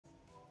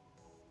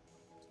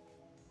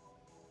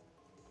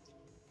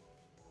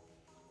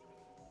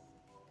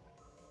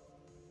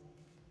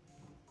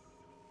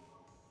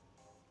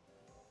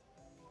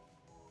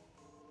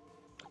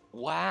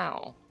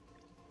Wow.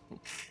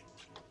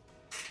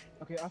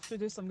 Okay, after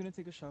this, I'm gonna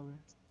take a shower.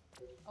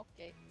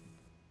 Okay.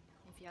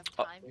 If you have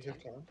Oh, time We to.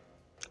 have time.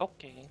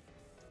 okay.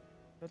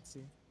 Let's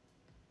see.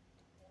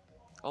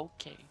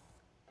 Okay.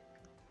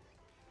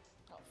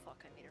 Oh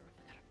fuck! I made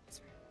a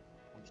answer.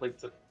 Complete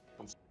the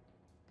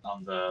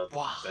on the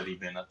Wow. 30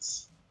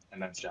 minutes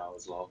and then shower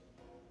as well.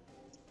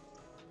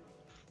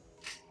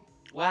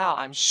 Wow,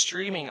 I'm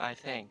streaming, I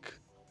think.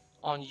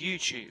 On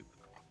YouTube.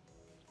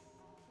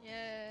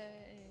 Yay!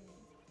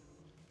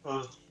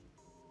 Uh,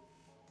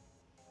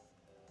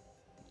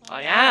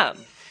 I am.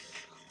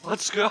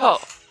 Let's go.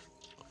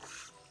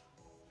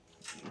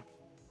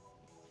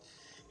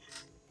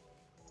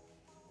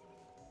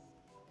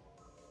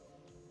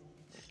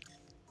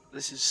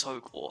 This is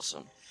so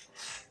awesome.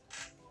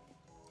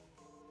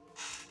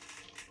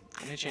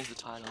 Let me change the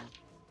title.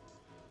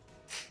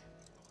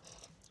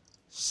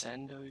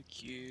 Sendo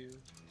Q.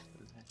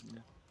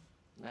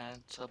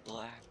 Manta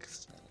Black.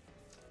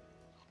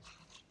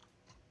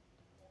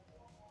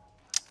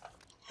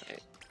 Okay.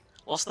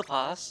 What's the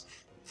pass?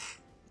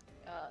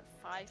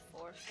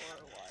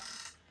 5441.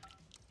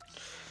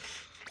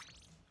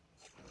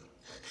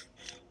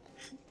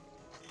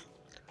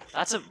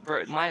 That's a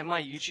bro. My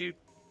YouTube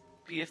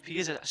PFP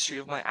is a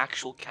stream of my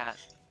actual cat.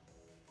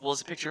 Well,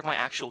 it's a picture of my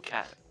actual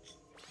cat.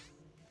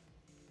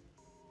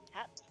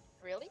 Cat?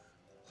 Really?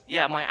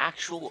 Yeah, my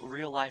actual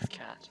real life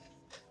cat.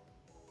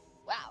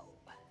 Wow.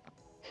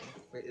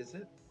 Wait, is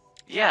it?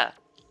 Yeah,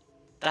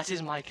 that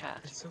is my cat.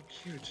 It's so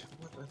cute.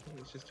 What? I thought it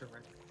was just a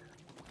regular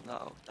cat.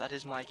 No, that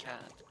is my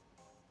cat.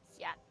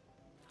 Yeah.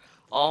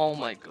 Oh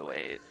my god,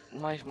 wait.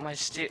 My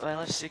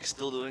left stick's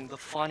still doing the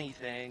funny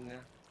thing.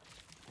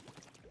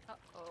 Uh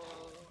oh.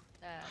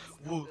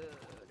 That's Woo. not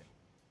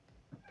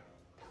good.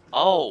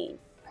 Oh,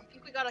 I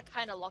think we gotta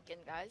kind of lock in,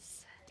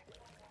 guys.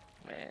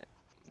 man.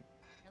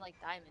 You're like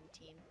Diamond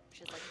Team,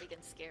 which is like big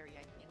and scary,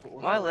 I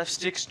think. My left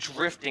stick's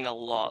drifting a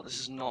lot. This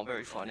is not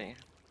very funny.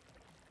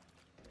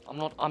 I'm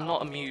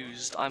not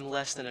amused. I'm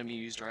less than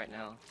amused right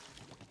now.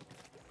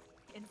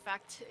 In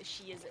fact,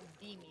 she is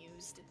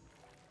bemused.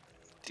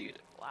 Dude.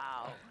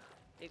 Wow.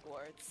 Big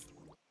words.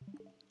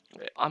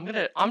 Wait, I'm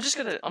just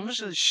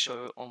gonna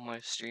show it on my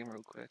stream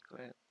real quick,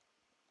 wait.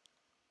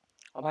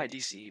 I might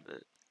DC,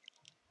 but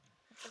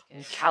It's okay.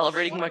 I'm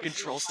calibrating What my would you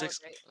control sticks.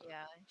 calibrate?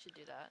 Yeah, you should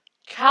do that.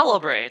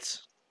 Calibrate!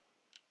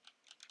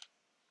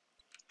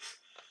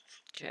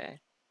 Okay.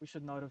 We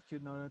should not have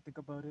cute now that I think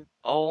about it.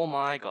 Oh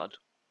my god.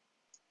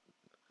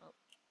 Oh.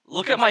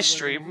 Look Yes, at my it was a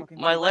stream. fucking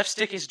My cute. left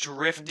stick is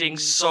drifting Really?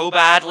 so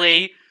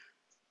badly.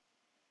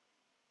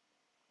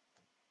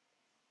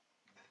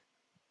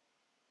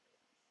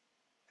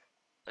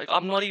 Like,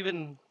 I'm not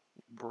even...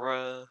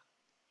 Bruh.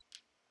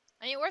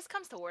 I mean, worst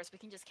comes to worst, we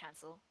can just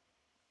cancel.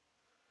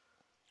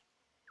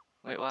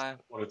 Wait, why?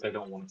 what if they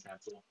don't want to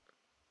cancel?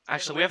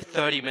 Actually, we have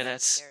 30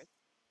 minutes.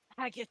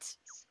 Hack it.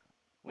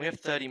 We have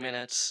 30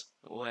 minutes.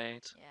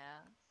 Wait.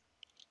 Yeah.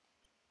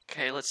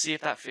 Okay, let's see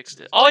if that fixed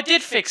it. Oh, it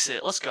did fix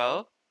it! Let's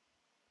go.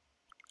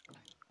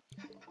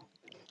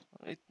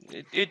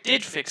 It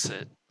did fix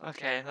it.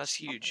 Okay, that's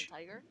huge.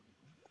 Tiger.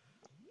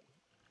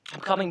 I'm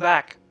coming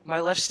back. My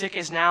left stick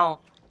is now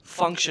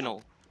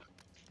functional.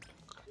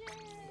 Yay!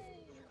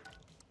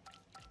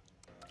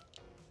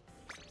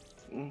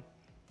 Mm.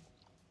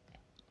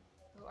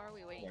 Who are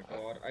we Oh waiting my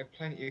for? god, I'm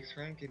playing X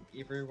rank and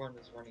everyone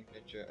is running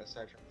ninja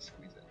aside from the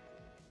squeezer.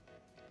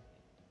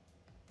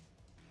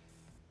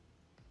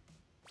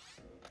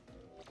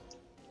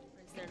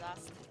 Where's their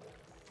last?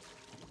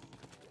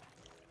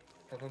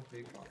 Tell them to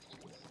be fast.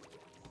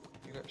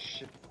 You got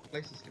shit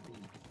places to be.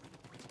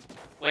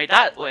 Wait,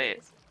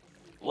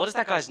 what is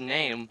that guy's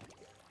name?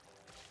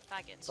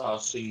 Faggot. So I'll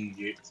see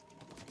you.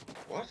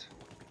 What?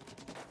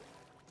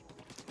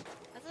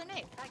 That's their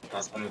name. Faggot.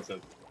 That's one of the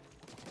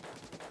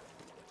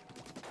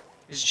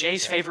Is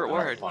Jay's favorite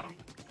word. funny.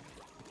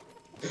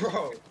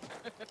 Bro!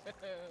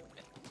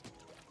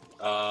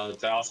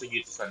 They also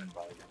use to send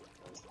invite.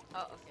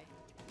 Oh,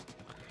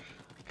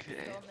 okay.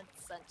 Okay. Element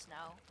sent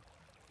now.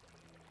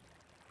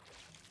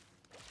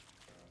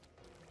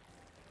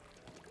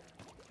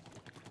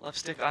 Left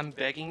stick, I'm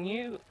begging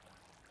you.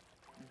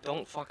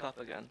 Don't fuck up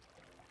again.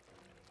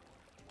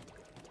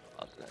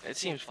 It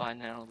seems fine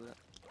now, but...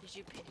 Did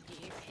you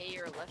pay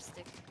your left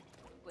stick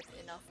with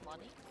enough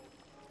money?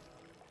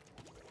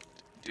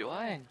 Do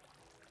I? Are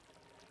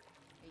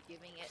you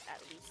giving it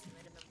at least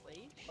minimum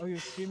wage? Oh, you're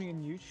streaming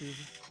on YouTube.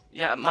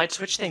 Yeah, my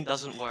Twitch thing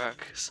doesn't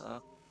work,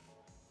 so...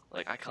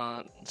 Like, I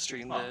can't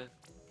stream Oh.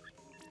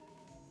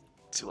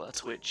 to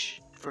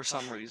Twitch for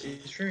some reason. You're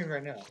streaming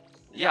right now.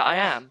 Yeah, I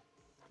am.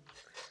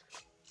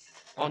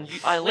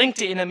 I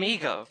linked it in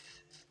Amigo.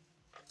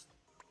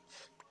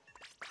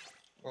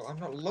 Well, I'm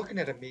not looking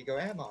at Amigo,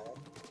 am I?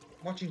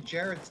 I'm watching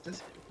Jared's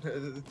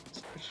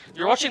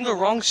You're watching the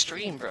wrong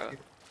stream, bro.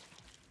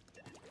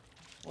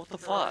 What the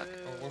fuck?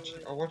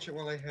 I'll watch it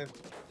while I have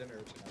dinner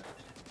tonight.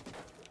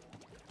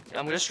 Yeah,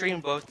 I'm gonna stream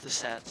both the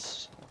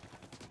sets.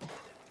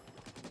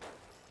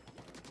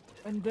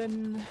 And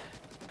then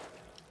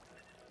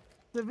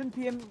 7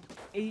 p.m.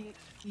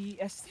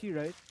 AEST,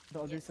 right? The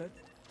other Yes. set.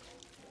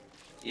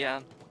 Yeah.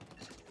 9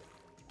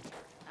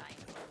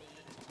 for me.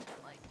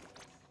 Like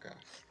Okay.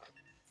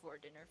 for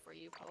dinner for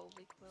you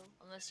probably, Quill.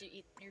 Unless you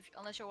eat,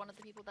 unless you're one of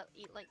the people that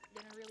eat like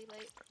dinner really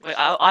late. Wait,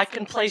 I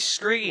can play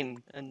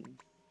screen and.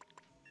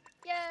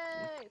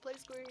 Yay! Play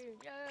screen!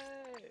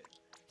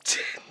 Yay!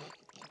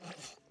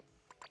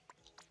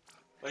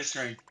 Play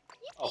screen.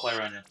 I'll play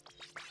around you.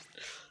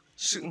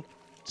 Shooting.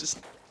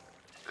 Just.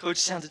 Coach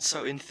sounded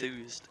so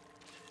enthused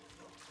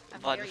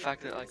I'm by the very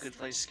fact that I enthused. could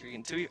play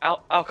screen.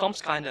 Our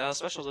comp's kinda, our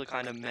specials are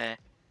kinda meh.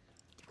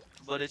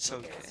 But it's Who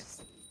okay.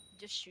 cares?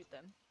 Just shoot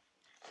them.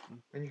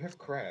 When you have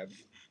crab,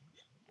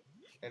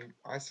 and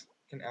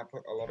can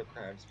output a lot of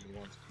crabs when you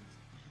want to.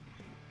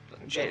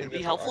 Jay, it'd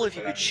be helpful if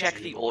you could check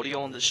the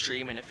audio on the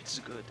stream and if it's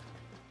good.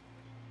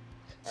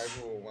 I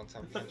will once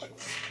I'm finished.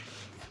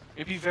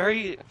 It'd be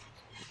very.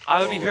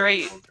 I would be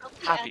very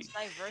Healthy happy. and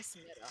diverse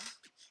meta.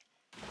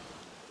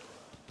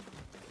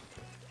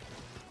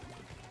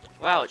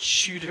 Wow, it's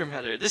shooter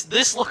meta.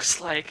 This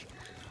looks like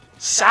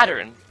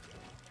Saturn.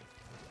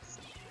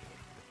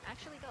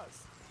 Actually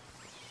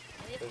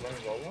does. The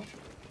running roller?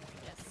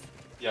 Yes.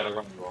 Yeah, they're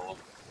running roll.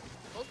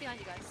 Both behind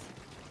you guys.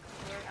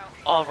 We're out.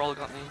 Oh, roll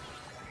got me.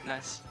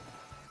 Nice.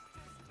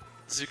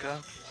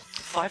 Zuka.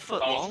 5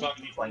 foot I was long? about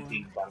to be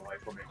flanking, by the way,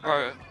 for me.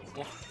 Bro,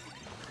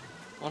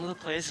 one of the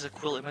players is a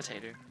quill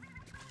imitator.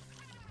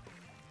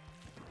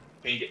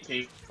 Can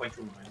you flank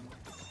through mine?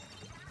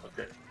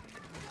 Okay.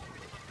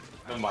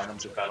 Never mind, I'm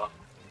just better.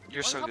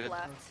 You're One so top good.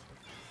 left.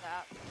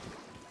 That.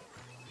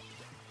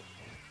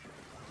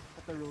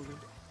 At the roller.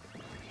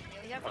 We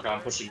only have Okay, I'm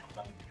four. pushing you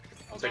down.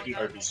 I'm Hold on, taking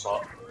guys. OP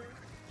spot.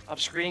 I'm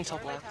screening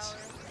top Tower by left.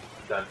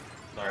 tower. Dead.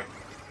 Sorry.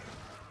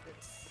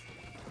 It's-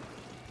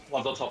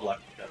 One's on top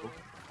left. Careful.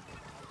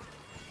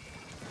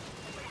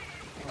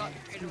 I got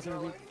traded Squeeze with are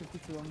roller. weak,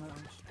 52 on my arms.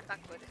 I'm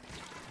back quick.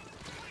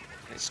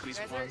 Okay, squeeze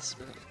Guys are- once,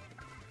 but I'm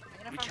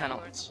gonna We farm cannot.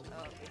 forward.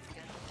 Oh, okay,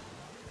 again.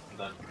 I'm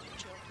dead.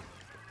 Chill.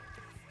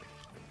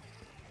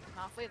 I'm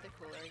halfway of the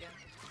cooler again.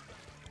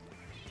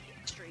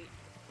 Street.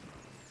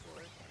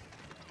 Cooler.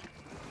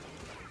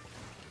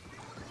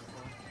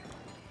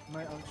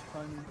 My ouch,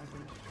 farming, I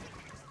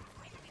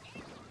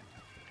think.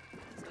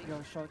 So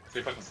Yeah, shot. See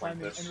if I can flank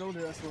Farming, and this.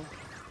 roller as well.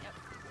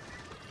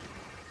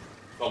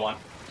 Got one.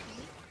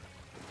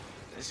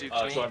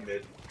 Zuka So me. I'm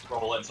mid.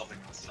 Roll in something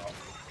else. So.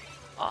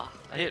 Ah,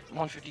 I hit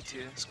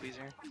 152,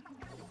 squeezer.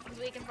 One's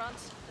weak in front.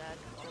 Dead.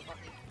 All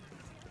got me.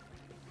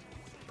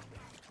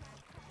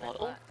 Red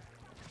Waddle? flat.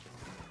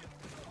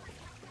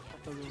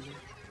 At the roller.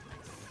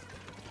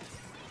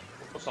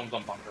 Put someone's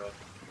on bunker.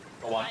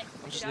 Got one. Nice.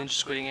 I'm just Good ninja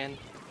squiding in.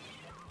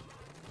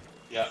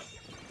 Yeah.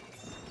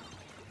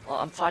 Well,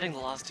 I'm fighting the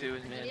last two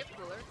in job. mid. Yep,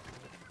 cooler.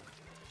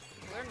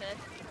 Cooler mid.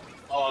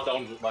 Oh,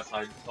 down left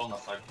side. Down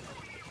left side.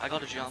 I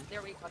got a jump.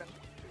 There we got him.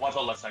 One's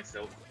on left side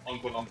still. On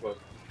quick, on quick.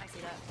 I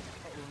see that.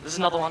 There's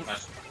another one.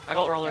 Nice. I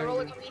got Yeah, roller.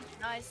 roller got me.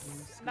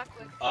 Nice. I'm back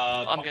quick.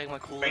 I'm getting my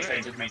cooler.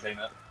 Maintain it, maintain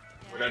it.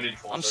 We don't need to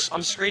force it.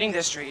 I'm screening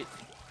this street.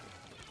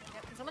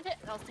 Yep. Can someone hit?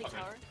 I'll take Okay.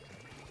 tower.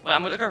 Wait,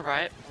 I'm gonna go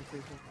right. I'll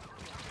take it.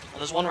 Oh,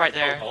 there's one right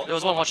there. Oh, oh. There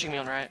was one watching me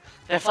on right.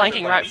 They're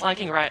flanking right,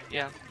 flanking right.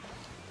 Yeah.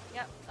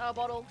 Yep.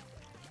 Bottle.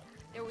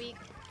 They're weak.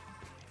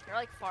 They're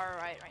like far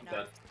right now.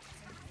 Dead.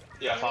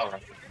 Yeah, far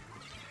right.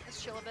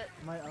 Let's chill a bit.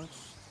 My ouch.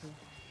 Too.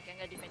 Okay, I'm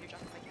gonna defend your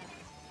jump if I can.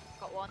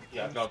 Got one.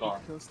 Yeah, go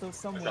on. Kill. Still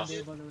someone Adjust.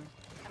 there, by the way.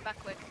 I'm back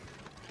quick.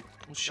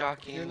 I'm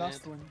shocking. Your it.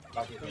 last one.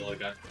 Back to middle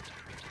again.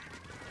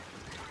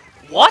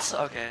 What?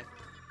 Okay.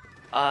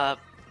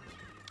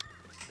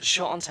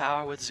 Shot on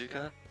tower with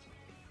Zuka.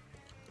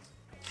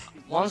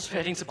 One's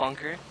heading to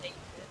bunker.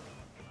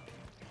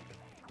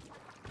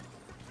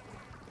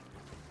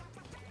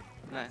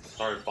 Nice.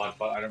 Sorry, bud,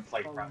 but I don't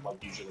play crap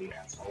like usually,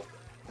 asshole.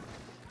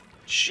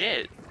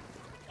 Shit.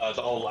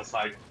 The whole left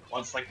side.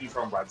 One's flanking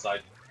from right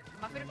side.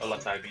 I'm not gonna Or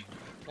left side, I mean.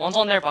 One's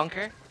on their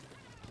bunker.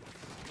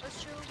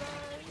 Let's chill,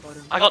 guys. Got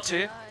him. I got two.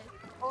 Nice.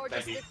 Or Thank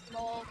just you. this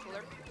small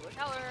cooler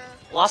tower.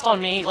 Last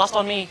on me. Last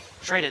on me.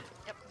 Traded.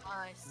 Yep,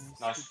 nice.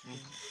 Nice.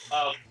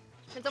 Good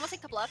Can someone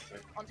take top left?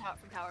 Okay. On tower,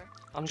 from tower.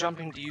 I'm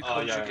jumping to you, Oh,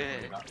 Coach. yeah.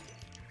 Okay.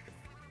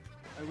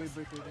 I wave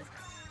breaker there.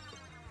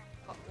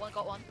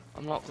 Got one.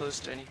 I'm not close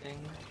to anything.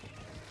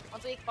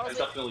 One's weak. Bottle's It's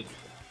weak. definitely.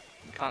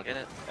 Can't get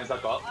it. Is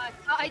that got?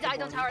 I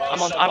died on tower. Oh,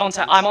 I'm on.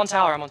 shot. I'm on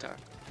tower. I'm on tower.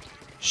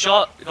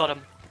 Shot. Got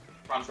him.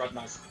 Frames red,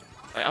 nice.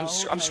 Wait,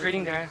 I'm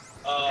screening there.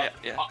 Okay,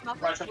 yeah.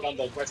 Right side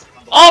bundle, right side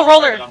bundle. Oh, Right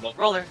roller. bundle.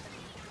 Roller.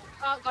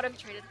 Got him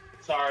traded.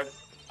 Sorry,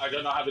 I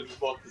don't know how to be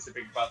more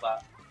specific about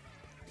that.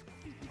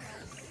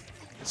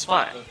 It's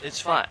fine. It's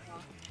fine.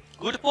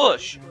 Good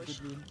push. Yeah,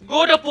 good win.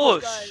 Good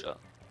push.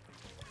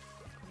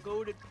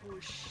 Go to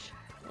push.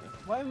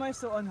 Why am I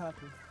so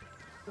unhappy?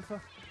 The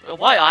fuck?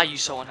 Why are you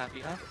so unhappy,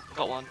 huh?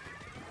 Got one.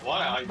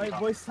 Why are My you?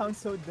 voice sounds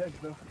so dead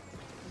though.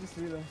 I just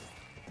realized.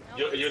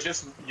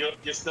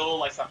 You're still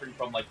like suffering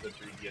from like the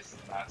previous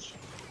match.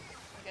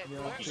 Okay, Yeah,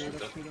 cooler. that's true,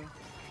 that's true.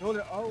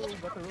 Roller, oh,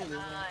 got the roller. Yeah.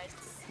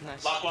 Nice.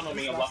 Nice. Last one on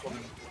me, last one on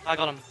me. I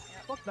got him.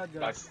 Fuck that guy.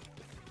 Nice.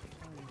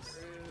 Nice.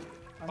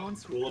 I'm on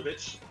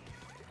Skulovich.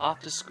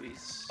 After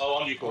squeeze. Oh,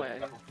 on you, cool.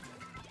 Wait.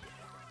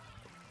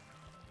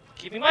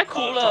 Give me my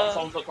cooler.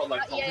 Someone's got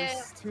like. Yeah.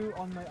 There's two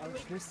on my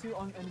ouch. There's two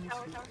on enemy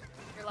Tower, street. tower.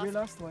 Your Your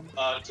last. last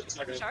one.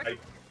 Second. Shark? Right.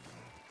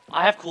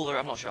 I have cooler.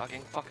 I'm not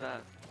shocking. Fuck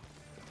that.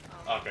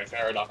 Oh. Okay,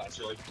 fair enough.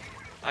 Actually.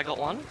 I got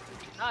one.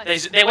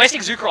 Nice. They're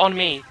wasting Zuka on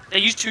me. They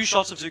used 2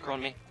 shots of Zuka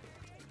on me.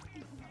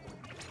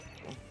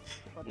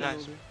 Got the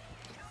Nice.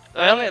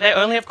 loader. They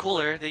only have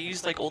cooler. They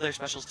used like all their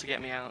specials to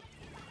get me out.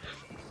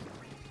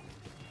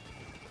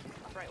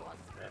 Right one.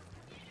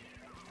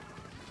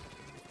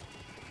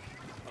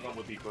 I'm not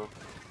with you, bro. I'm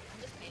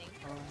just painting.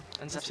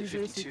 And There's Zep's at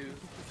 206, 52.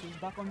 52.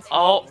 Back on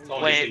Oh,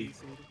 street. wait.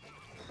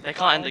 They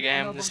can't end the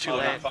game. Oh, It's too Oh,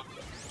 late. no, fuck.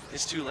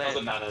 It's too Doesn't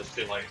late. matter. It's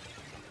too late.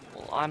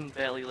 Well, I'm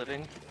barely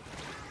living.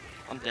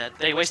 I'm dead.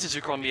 They wasted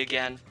Zuka on me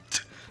again.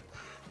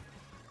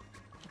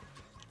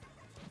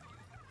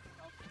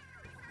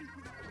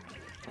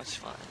 That's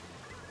fine.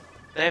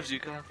 They have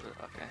Zuka,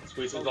 but okay.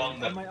 Squeeze is Oh, on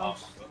them. my Oh,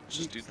 ouch.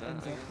 Just do that, I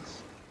Leaps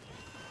guess.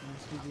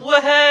 Nice, GG.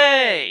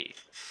 Wahey!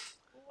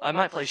 I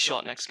might play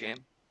shot next game.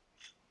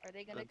 Are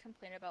they gonna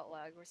complain about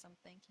lag or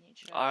something? Can you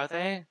check? Are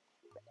they?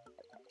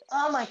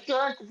 Oh my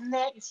god, the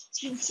next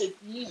team said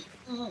you.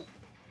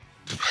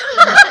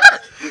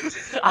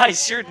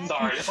 Ice, you're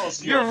Sorry, that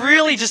was you're yawning.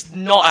 really just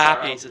not Sorry,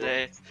 happy I was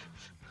today.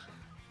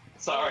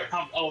 Sorry,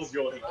 I was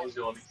yawning. I was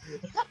yawning.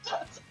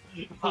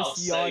 I'll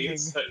say yawning. it,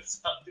 so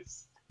it's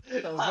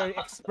That was a very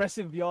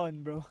expressive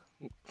yawn, bro.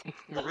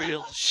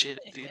 Real shit,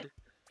 dude.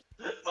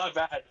 My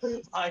bad.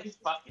 My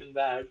fucking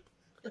bad.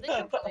 Did they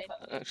complain?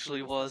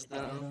 Actually was I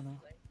though. don't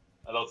know.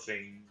 I don't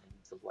think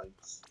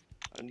complaints.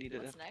 I needed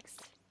it. What's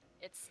next?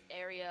 It's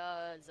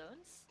area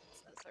zones.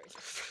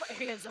 Sorry,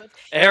 area zones.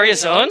 Area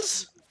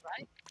zones?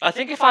 Right? I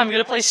think if I'm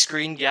gonna play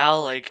Screen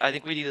Gal, like I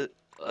think we need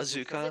a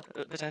Zuka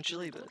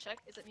potentially, Double but check.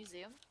 Is it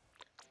museum?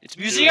 it's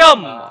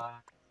museum. Museum?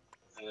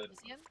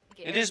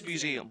 Okay, It area is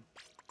museum.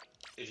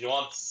 If you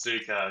want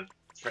Zuka,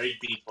 trade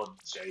B for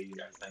Jade,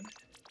 I think.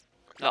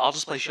 No, I'll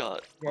just play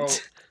shot. Well,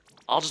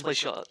 I'll just play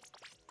shot.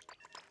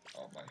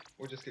 oh my.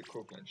 We'll just get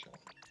Corpland shot.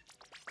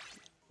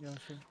 Yeah,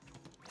 sure.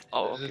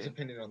 Oh, Just okay.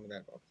 depending on the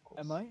map, of course.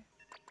 Am I?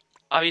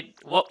 I mean,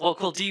 what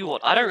call do you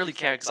want? I don't really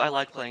care because I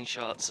like playing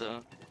shot.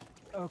 So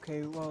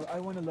Okay, well, I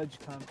want a ledge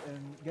camp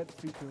and get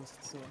 3 kills,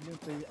 so I'm gonna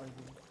play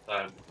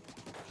RV. So,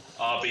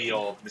 I'll be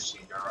your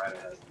machine gun right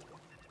ahead.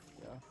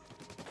 Yeah.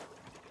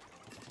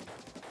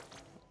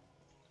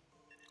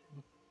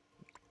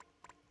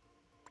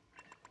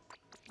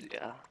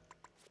 yeah.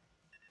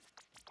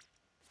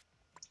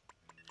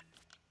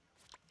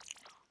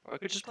 Or I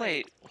could just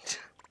play.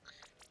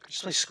 Could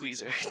just play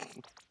Squeezer.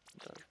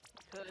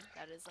 Could.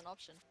 That is an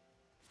option.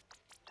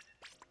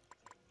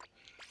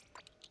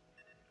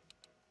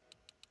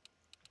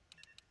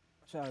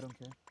 Actually, I don't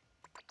care.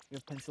 You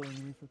have pencil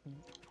and me for paint.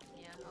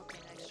 Yeah. Okay.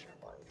 Nice. Sure.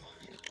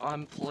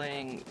 I'm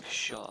playing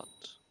shot.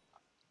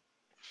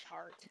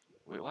 Chart.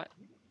 Wait, what?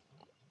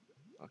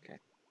 Okay.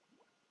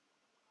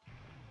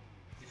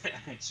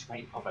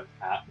 Straight up a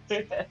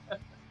cat.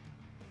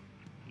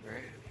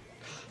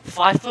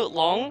 5 foot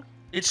long?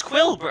 It's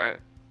Quill, bro.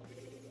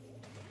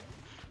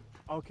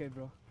 Okay,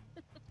 bro.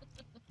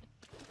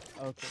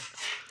 Okay.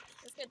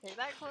 Let's get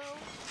payback, Chloe.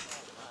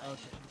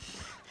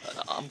 Okay.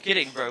 I'm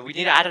kidding, bro. We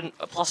need to add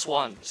a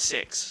 +1,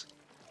 6.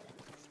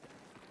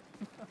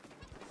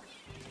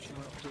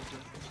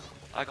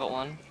 I got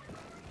one. Nice.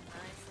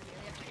 I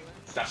nearly have to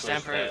live. Stamper.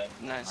 Stamper,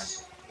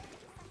 nice.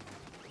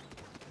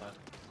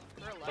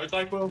 We're Don't alive.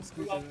 die, Will.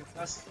 Squeeze Will. it.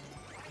 That's-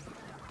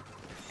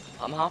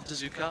 I'm half the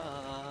Zuka.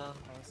 Oh,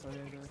 sorry,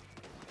 I died.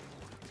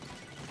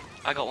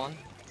 I got one.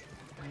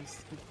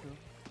 Nice, good kill.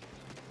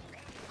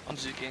 I'm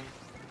Zuking.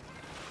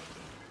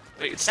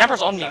 Wait,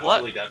 Stamper's on me, Stamper's what?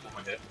 really dead for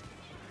my hit.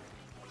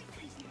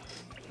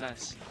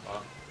 Nice.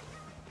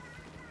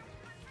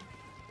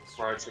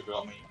 Sorry, it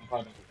got me. I'm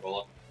trying to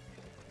control it.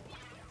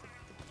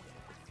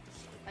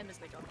 I missed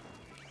my jump.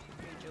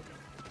 Are you joking?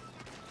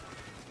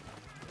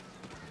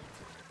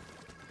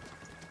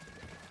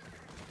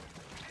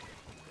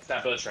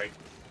 Stamper straight.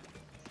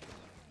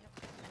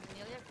 I'm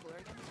nearly at cooler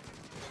again.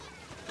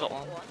 Got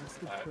one. One. Nice,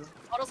 good Alright. kill.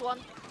 Autos one.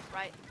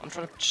 Right. I'm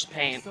trying to just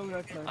paint. Still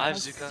right side. I have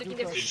Nice, Zuka. good Zuki kill.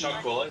 gets Did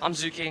Chuck call it? I'm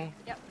Zuking.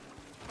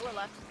 Cooler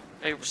left.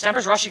 Hey,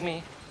 Stamper's rushing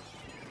me.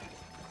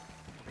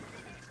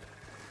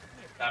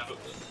 Stamper.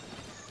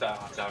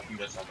 Stamper. I can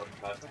get Stamper.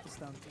 Got the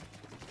stamp.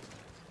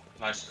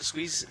 Nice.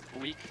 Squeeze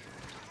weak.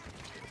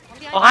 One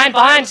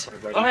Behind!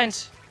 Ready?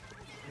 Behind!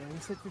 Yeah, we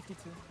said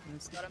 52.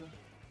 Nice, good Got him.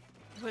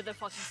 kill. With the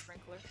fucking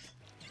sprinkler.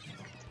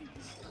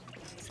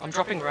 I'm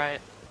dropping right.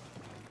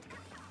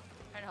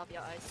 Trying to help you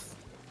out, Ice.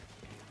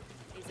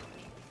 Easy for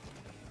me.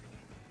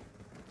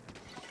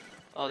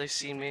 Oh, they've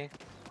seen me.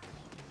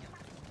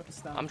 Got the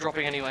stamp. I'm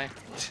dropping anyway.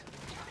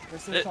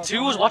 There's a shot 2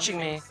 on was my watching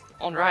me. entrance.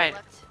 On right.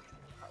 Left.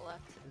 Part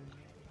left.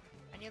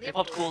 I nearly They have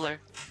popped cooler. cooler.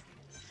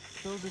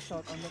 Still the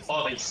shot on left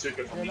Oh, side. they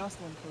Zuka from Yeah, me. last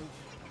one, coach.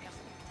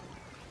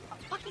 Oh,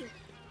 fucking.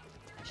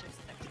 I should have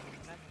said that.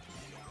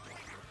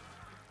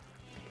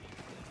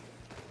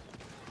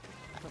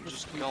 I'm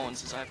just going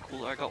since I have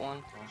cooler. I got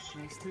one.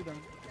 Nice, 2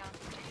 down.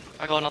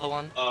 I got another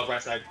one.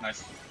 Right side,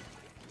 nice.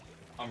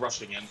 I'm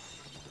rushing in.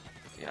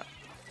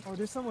 Oh,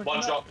 there's someone. One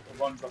no. drop in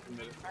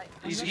the middle. Alright.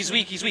 He's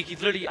weak. He's weak. He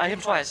literally. I hit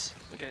him twice.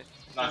 Okay.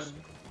 Nice.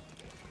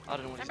 I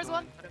don't know what he's Numbers doing.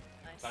 one.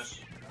 Nice. Nice.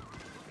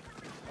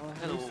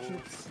 Hello. Hello.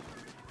 Troops.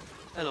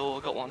 Hello, I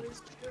got one.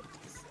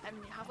 I'm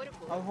halfway to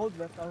I'll blue. hold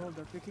left. I'll hold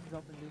left. They keep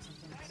dropping there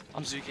sometimes.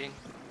 I'm zuking.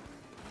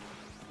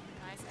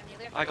 Nice. I'm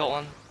nearly at I got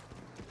one.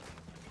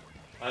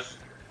 Nice.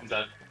 I'm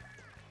dead.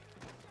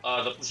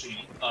 They're pushing.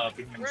 Behind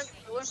We're in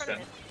front of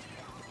Scan. it.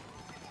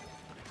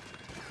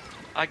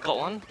 I got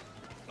one.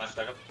 Nice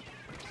backup.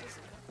 Oh,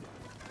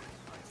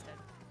 he's dead.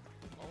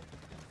 Oh,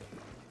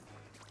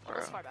 Bro.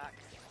 that's far back.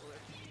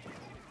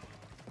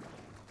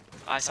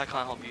 Ice, I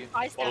can't help you.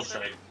 I Bottle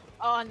stand straight.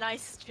 Oh,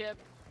 nice chip.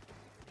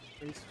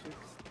 Race chips.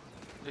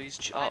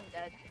 Please, I'm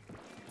dead.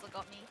 Look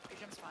at me. Your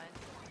jump's fine.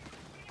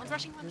 One's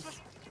rushing. One's There's-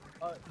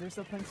 rushing. There's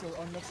a pencil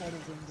on left side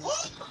of them.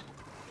 Guys.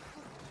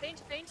 Faint.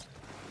 Faint.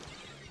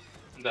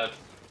 I'm dead.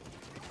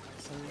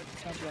 So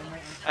Stamper on my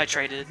end. I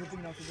traded.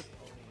 Zipping now to the.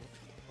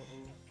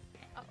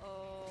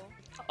 Uh-oh.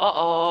 Uh-oh.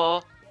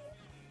 Uh-oh.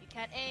 You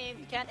can't aim.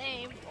 You can't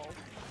aim.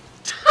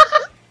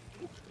 Oh.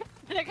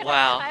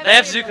 Wow. I They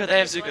have haven't Zuka, aim they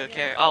have one Zuka. yet.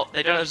 Okay. Oh,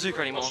 they don't have Zuka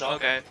anymore. Watch out.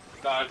 Okay.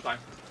 No, it's fine.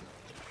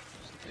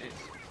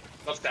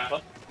 Got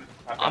Stamper.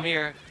 I'm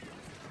here.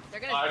 They're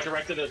gonna. I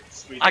directed a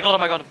squeeze. I got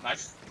him.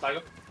 Nice.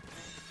 Tiger.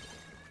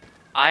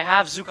 I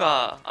have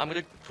Zuka. I'm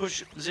gonna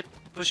push zip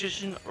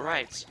position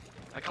right.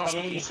 I can't I'm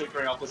going to speak.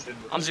 Super. I'll push in.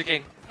 I'm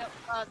zuking. Yep.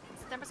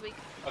 Stamper's weak.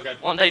 Okay.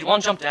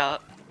 One jumped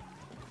out.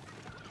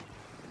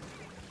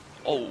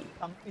 Oh.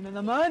 Tang ina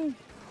naman!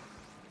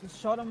 Just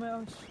shot on my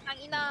own. Ang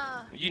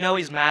ina. You know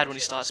he's mad when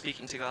he starts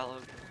speaking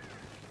Tagalog.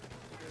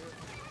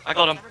 I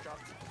got him. Never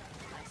dropped.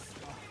 Nice.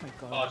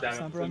 Oh my Oh god. damn it.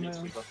 Stamper on my own.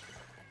 Sweeper. Okay,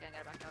 I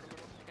gotta back out a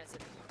little. I gotta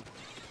sit.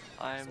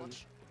 I'm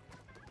Switch.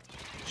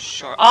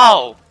 sure.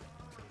 Oh!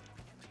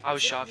 I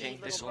was Zip shocking. me,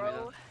 They little saw me bro.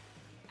 though.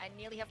 I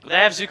nearly have. They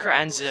have Zuka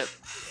and Zip.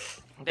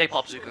 They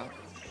pop Zuka.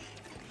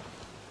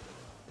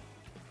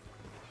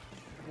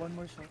 One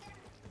more shot.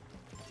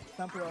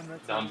 Stamper on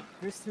right Done. side.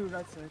 There's two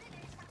right side.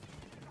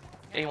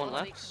 Anyone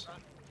One's weak left?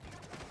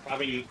 in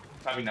front.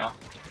 Having now.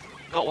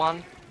 Got one.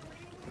 Nice.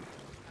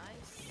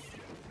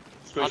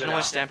 I Squeeze don't it know where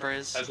now. Stamper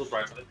is. Pencil's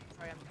right side.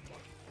 Sorry,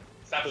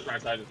 Stamper's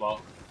right side as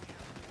well.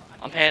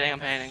 I'm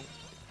panicking.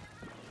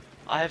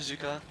 I have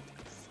Zuka.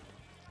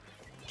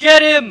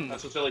 Get him!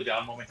 Pencil's really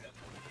down. Moment hit.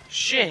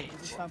 Shit!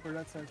 There's a Stamper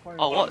right side. Fire.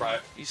 Oh, what? Right.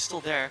 He's still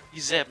there.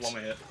 He's zipped.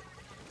 Moment hit.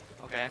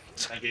 Okay.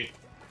 Thank you.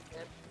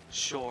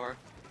 Sure.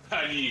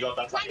 I knew you got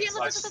that Thank you,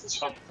 fucking look, slice. look, look,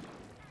 Jump.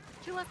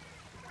 Two left.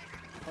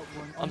 Oh,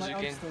 one. I'm On my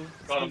zuking. outs though.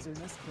 Got him.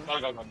 Squeezer, nice kill.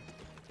 Got him.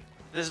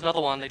 There's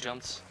another one. They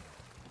jumped.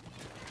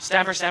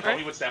 Stamper.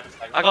 Only with Stamper's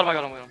tiger. I got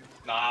him.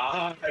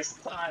 Nah, nice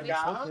time, Nice.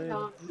 guys. Okay.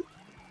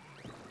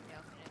 Yeah,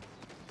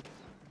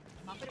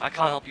 I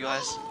can't help you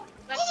guys.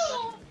 Left.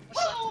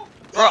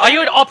 Bro, are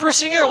you an opera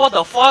singer or what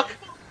the fuck?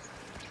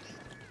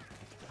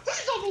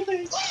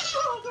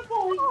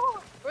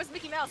 Where's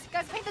Mickey Mouse?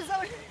 Guys, paint the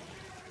zone.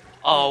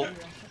 Oh,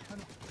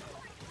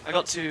 I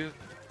got two.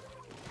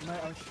 My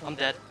outshot. I'm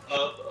dead.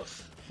 Uh,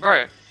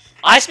 Bro,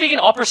 I speak an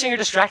opera singer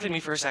distracted me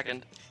for a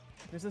second.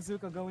 There's a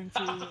Zuka going to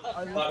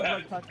our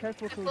left path.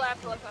 Careful, Left,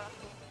 please. left.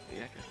 Yeah,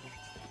 careful.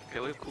 Okay,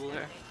 we have cool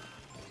there.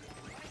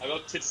 I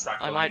got tit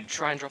stacked. I might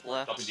try and drop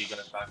left. Dropping D gun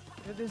back.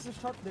 Yeah, there's a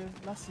shot there.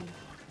 Last scene.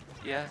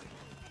 Yeah.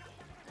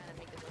 And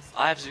make the list.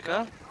 I have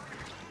Zuka.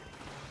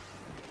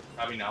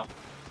 Having now.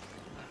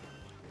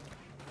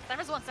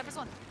 Stamper's one. Stamper's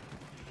one.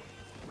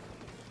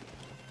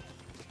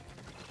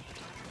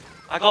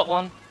 I got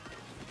one.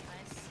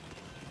 Nice.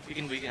 We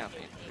can have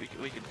paint.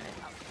 We can paint.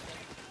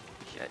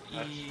 Out.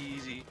 Yeah,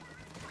 easy.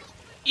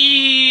 Let's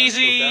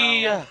Easy! go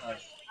down. Nice.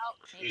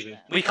 Out. Easy.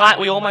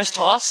 We almost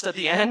tossed at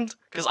the end,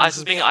 because I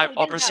was being an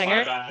opera My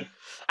singer, bad.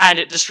 and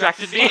it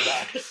distracted me. My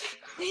bad.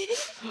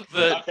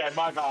 But, Okay,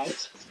 my bad.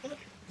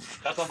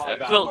 That's not my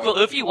bad. Quill,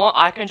 if you want,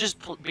 I can just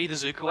be the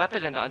Zuka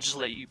weapon, and I'll just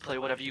let you play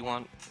whatever you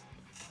want.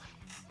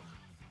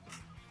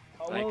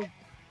 Oh, Like- well,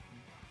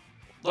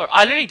 Look,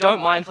 I literally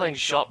don't mind playing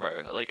shot,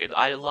 bro. Like,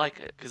 I like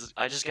it, because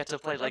I just get to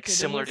play, like, Okay, then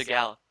similar to let's-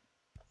 Gal.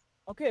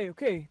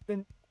 okay.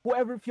 Then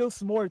whoever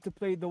feels more to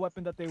play the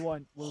weapon that they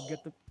want will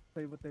get to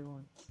play what they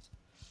want.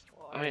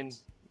 I mean,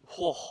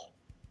 whoa.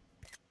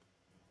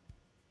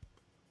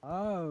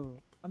 Oh,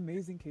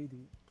 amazing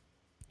KD.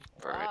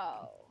 Bro,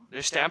 Wow.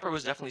 their stamper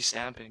was definitely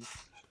stamping.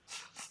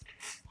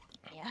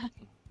 Yeah.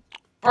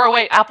 Bro,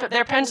 wait,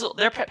 their pencil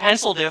diff.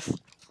 Pencil diff?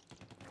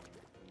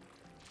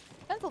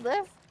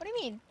 What do you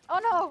mean? Oh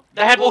no!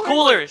 They had more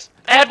coolers!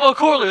 They had more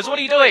coolers! What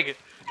are you doing?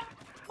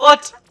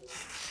 What?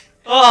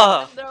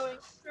 Ugh.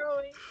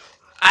 Throwing.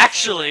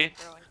 Actually,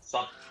 Throwing.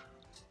 Stop.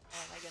 Oh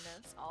my goodness.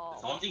 It's Oh.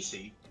 on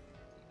DC.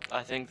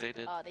 I think they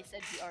did. They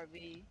said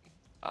BRB.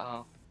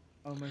 Oh.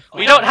 Oh my.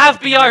 We don't have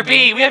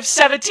BRB! We have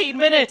 17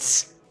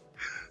 minutes!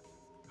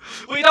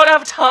 We don't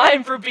have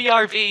time for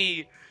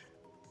BRB!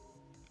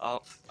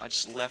 Oh, I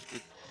just left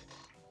it.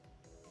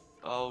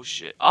 Oh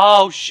shit.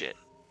 Oh shit.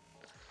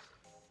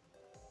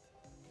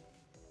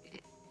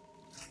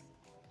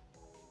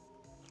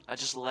 I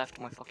just left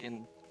my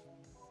fucking...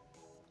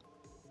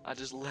 I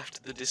just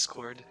left the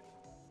Discord.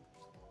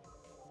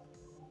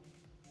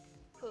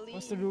 please.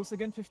 What's the rules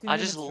again? 15 I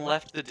minutes. just right?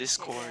 left the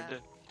Discord. Yeah.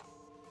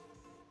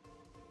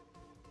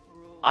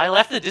 I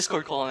left the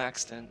Discord call on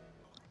accident.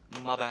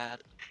 My bad.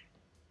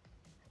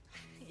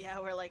 Yeah,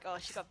 we're like, oh,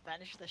 she got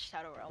banished to the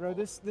Shadow Realm. Bro,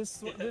 this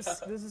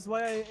is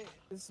why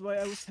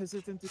I was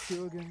hesitant to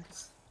queue again.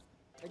 'Cause,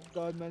 like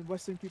God, man,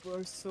 Western people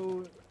are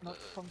so not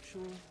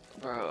punctual.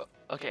 Bro,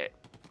 okay.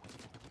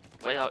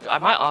 Wait, I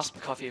might ask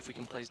Coffee if we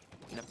can play.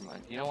 Never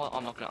mind. You know what?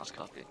 I'm not gonna ask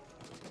Coffee.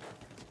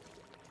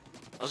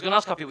 I was gonna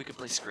ask Coffee if we could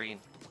play screen,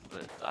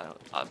 but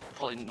I'm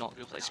probably not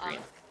gonna play screen.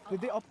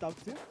 Did they opt out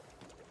too?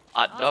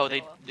 No,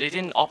 they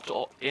didn't opt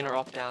in or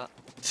opt out.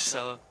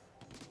 So.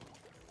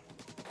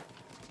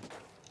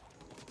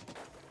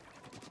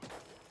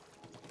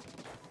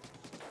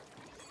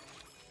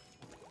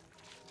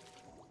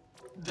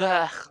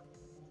 Duh.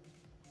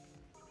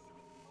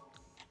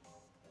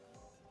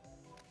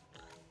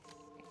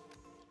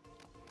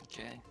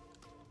 Okay.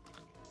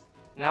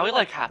 Now we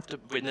like have to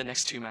win the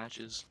next 2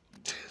 matches.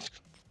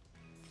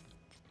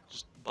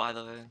 Just by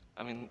the way,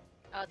 I mean,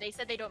 They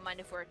said they don't mind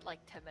if we're like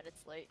 10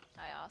 minutes late.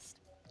 I asked.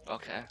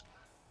 okay.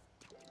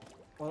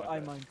 Well, I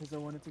mind because I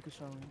want to take a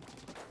shower.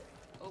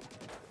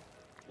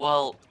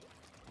 Well,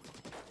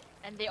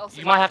 And they also.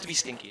 you might have to be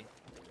stinky.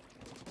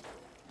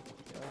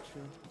 Yeah,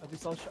 true. At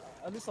least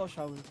I'll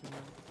shower for the,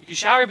 You can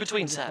shower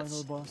between for the final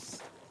sets. boss.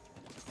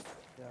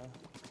 Yeah.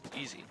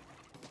 Easy.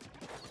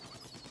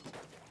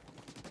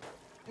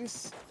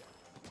 Is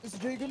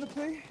Jay gonna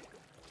play? He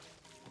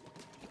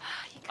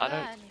I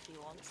can don't- if he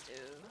wants to.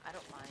 I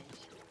don't mind.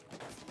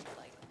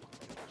 Like,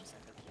 just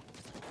end up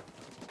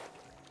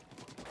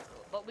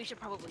but we should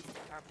probably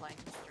stick to our plan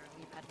considering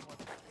we've had more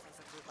practice as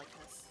a group like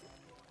this.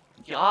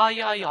 Yeah,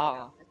 yeah,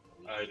 yeah.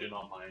 I do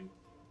not mind.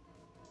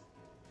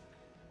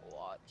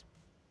 What?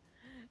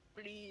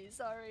 Please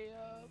hurry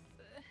up.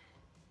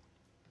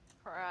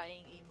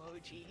 Crying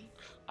emoji.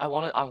 I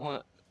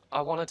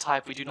wanna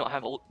type. We do not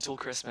have till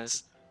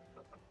Christmas.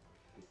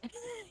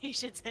 You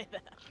should say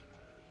that.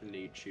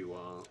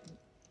 Konnichiwa.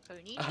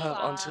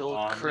 Until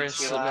Konnichiwa,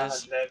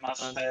 Christmas.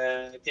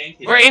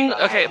 genki We're in.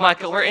 desu. Okay,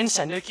 Michael. We're in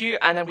Sendoku,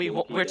 and then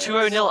we're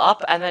 2-0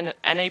 up, and then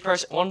NA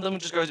person. One of them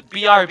just goes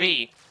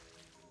BRB.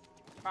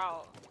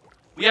 Bro.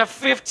 We have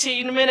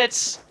 15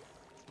 minutes.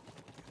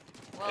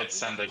 Well, It's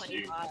we have Sanda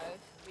Q. 25.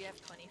 We have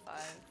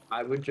 25.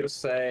 I would just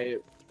say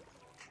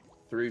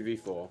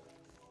 3v4.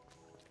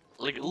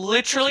 Like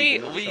literally,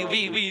 Keep it we. sharp,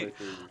 play 3v4.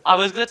 I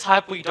was gonna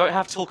type. We don't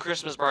have till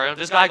Christmas, bro.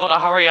 This guy gotta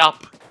hurry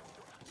up.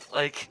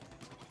 Like,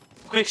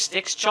 quick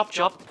sticks, chop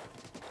chop.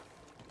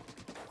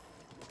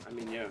 I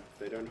mean, yeah, if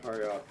they don't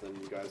hurry up, then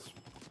you guys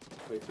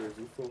play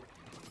 3v4.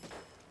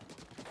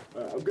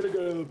 I'm gonna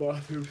go to the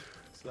bathroom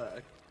so that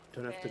I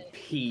don't have to Okay.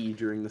 pee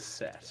during the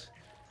set.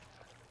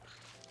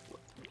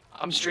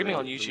 I'm streaming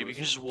on YouTube. You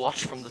can just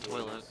watch from the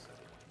toilet.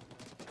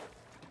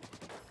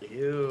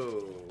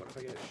 Ew, what if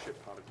I get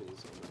shit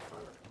particles on the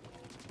phone?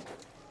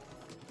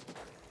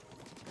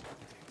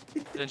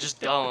 Then just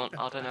don't.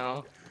 I don't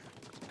know.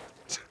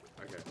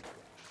 Okay.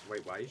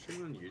 Wait, why are you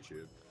streaming on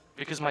YouTube?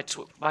 Because my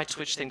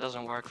Twitch thing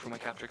doesn't work for my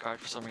capture card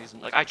for some reason.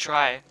 Like I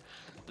try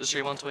to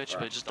stream on Twitch,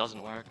 but it just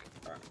doesn't work.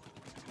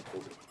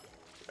 Cool.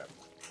 Okay.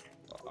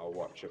 I'll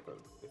watch it, but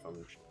if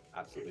I'm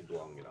absolutely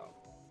blowing it up.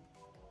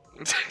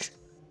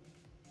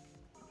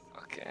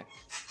 Okay.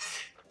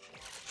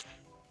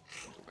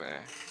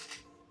 Where?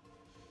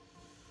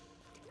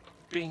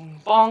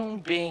 Bing bong,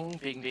 bing,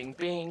 bing, bing,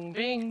 bing,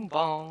 bing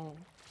bong.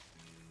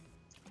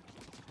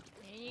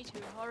 You need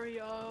to hurry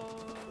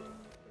up.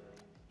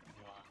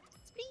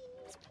 Speed.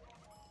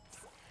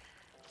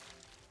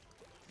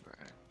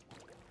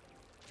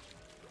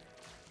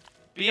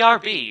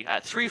 BRB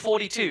at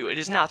 3:42. It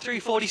is now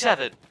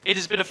 3:47. It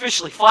has been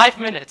officially 5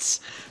 minutes.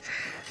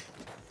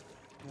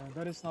 Yeah,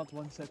 that is not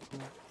one set, bro.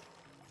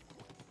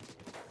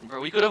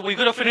 Bro, we could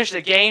have finished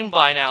the game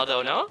by now,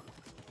 though, no?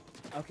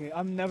 Okay,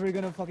 I'm never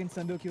gonna fucking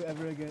Sendoku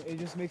ever again. It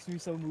just makes me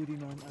so moody,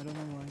 man. I don't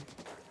know why.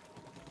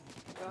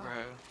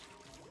 Bro,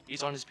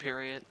 he's on his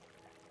period.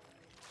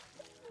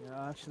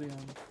 Yeah, actually, It's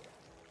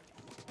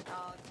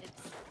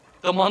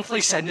The monthly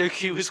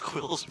Sendoku is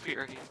Quill's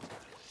period.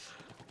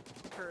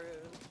 true.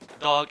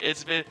 Dog,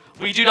 it's been.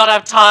 We do not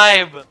have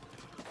time.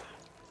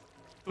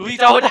 We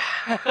don't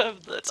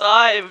have the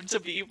time to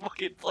be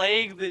fucking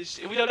playing this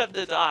shit. We don't have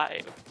the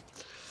time.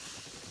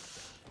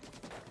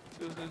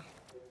 This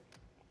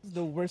is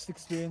the worst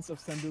experience of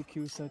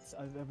Sendoku sets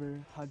I've ever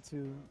had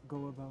to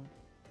go about.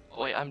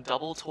 Wait, I'm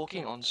double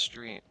talking on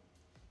stream.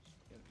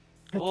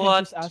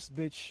 Pretentious ass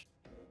bitch.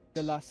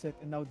 The last set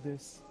and now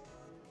this.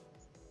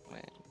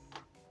 Wait,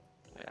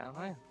 am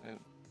I? Wait.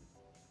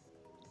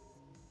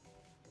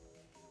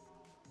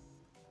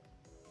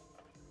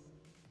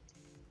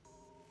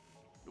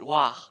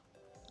 Wow.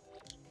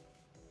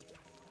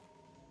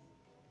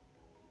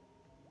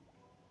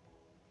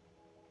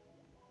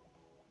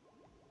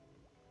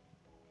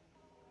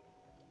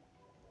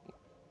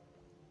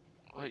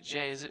 Wait,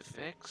 Jay, is it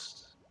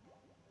fixed?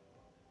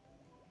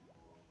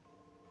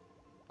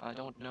 I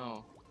don't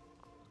know.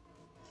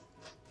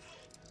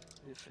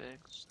 Is it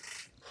fixed?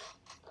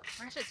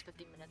 Actually, it's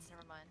 15 minutes.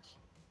 Never mind.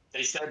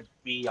 They said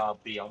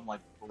BRB. I'm like,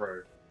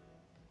 bro.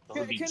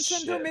 Doesn't mean Can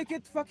shit. Sendo make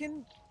it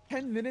fucking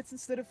 10 minutes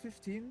instead of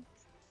 15?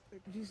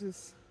 Like,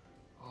 Jesus.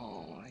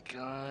 Oh my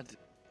god.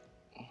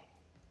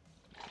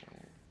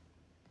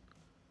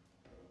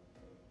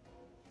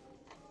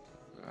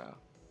 Bruh.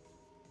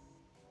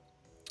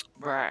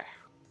 Bruh.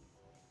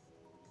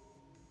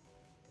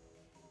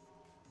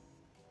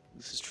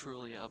 This is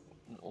truly an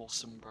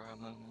awesome bruh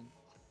moment.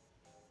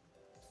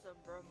 Some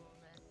bro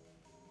moment.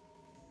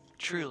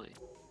 Truly.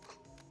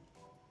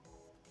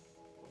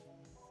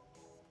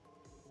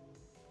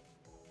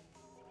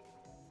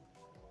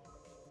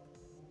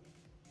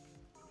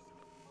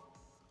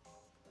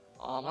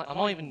 I'm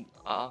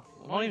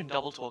not even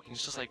double talking.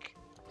 It's just like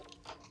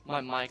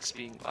my mic's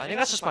being. I think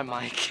that's just my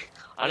mic.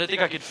 I don't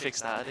think I could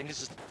fix that. I think it's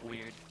just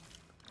weird.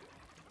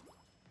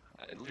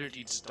 I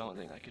literally just don't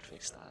think I could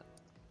fix that.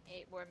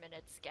 8 more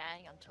minutes,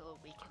 gang, until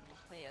we can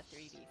play a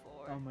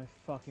 3v4. Oh my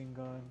fucking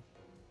god.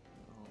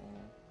 Oh.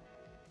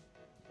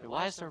 Wait,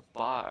 why is there a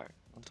bar?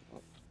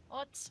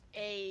 What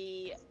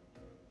a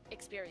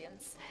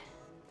experience.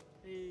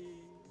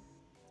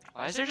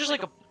 Why is there just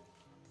like a?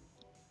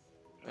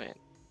 Wait.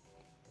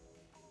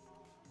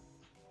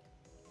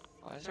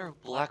 Why is there a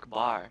black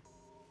bar?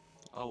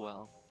 Oh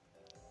well.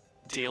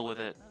 Deal with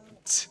it.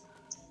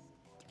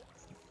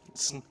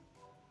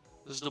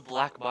 There's the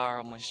black bar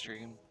on my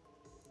stream.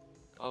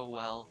 Oh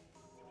well.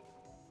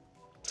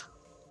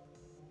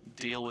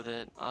 Deal with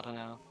it. I don't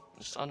know.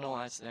 I don't know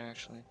why it's there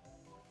actually.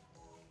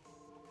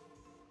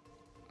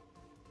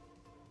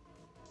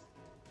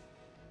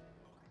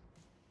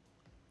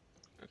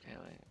 Okay,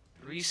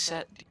 wait.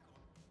 Reset.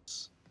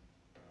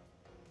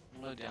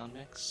 Mono down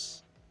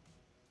mix.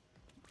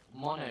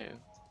 Mono.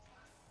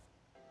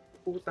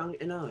 Utang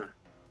ina.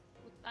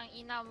 Putang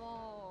ina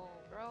mo,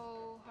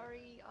 bro,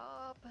 hurry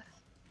up.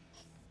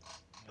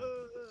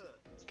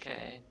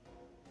 Okay.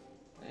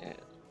 Yeah.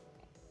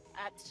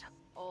 At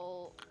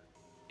all.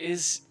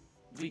 Is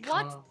we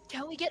What? can't-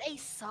 Can we get a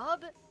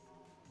sub?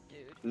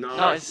 Dude. No,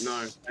 No, it's-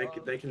 no.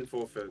 They can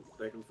forfeit.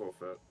 They can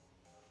forfeit.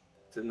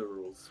 It's in the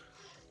rules.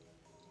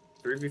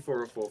 3v4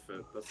 or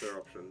forfeit. That's their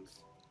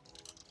options.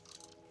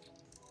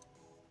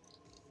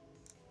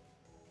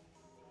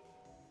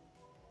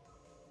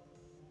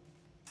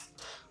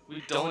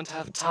 We don't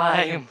have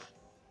time.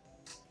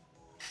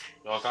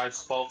 Your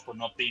guys' fault for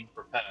not being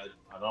prepared.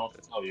 I don't know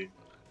what to tell you.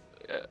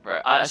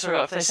 Right. I sort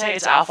of, if they say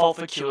it's our fault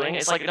for queuing,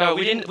 it's like no,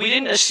 we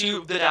didn't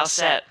assume that our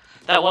set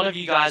that one of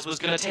you guys was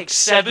gonna take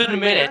 7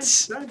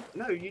 minutes.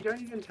 No, you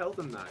don't even tell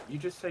them that. You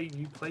just say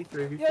you play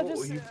 3v4 Yeah, or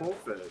just, you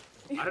forfeit.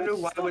 I don't know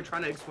why we're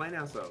trying to explain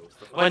ourselves.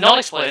 We're not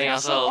explaining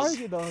ourselves.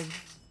 Argue, dog.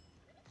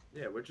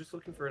 Yeah, we're just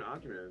looking for an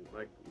argument.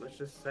 Like, let's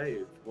just say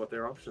what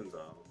their options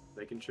are.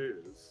 They can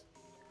choose.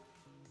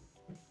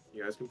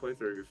 You guys can play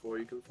 3v4,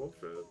 you can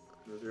forfeit.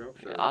 There's your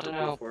option. Yeah, I don't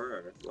know.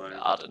 4-4, like,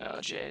 I don't know,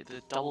 Jay.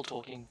 The double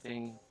talking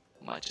thing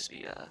might just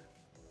be a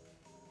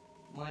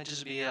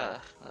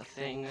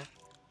thing.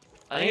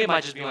 I think it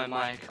might just be my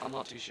mic. I'm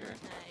not too sure.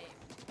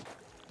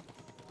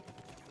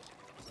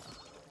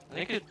 I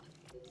think it.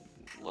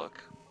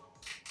 Look.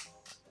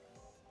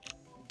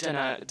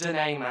 Dunno,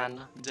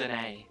 man.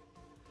 Dunno.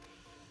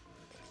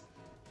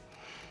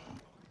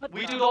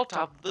 We do not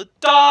have the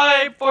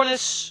time for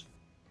this.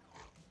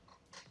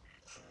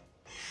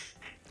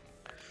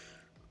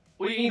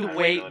 We need to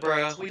wait,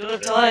 bro. We don't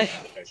have time.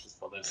 Applications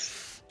for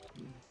this.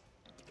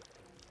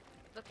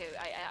 Okay,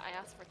 I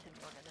asked for 10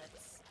 more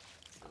minutes,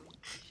 so we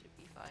should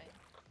be fine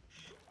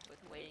with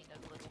waiting a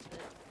little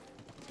bit.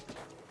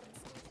 Let's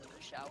go to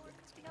the shower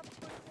because we have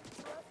 20 minutes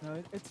left.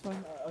 No, it's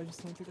fine. I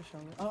just want to take a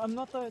shower. I'm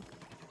not that.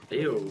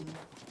 Ew.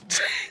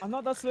 I'm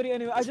not that sweaty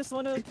anyway. I just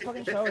want to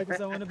fucking shower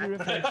because I want to be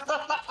refreshed.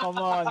 Come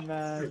on,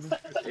 man.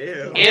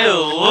 Ew.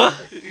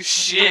 Ew.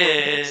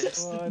 Shit.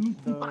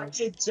 What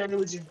the?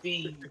 generally just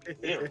be.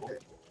 Ew.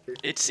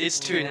 It's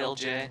 2-0,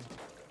 Jay.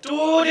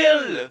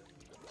 2-0.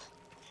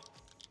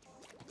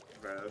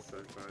 Bro, that's so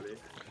funny.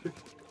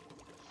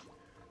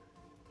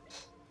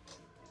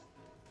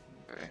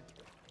 Okay.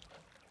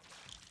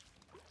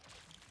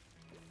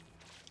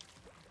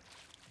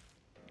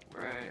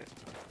 Right.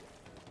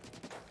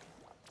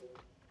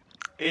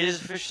 It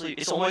is officially.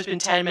 It's almost been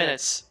 10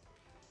 minutes.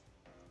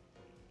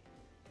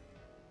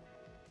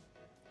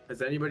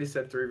 Has anybody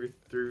said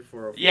 3v4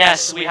 or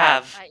Yes, we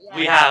have. Yeah.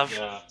 We have. Yeah.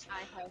 I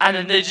have And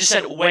then they just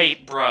said,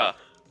 "Wait, bruh."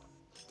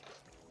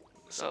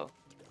 So,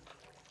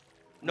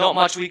 not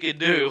much we could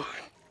do.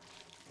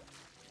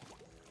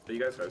 Are you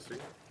guys hosting?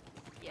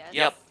 Yes.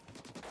 Yep.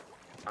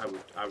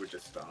 I would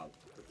just stop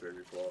the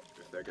 3v4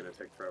 if they're gonna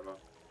take forever.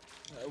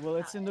 Well,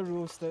 it's in the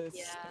rules that it's,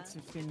 Yeah. it's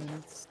 15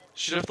 minutes.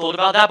 Should have thought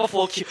about that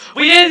before.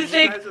 We didn't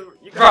think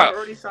You guys Bro, have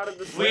already started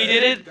the set. we You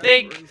didn't guys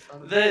think already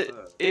started the that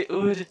set. it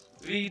would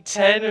be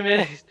 10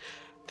 minutes.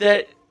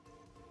 That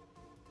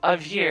I'm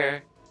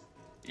here.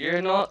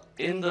 You're not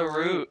in the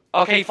room.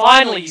 Okay,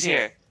 finally he's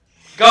here.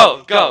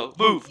 Go, go,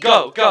 move,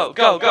 go, go,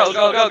 go, go, go,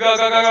 go, go,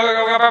 go, go,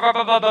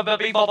 go,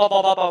 go,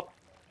 go,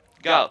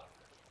 go,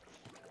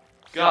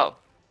 go.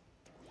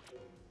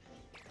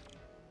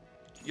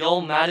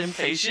 Y'all mad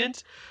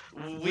impatient?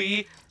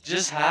 we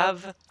just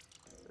have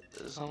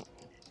some.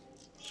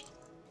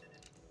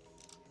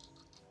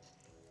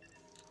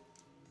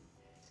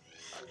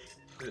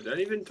 Don't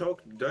even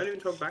talk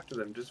back to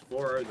them, just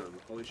 4-0 them.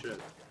 Holy shit.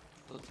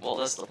 Well,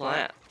 that's the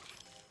plan.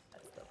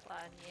 That's the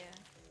plan, yeah.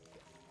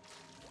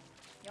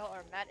 Y'all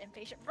are mad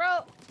impatient, bro.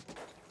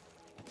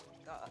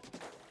 God.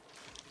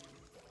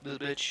 This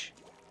bitch.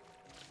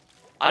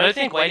 I don't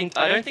think waiting.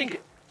 I don't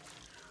think.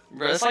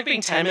 Bro, it's like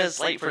being 10 minutes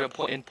late for a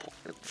point.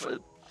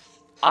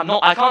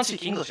 I can't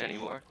speak English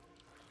anymore.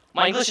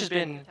 My English has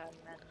been.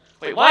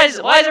 Wait, why is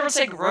everyone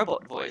saying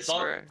robot voice,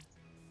 bro?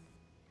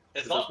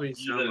 It's That's not what you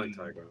sound like, even.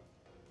 Tiger.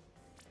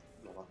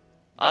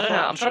 I don't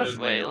know. I'm trying to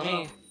wait.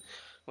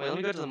 Let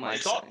me go to the mic.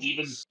 It's not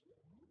even settings.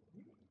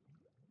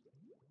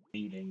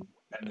 meeting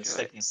and it's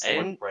Okay, taking a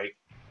short and- break.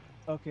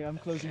 Okay, I'm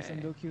closing Okay.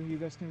 Sendoku. You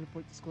guys can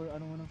report the score. I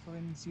don't want to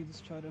fucking see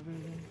this chat ever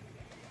again.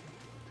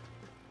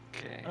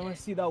 Okay. I don't want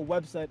to see that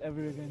website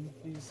ever again.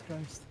 Jesus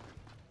Christ.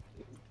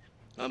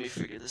 Let me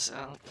figure this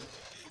out.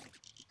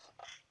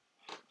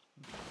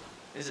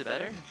 Is it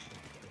better?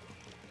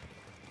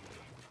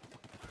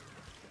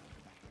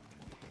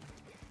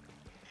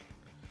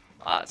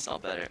 Ah, it's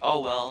not better. Oh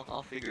well,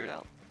 I'll figure it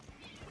out.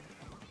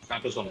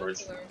 Campus on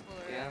bridge.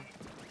 Yeah,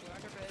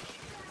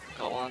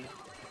 go on.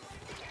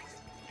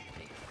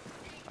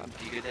 I'm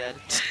Giga dead.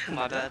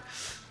 My bad.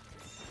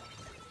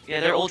 Yeah,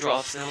 they're all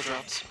drops. They're all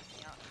drops.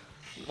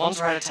 One's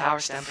right at tower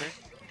stamper.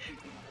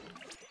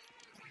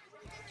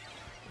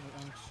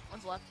 Oh, ouch.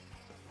 One's left.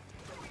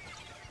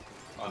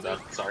 Oh, dead.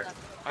 Sorry.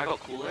 I got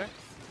cooler.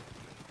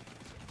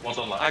 One's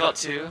on left. I got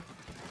 2.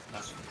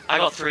 Nice. I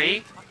got 3.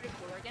 I'll put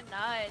cooler again.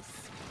 Nice.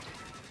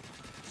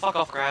 Fuck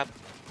off, grab.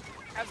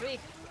 Grab's weak.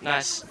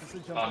 Nice. That's a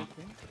jump, Um,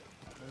 I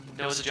think.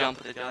 There was a jump,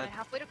 but it I'm died.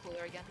 halfway to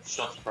cooler again.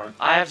 Shots front.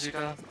 I have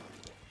Zuka.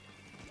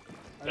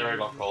 There we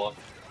go, Cola.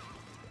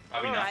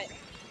 I mean, Alright.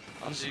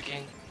 I'm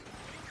Zuking.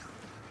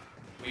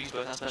 We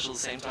both have special at the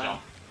same time.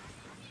 jump.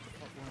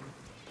 Top one.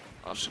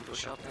 I'll just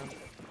push up then.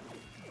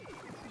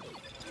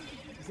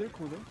 Is there a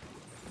cooler?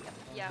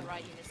 Yeah,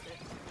 right, you missed it.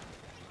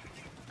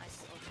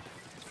 Nice.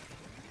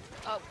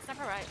 Oh,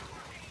 sniper right.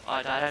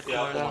 I died at Yeah,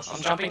 cooler though. almost.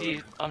 I'm jumping to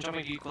you. I'm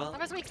jumping to you, Quill.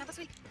 Sniper's weak, sniper's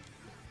weak.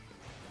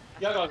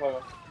 Yeah,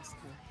 go. That's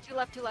cool.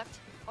 Two left.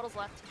 Bottle's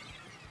left.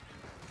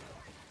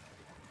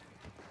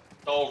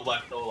 Go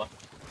left.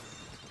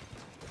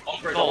 On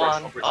bridge, Go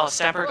on on. bridge, Oh,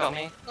 Stamper got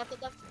me. Left.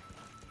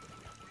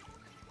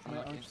 My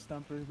Unlucky. ouch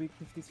stamper, weak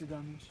 52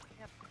 damage.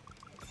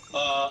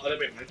 a little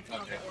bit. Okay,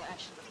 Okay. I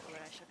should have cooler.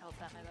 I should help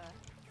that, my bad.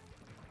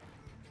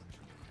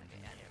 Okay,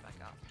 I need to back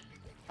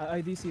up.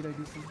 I DC'd, I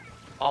DC'd.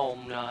 Oh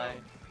no.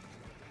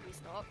 We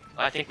stop.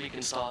 I think we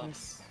can stop.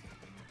 Nice.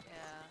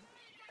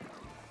 Yeah.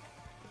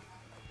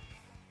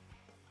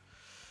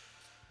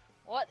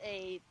 What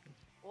a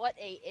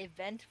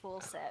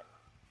eventful set.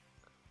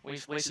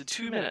 We've wasted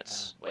 2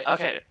 minutes. Wait,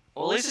 okay.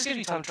 Well, at least this gives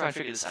me time to try and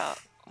figure this out.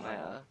 My,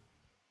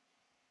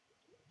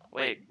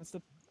 Wait.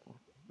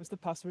 What's the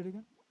password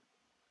again?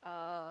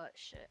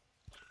 Shit.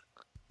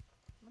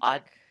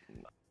 I-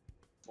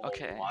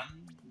 Okay.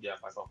 1. Yeah,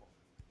 5-4.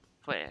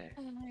 Wait.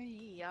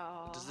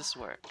 Yeah. Does this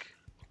work?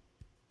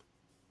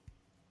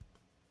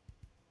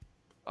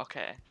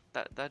 Okay.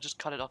 That just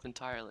cut it off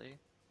entirely.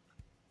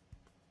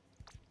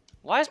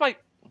 Why is my...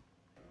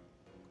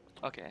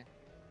 Okay.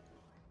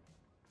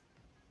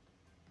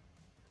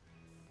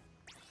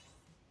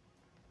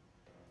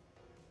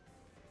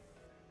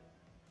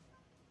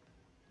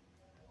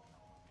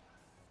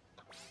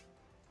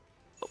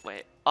 But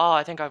wait. Oh,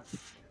 I think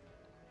I've...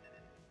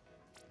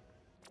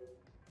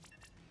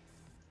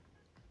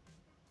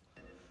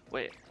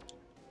 Wait.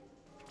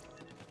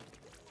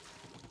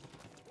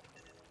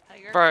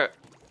 Tiger? Bro.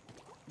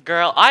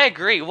 Girl, I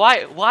agree.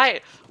 Why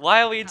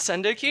are we in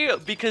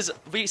Sendoku? Because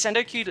we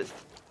Sendoku'd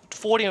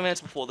 40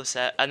 minutes before the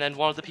set, and then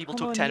one of the people Come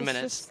took on, 10 let's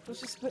minutes. Let's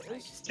just split the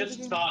Just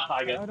game. start, I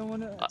Tiger. don't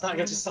wanna.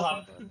 Tiger, just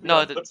start.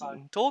 No, Good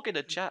time. talk in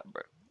the chat,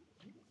 bro.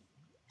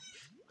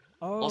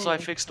 Oh, Also, I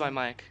okay. fixed my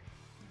mic.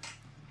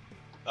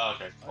 Oh,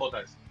 okay. All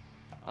thanks.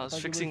 I was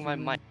Tiger fixing was my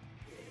the mic.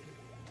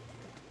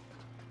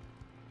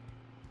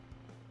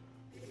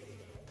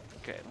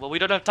 Okay, well, we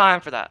don't have time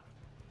for that.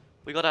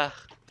 We gotta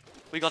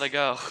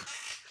go.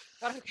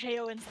 Got a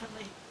KO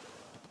instantly.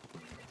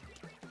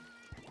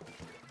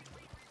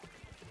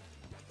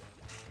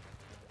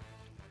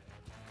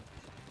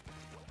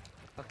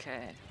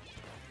 Okay.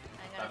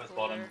 I'm gonna Tiger's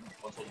bottom.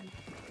 cooler. One's on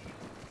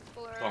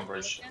Cooler. Go on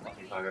bridge. I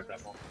think Tiger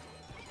careful.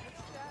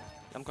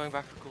 I'm going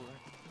back for cooler.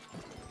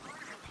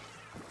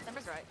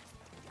 Sniper's right.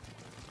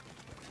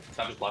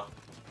 Tiger's left.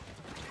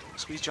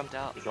 Squeeze jumped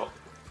out. Good job.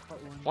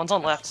 Part one. One's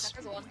on left.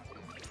 Sniper's one.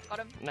 Got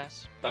him.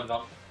 Nice. Tiger's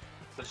up.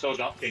 The show's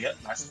up. Getting it.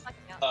 Nice. Backing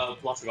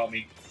out. Blaster got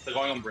me. They're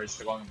going on bridge.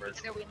 They're one.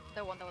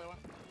 They're one.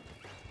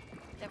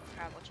 They have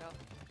crab, watch out.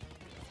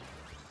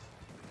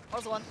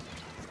 What's one?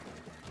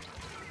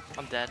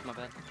 I'm dead, my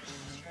bad.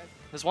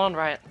 There's one on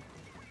right.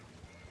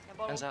 Yeah,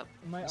 bottle. Ends up.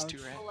 My There's ouch. 2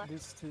 right.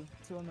 There's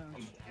two on my ouch.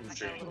 I'm Okay.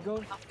 shooting. Go.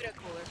 I'll put a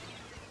cooler.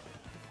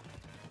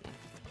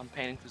 I'm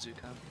painting for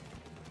Zuka.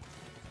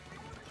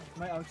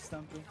 My ouch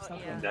stamper. Oh,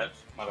 Stamper yeah. on I'm my dead. ouch.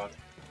 My bad.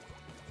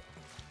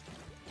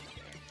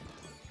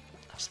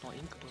 not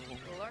ink.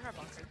 We'll learn our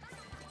bunker.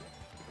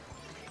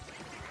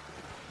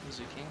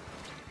 Zuki.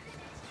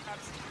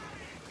 Crabs.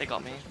 They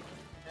got me.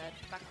 Dead.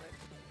 Backward.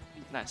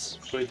 Nice.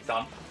 Sweet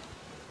done.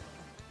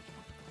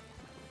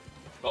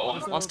 Got one.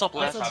 Also- One stop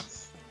also-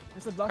 left.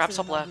 There's a blaster Crab in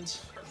stop that left.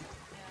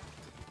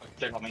 bridge.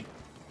 They got me.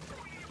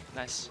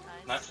 Nice.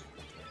 Nice.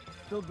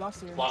 Still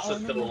blaster.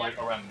 Blaster's no, still no. like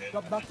around mid.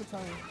 Drop back to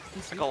tower.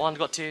 I got one,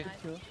 got two. Good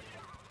kill. 2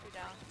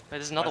 down. Wait,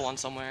 there's another Nice. one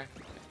somewhere.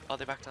 Oh,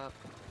 they backed up.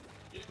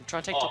 I'm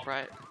trying to take Oh. top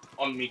right.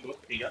 On me, go.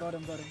 Yeah. Got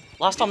him, got him.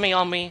 Last on me,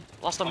 on me.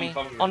 Last on me.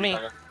 On me.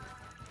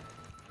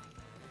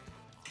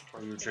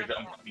 Or you trigger.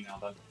 I'm coming now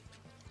then.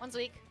 One's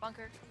weak.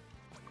 Bunker.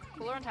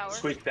 Cooler on tower.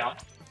 Squeak down.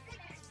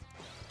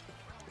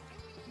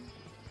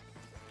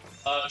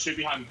 Shoot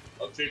behind.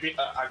 Shoot be.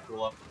 At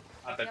Gula.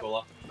 At that Yep.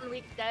 Gula. One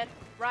weak. Dead.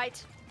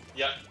 Right.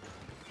 Yeah.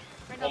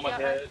 Right On my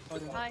up, head.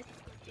 Got him. Nice.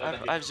 I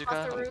have Across the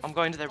Zuka. roof. I'm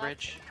going to their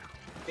bridge.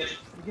 You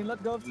can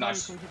let go of tower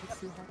Nice. because if it's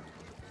too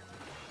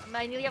hard.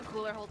 I nearly have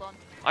cooler. Hold on.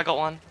 I got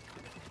one.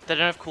 They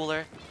don't have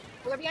cooler.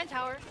 Cooler behind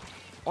tower.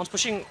 One's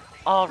pushing.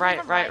 Oh, right,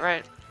 on right,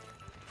 right. right.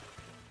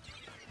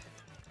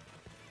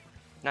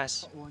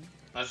 Nice. Got one.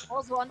 Nice.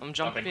 Walls one. I'm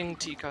jumping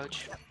T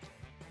coach.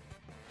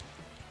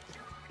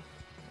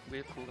 We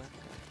have cooler.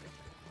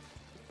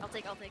 I'll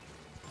take.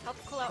 Help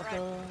cool out Got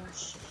right.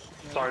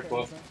 the... Sorry, okay,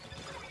 Flo. it's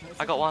okay.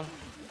 I got one.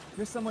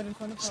 There's someone in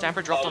front of tower.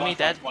 Stamper dropped on me,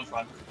 dead. One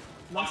front.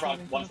 Last one one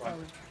in front, front of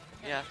one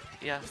tower. Yeah,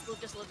 yeah.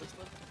 Just live.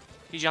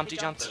 He jumped, he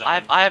He jumped. jumped. I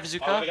have I'm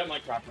gonna Zuka. get my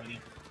crap ready.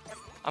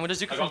 I'm gonna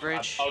Zuka I from got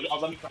crap. bridge. I'll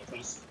let me crap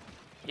first.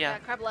 Yeah.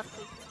 Crab left.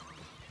 Please.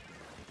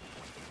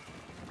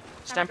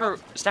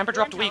 Stamper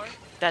dropped We're on weak. tower.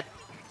 Dead.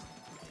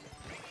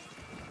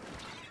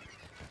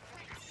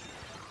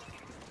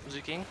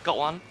 Zuking. Got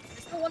one.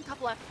 There's still one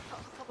cup left.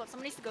 Cup left.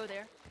 Someone needs to go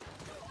there.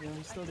 Yeah,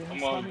 he's still there. I'm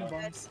He's on. spamming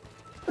bombs.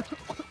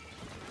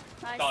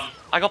 Nice. Done.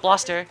 I got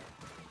blaster.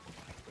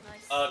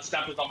 Nice.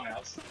 Stamper's on my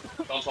house.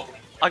 Don't stop him.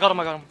 I got him,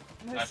 I got him.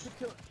 Nice, Nice. good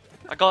kill.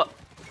 I got...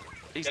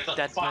 He's Get the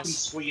dead. fucking Nice.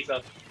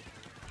 squeezer.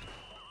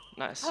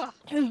 Nice. Ah.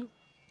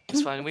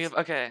 It's fine. We have...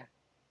 Okay.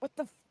 What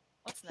the f...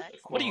 What's next?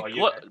 What do Well, you...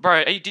 you- What...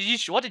 Bro,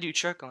 what did you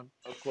choke on?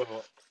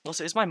 Equivalent.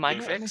 Also, is my mic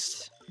Yeah.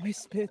 fixed? My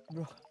spit,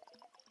 bro.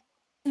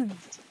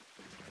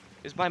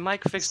 Is my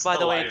mic fixed, by the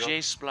Still way, alive.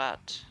 J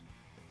Splat?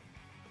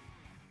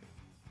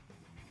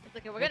 It's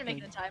okay. We're gonna make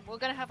it Okay. in time. We're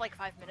gonna have like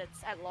 5 minutes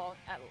at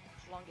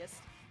longest.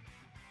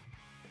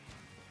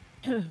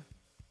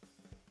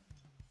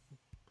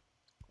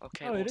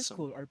 Okay, Oh, it is awesome. Oh,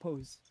 cool, our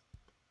pose.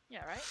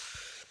 Yeah. Right.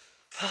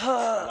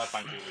 I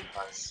find you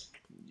guys.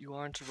 You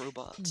aren't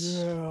robots.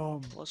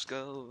 Damn. Let's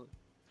go.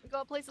 We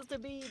got places to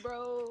be,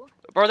 bro.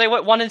 Bro, they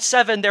went 1 and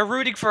 7. They're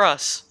rooting for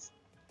us.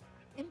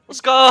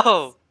 Let's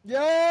go.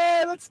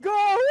 Yeah, let's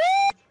go!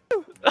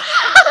 Woo!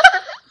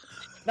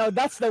 Now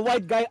that's the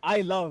white guy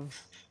I love.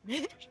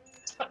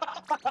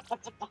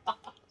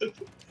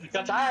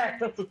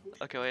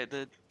 Okay, wait.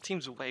 The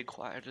team's way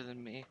quieter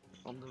than me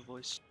on the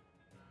voice.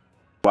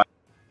 What?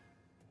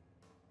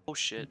 Oh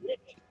shit.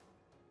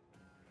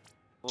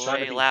 Trying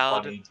to Way be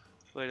loud. funny,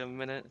 Wait a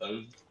minute.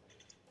 though.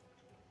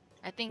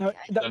 I think. No,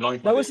 The annoying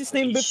that part was is his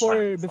name he's trying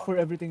to be before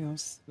funny. everything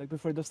else. Like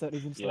before the start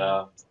even started.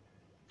 Yeah.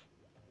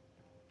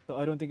 So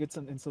I don't think it's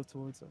an insult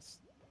towards us.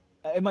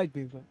 It might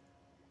be, but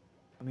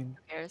I mean,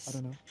 Who cares? I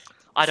don't know.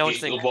 I don't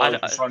He's think. the I, boy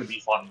who's trying to be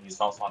funny. He's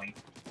not funny.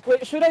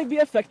 Wait, should I be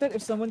affected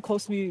if someone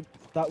calls me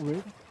that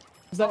word?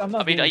 It's like I'm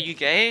not. I mean, are gay. you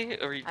gay?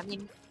 Or are you...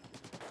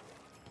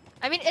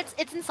 I mean,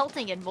 it's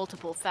insulting in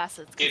multiple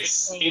facets. 'cause It's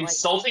saying, like,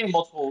 insulting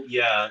multiple.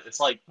 Yeah, it's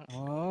like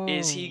Oh.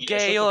 Is he Yeah, gay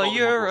it's or just a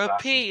vulnerable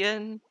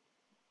European?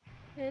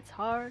 It's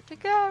hard to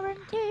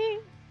guarantee.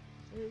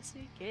 Is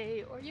he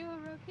gay or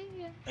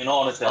European? in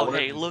all honesty. I Oh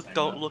wouldn't hey, be look! saying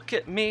Don't that. look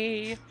at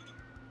me.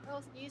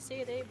 Well, you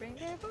say they bring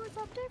their voice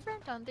up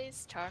different on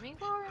these charming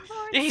foreign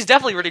boards. Yeah, he's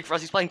definitely rooting for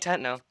us. He's playing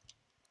tent now.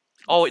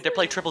 Oh wait, they're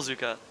playing triple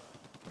Zuka.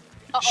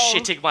 Uh-oh.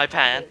 Shitting my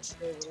pants.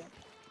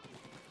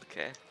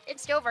 Okay.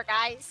 It's over,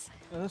 guys.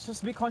 Let's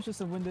just be conscious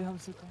of when they have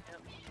Zuka.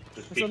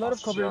 Just There's be a lot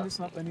of cautious, cover in yeah. this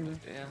map anyway.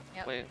 Yeah.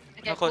 Yep. Wait.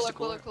 Okay, How close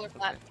cooler, to cooler? cooler,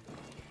 flat.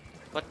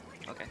 What?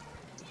 Okay.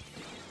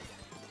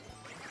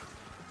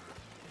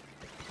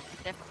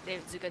 They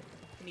have Zuka,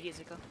 immediate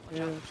Zuka. Watch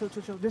Yeah,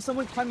 out. chill. There's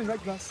someone climbing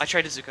right glass. I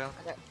traded Zuko.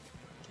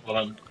 Hold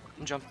on.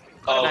 Jump.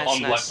 Oh, Nice, on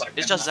the nice. left side.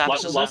 It's just Left-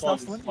 Zaps. left- Last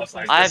left one, left last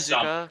side. one. I have There's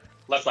some- Zuka.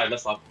 Left side,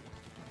 left side.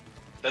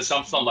 There's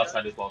some left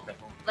side as well.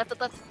 Careful. Left.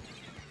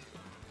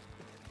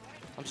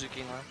 I'm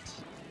Zuking left.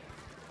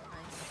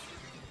 Nice.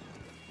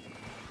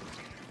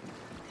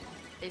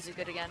 They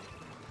Zuka again.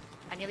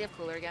 I nearly have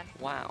cooler again.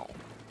 Wow.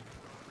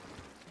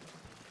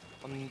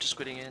 I'm just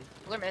quitting in.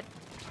 Cooler mid.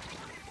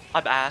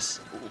 I'm ass.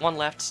 One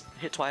left.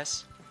 Hit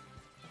twice.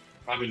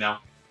 Probably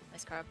now.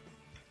 Nice carb.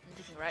 I'm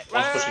thinking right.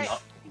 One's Right. pushing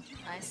up.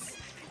 Nice.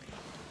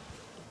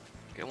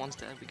 Okay, one's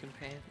dead. We can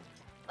pay it.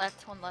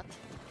 Left. One left.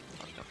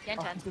 Again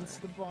Oh, 10. that's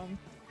the bomb.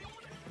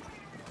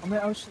 I mean,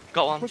 I was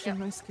Got one. pushing, Yeah.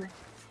 nice kill.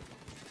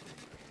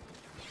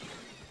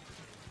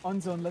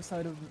 On zone, left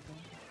side of the zone.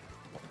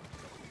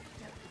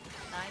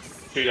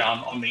 Nice. 2 down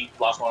on me.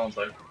 Last one on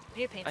zone.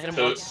 We need to paint I hit him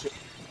some. once.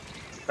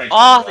 Thanks,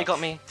 Ah, guys. they got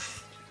me.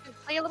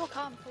 Play a little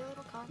calm. Play a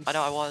little calm. I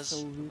know I He's was.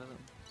 so weak.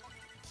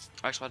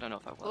 Actually, I don't know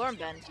if I was. Alarm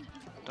bend.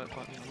 Don't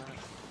quote me on that.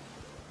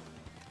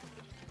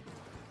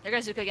 They're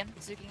gonna Zuka again.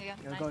 Zuking again.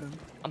 Yeah, Nice. got him.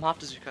 I'm half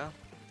to Zuka.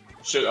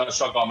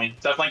 Shot got me.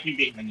 That flanking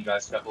behind you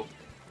guys, careful.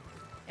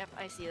 Yep,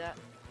 I see that.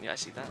 Yeah, I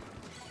see that.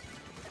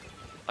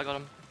 I got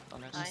him. Oh,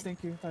 nice. Nice.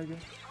 Thank you, Tiger.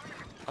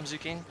 I'm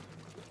Zuking.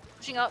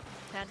 Pushing up.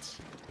 Tent.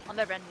 On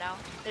their bend now.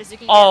 They're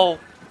Zuking Oh!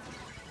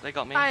 They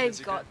got me. again. I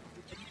Zuka. got.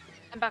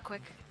 I'm back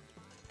quick.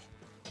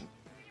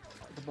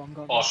 The bomb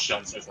got Oh me. shit,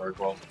 I'm so sorry,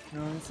 bro.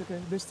 No, it's okay.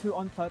 There's 2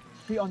 on plat.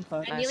 3 on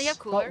plat. I nearly have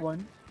Nice. cooler. Got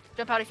 1.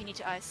 Jump out if you need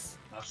to ice.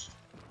 Nice.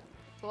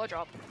 Cooler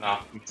drop.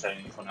 Nah, I'm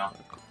saying for now.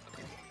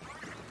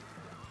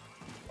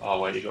 Oh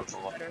wait, you got to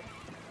lot. Better.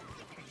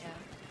 Yeah.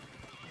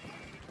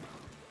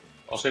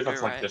 I'll see if I You're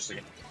flank right. this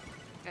again.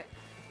 They're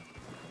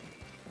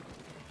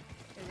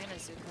gonna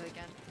Zuka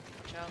again.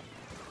 Watch out.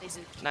 They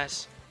Zuki.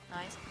 Nice.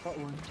 Nice. Got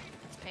 1.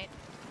 Let's paint.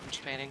 I'm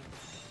just painting.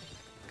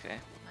 Okay.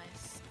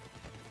 Nice.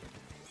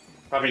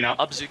 Happy now.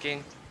 Up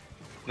Zuking.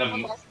 No,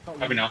 Almost. Got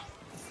happy 1. now.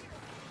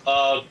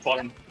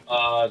 Bottom.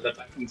 They're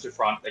back into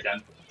front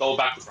again. Go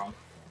back to front.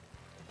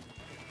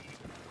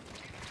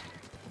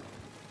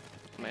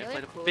 I may have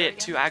Really played a cooler bit again.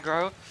 too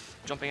aggro.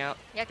 Jumping out.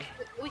 Yeah,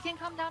 we can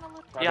calm down a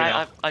little. Happy Yeah,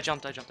 now. I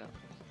jumped down.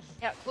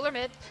 Yeah, cooler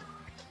mid.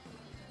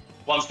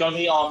 One's gonna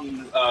be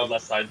on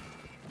left side.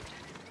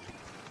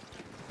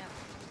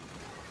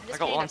 I'm just I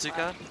got painting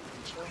one up flat.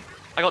 Chill.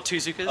 I got 2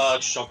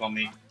 Zukas. Shot on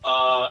me.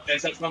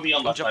 Insect's gonna be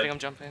on I'm left jumping, side. I'm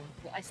jumping.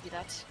 Yeah, I see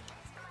that.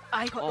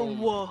 I got Oh. the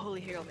whoa,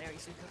 holy Hail Mary,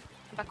 Zuka.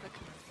 Come back quick.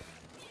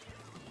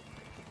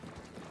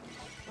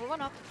 We're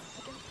one up.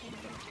 I can paint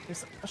again.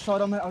 There's a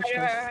shot on my outpost.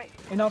 Right.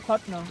 In our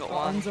plat now. Got Our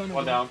one. on zone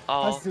One again. down. Oh,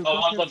 Hazuka, Oh,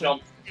 one's on careful.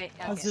 jump. Okay,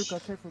 yeah, okay.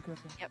 Hazuka, careful,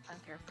 careful. Yep, I'm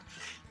careful.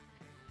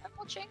 I'm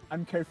watching.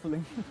 I'm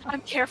carefuling.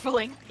 I'm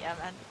carefuling. Yeah,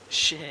 man.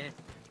 shit.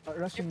 They're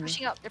Rushing me.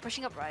 pushing up. They're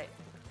pushing up right.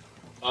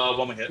 One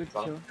more hit. Good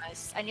Got it. kill.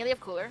 Nice. I nearly have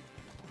cooler.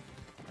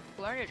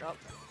 Cooler on your drop.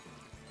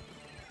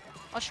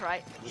 Watch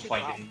right. Just Shoot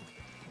drop. flanking.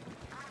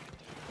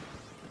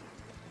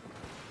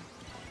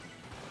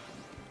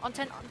 On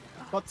 10. On.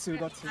 Got 2,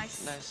 got 2.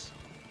 Nice. Nice.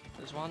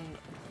 There's one.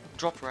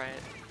 Drop right.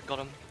 Got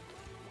him.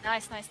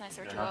 Nice, nice, nice.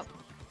 They're two Yeah. up.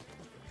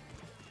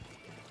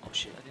 Oh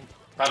shit, I didn't.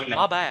 Happy My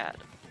now. bad.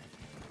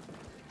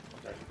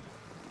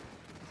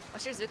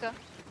 What's your Zuka?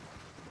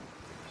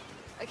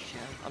 Okay.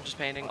 Yeah, I'm just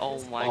painting.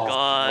 Oh my Oh,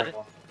 god.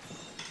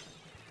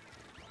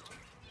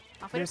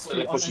 Halfway There's to So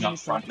cooler. they're pushing up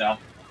front now.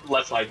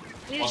 Left side. You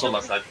need to One's chill. on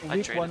left side. A I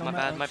weak traded. one My on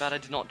bad. My outs. bad.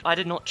 I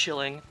did not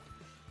chilling.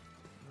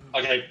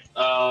 Okay.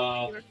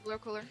 Cooler, cooler,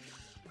 cooler.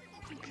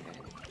 Okay.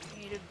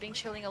 You need to be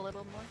chilling a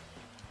little more.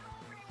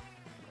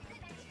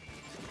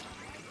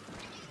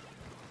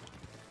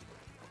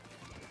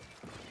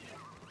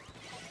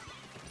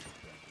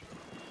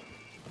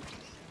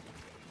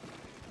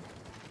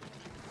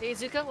 Hey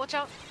Zuka, watch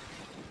out.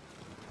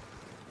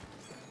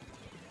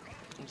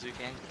 I'm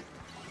Zuking.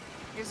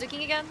 You're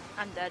Zuking again?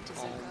 I'm dead to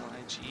Oh Zuka. my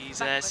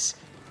Jesus.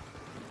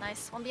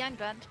 Nice. One behind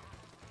bend.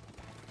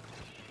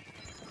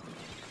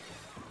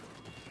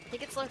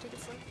 Take it slow, take it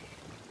slow.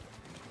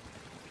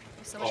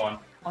 There's so much. Go on.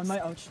 On my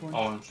ouch one.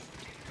 Orange.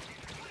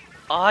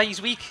 Ah,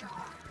 he's weak.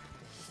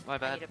 My I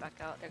bad. need to back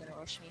out. They're gonna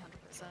rush me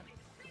 100%.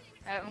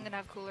 Alright, I'm gonna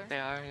have cooler. They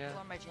are, yeah. Cooler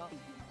on my jaw.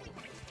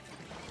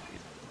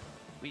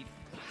 We.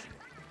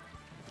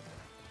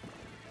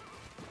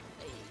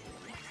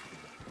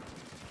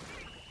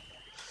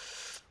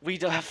 We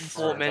do have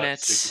 4 Alright, that's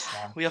minutes. super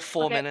fun. We have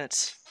 4 Okay.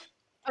 minutes.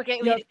 Okay,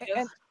 we Yeah, need to go.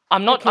 and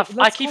I'm not. Okay,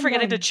 I let's keep calm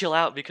forgetting to down. chill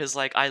out because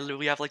like I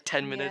literally have like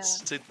 10 minutes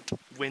Yeah. to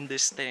win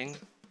this thing.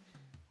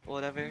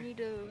 Whatever. We need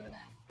to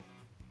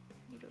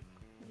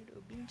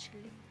be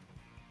chilling.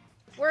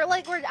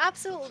 We're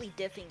absolutely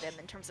diffing them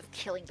in terms of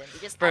killing them. They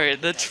just Bro,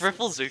 outpace the us.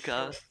 triple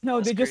Zuka. no,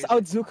 That's they just crazy.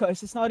 out Zuka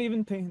us. It's not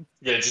even pain.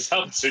 Yeah, just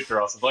help the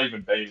super us. It's not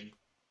even baiting.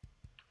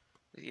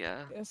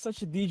 Yeah, They're such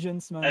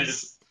degens, man. And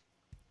just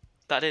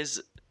that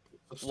is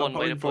Stop one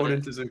way to putting put forward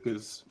it. into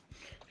Zukas.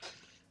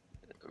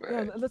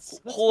 Yeah, let's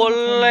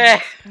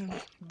Holy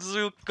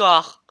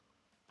Zuka.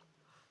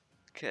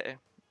 Okay,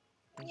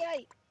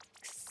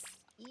 Yikes!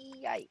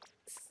 Yikes!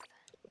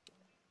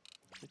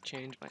 I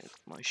changed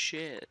my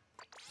shit.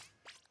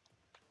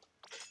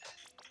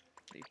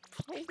 They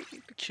play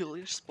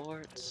peculiar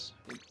sports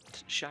in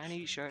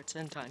shiny shirts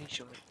and tiny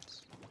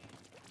shorts.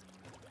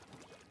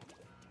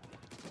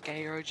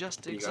 Gay or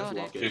just You guys exotic.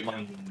 lock it. keep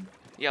playing.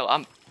 Yo,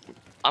 I'm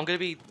gonna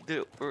be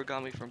the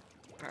origami from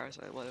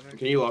Parasite, whatever.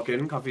 Can you lock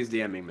in? Coffee's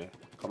DMing me.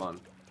 Come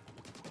on.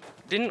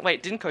 Didn't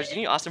Coach?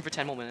 Didn't you ask him for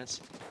 10 more minutes?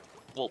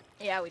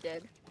 Yeah, we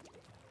did.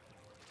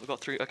 We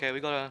got 3. Okay,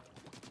 we're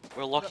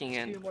We locking got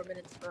in. 2 more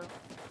minutes, bro.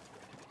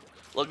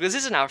 Look, this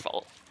isn't our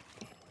fault.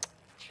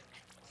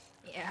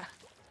 Yeah.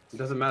 It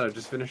doesn't matter.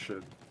 Just finish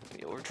it.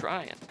 Yeah, we're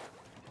trying.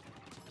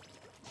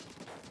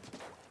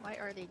 Why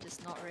are they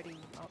just not ready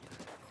up?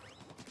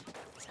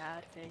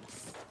 Sad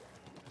face.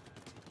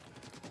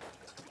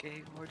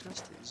 Gay or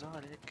just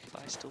exotic.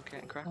 I still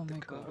can't crack Oh the my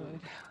code. god.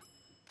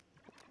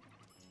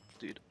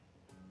 Dude.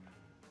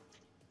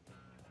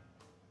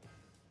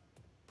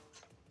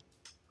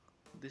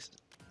 This.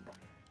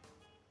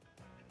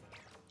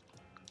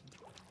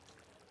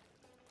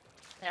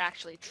 They're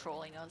actually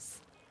trolling us.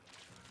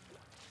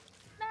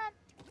 Nah.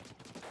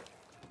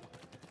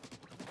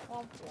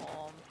 Womp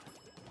womp.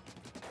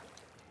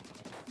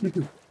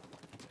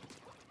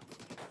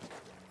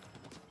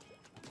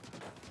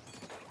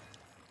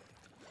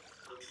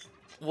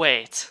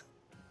 Wait.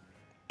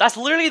 That's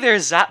literally their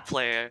Zap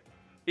player.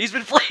 He's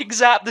been playing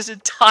Zap this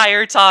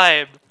entire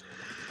time.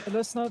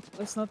 Let's not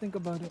think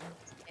about it.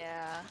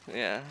 Yeah.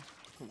 Yeah.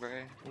 Bro.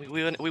 We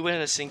win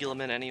in a singular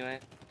minute anyway.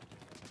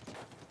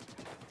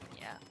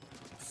 Yeah.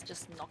 It's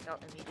just knocked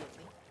out immediately.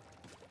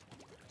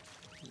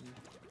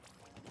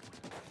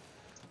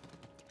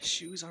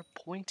 Shoes are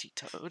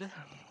pointy-toed.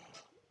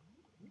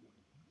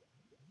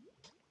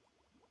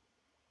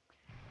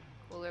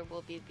 Cooler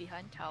will be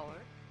behind tower.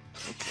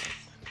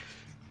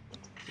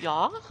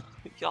 Yeah?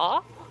 Yeah?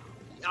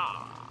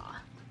 Yeah.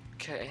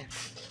 Okay.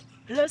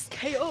 Let's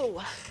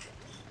KO.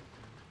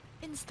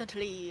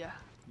 Instantly.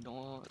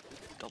 No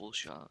double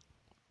shot.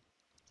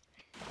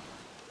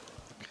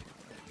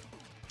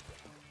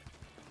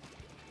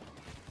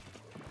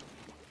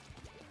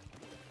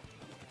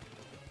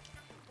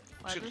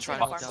 Well, Should've I've tried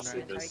been to farming down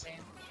the right. entire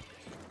game.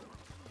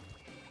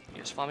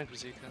 Yes, farming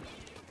bazooka.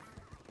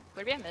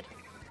 We're behind mid.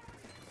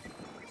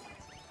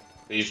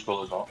 They use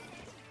pull as well.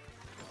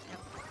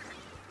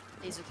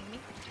 They zuking me.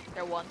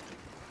 They're one.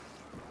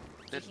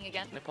 They- Zuking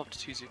again. They popped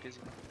 2 Zukas.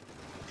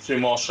 2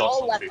 more shots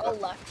All on left, Zuka. all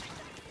left.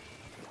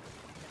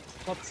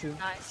 Top 2.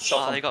 Nice.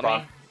 Shots Ah, on they got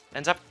front. me.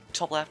 Ends up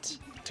top left.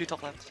 2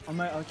 top left. On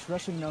my ouch,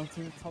 rushing now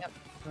to top Yep.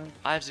 right.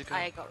 I have Zuka.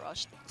 I got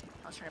rushed.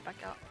 I was trying to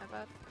back out. My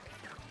bad.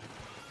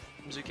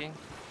 I'm Zuking.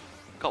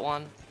 Got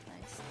one.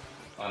 Nice.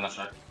 On that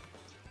side.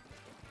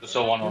 There's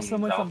still one on There's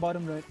someone from down.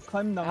 bottom right.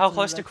 Climb down. How to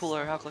close to Rex.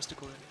 cooler? How close to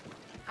cooler?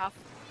 Half.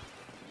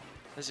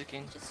 They're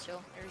Zuking. Just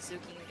chill. They're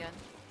zuking again.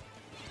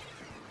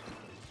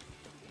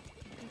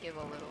 You can give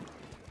a little.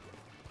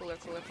 Cooler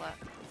flat.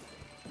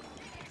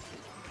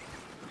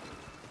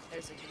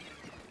 There's zuking.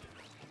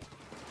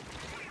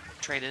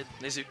 Traded.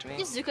 They zooked me.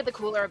 Just zuka the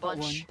cooler a Got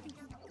bunch.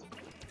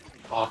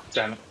 Oh,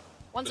 damn it.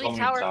 One's There's weak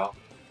one tower.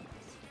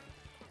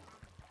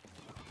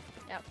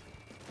 Yep.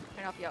 Trying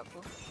to help you out,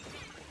 cool.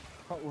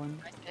 Got one.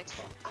 Nice pick.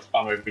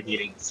 I'm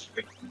overheating.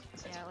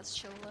 Yeah, let's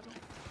chill a little.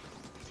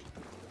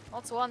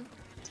 What's one?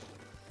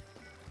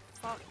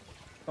 Fuck.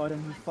 Got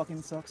him. He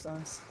fucking sucks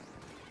ass.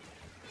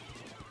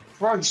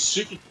 Bro, he's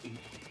super.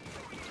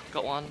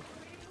 Got one.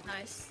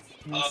 Nice.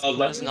 Nice.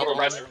 Let's another another one.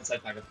 red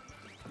inside tiger.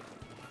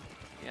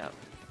 Yeah.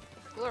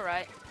 Cooler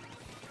right.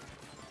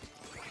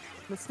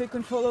 Let's take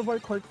control of our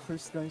court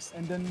first, guys,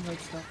 and then right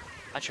stop.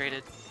 I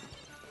traded.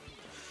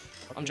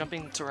 I'm Okay.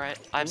 jumping to right.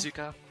 I have Cool.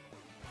 Zuka.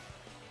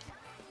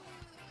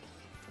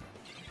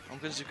 I'm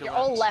gonna Zuka You're left.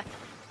 all left.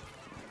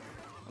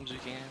 I'm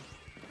Zuking in.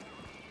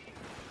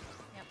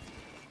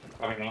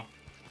 Coming now.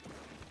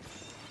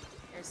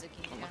 You're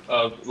zuking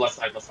again. Left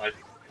side, left side.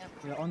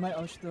 Yeah, on my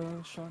ouch the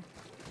shot.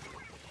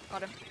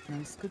 Got him.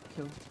 Nice, good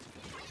kill.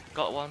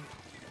 Got one.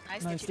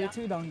 Nice, Nice, get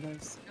they're you down. 2 down,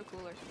 guys. No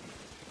cooler.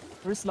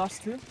 Where's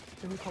last 2?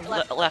 Can we call it?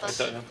 Left.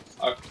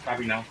 Left.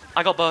 Grabbing now.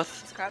 I got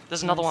both. Let's grab.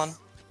 There's another one. Nice.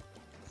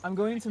 I'm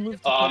going to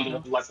move to On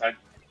court the now. left side.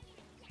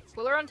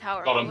 Cooler on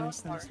tower. Got him. Cooler on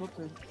Nice, tower. nice, look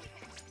good.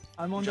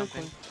 I'm on the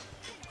Jumping. court.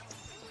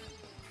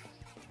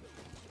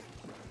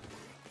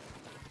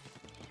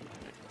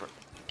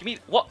 Give me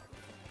what?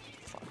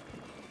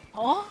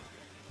 Oh?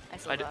 I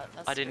saw I, d that.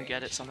 That's I didn't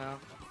get it strange. somehow.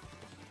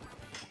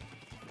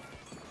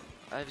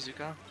 I have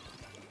Zuka.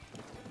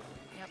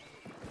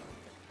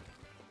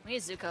 We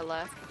need Zuka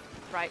left.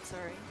 Right,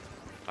 sorry.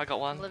 I got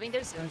one. Living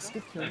there's Nice, Zuka.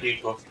 good kill. Thank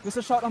you. There's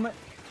a shot on my...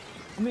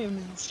 on me.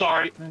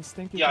 Sorry. Nice,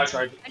 thank you. Yeah, I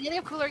thank you. tried. I nearly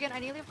have cooler again. I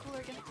nearly have cooler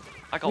again.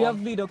 I got We one.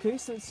 have lead, okay?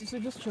 So just chill.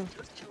 Let's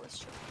chill, let's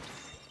chill.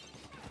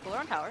 Cooler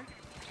on tower.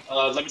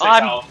 Let me take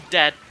I'm Cal.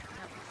 dead.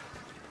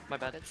 My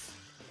bad. It's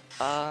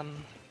Not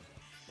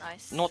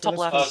nice. So top let's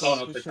left. push Someone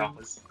in, else take push in. Cal,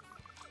 please.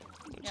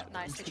 Yep,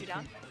 nice. Get you Okay.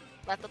 down.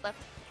 Left, left.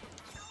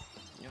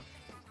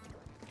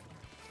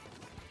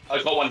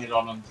 I got one hit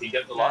on him. He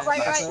get the last Right,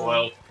 match right.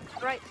 spoiled.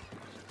 Right.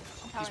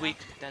 On tower He's now. weak.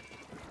 Dead.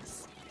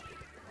 Nice.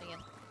 Coming in.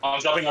 I'm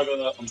jumping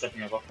over. I'm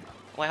jumping over.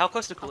 Wait, how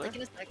close to I'll cooler? take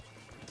in a sec.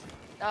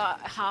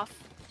 Half.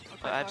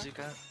 Not I have quite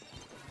far. Zuka.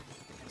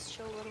 Let's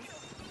chill a little.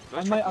 Go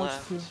On my top ouch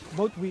left. too.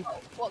 Both weak.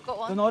 What, got The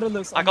one?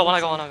 Nautilus. I on got one. both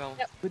I got one. sides. I got one.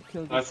 Yep. Good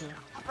kill, good Nice. kill.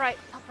 Upright,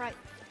 upright.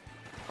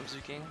 I'm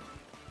Zuking.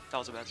 That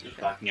was a bad Just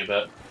Zuka. backing a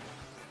bit.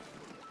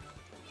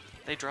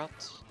 They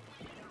dropped.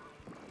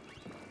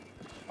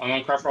 I'm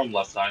gonna craft from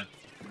left side.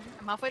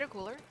 I'm halfway to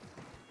cooler.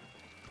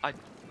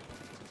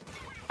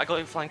 I got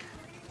your flank.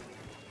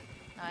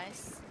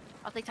 Nice.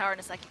 I'll take tower in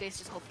a sec. You guys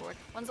just hold forward.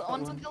 One's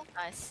on one. kill.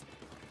 Nice.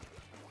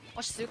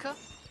 Watch Zuka.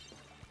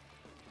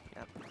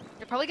 Yep.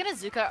 You're probably gonna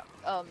Zuka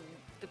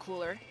the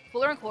cooler.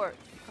 Cooler and court.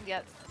 Come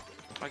get.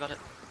 I got it.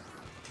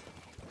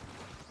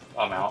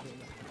 I'm out.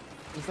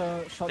 There's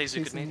a shot They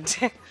Zuka'd chasing me. me.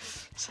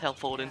 Just held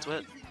forward into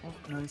it.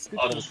 Nice, good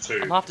Oh, kill. there's 2.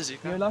 I'm half the Your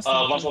Zuka. last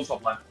One's one. on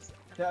top left.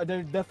 Yeah,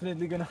 they're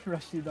definitely gonna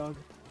rush you, dog.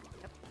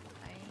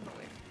 I know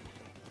it.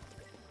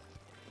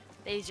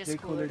 They just They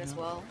coolered coolered as now.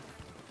 well.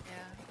 Yeah.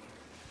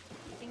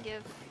 You can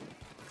give.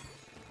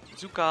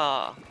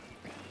 Zuka.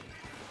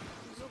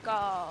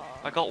 Zuko.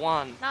 I got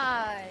one.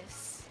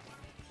 Nice.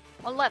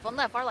 One left,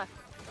 far left.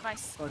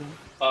 Nice. Got him.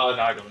 No,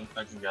 I don't.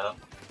 I can get it.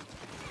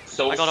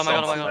 So I got him, I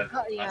got him, I got him.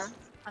 Oh, yeah. Nice.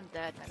 I'm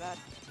dead, my bad.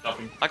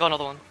 Dropping. I got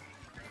another one.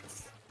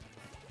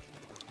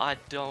 I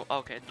don't.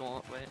 Okay,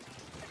 don't wait.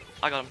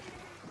 I got him.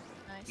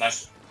 Nice.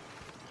 Nice.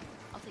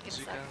 I'll take it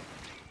in a Zuko. sec.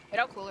 Wait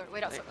out, cooler.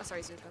 Wait out. Wait. Oh,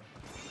 sorry, Zuko.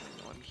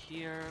 I'm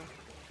here.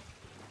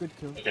 Good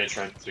kill. Okay,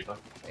 try Zuko.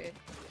 Wait.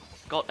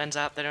 Got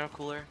Enzap. They don't have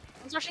cooler.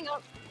 One's rushing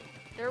out.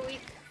 They're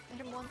weak.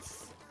 Hit him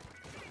once.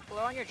 Blow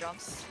on your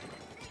jumps.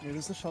 Yeah,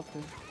 there's a shot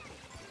there.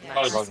 Yeah.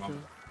 Oh, nice. he's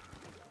wrong.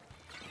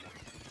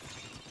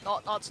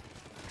 Not.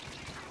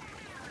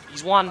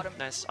 He's one. Got him.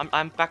 Nice.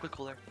 I'm back with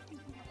cooler.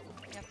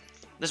 Yep.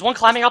 There's one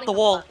climbing up the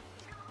wall.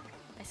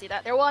 I see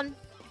that. They're one.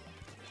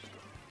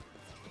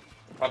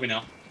 Probably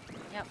now.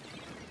 Yep.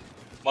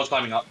 One's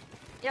climbing up.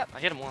 I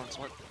hit him once.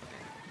 What?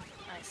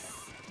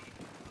 Nice.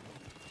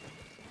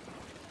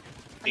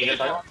 Can you get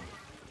that?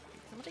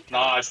 Somebody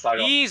Nice,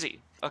 Tiger. Easy.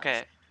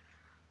 Okay.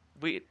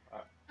 We.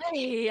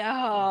 Hey,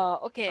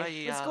 okay.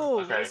 Let's Hi-ya. go.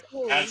 Okay. Let's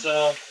go.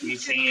 Answer. We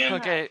see him.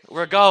 Okay.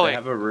 We're They going.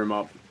 have a room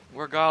up.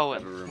 We're going.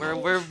 Have a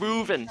room. We're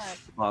moving.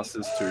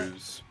 Masters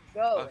 2s.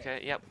 Go.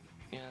 Okay. Yep.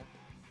 Yeah.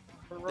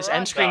 This Run.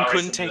 end screen No,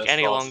 couldn't it's take just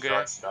any start,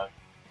 longer.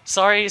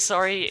 start.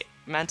 Sorry,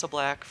 Manta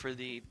Black for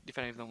the if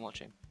any of them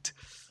watching.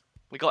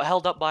 We got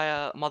held up by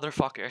a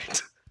motherfucker.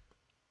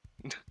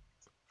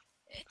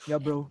 Yeah,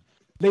 bro.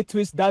 Late to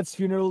his dad's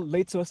funeral,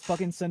 late to a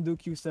fucking Sendu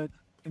Q set.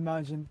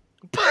 Imagine.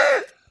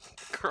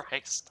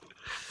 Christ.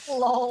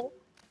 Lol.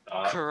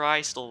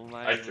 Christ I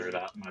almighty. threw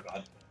that. My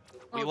bad.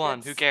 We Oh, won.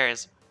 that's- Who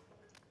cares?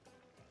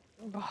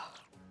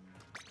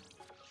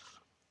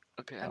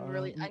 Okay. I'm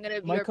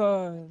gonna be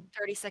Micah,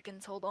 30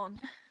 seconds. Hold on.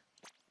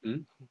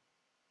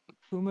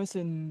 Puma's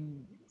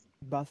in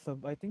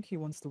bathtub. I think he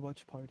wants to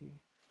watch party.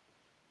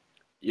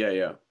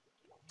 Yeah.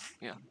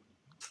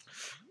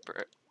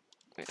 Br-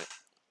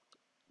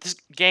 This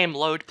game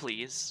load,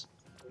 please.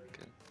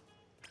 Okay.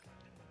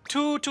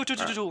 Two.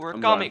 We're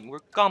I'm coming. We're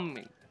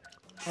coming.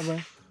 Bye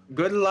bye.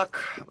 Good luck,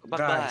 Bye-bye.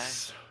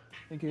 guys.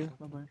 Thank you.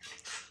 Bye bye.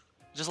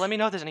 Just let me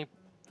know if there's any.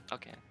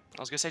 Okay.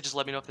 I was gonna say just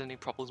let me know if there's any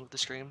problems with the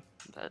stream.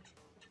 But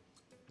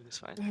it's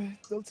fine.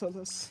 Don't tell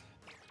us.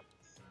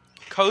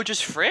 Code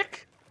just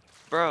frick?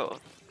 Bro.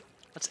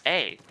 That's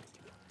A.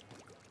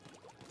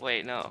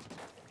 Wait, no.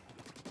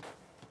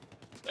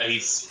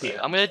 Ace. Yeah.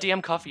 I'm gonna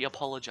DM Coffee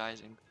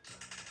apologizing.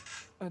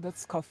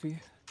 That's coffee.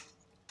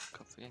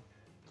 Coffee.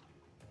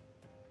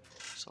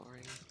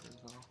 Sorry.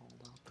 There's no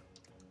hold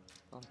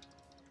up.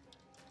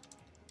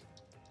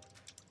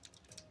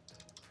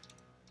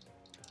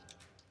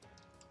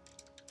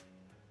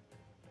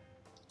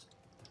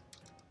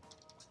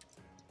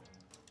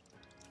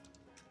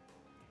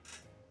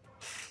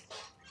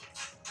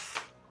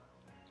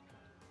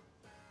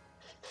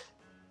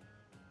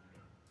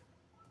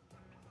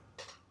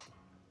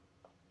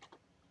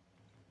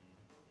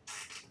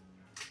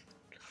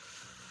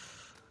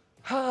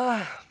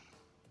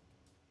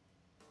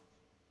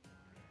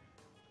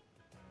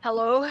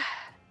 Hello.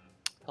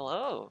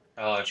 Hello.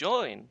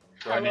 Join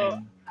Hello.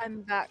 in.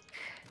 I'm back.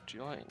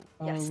 Join.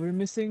 Yes. We're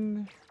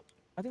missing.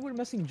 I think we're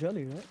missing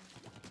Jelly, right?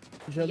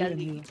 Jelly and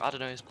Jelly. you. I don't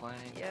know who's playing.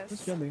 Yes.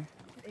 Who's Jelly?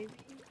 Maybe.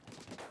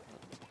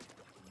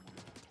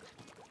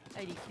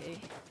 IDK.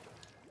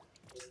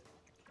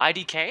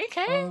 IDK?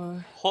 Okay?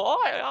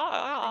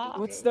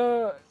 What's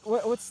the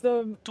what's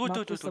the Do- do-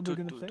 Mako do- sub do- we're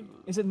gonna do- play? do.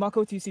 Is it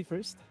Mako TC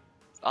first?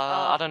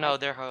 I don't know,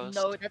 their host.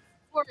 No, that's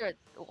for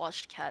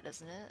Washed Cat,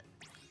 isn't it?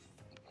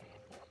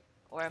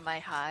 Or am I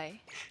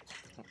high?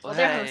 Well,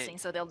 they're Hey. hosting,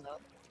 so they'll know.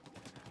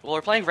 Well,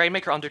 we're playing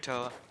Rainmaker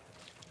Undertow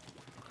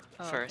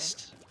Oh, okay.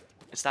 first.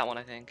 It's that one,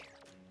 I think.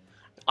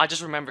 I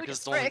just remember Code because is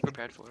it's the one we Frick.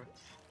 prepared for.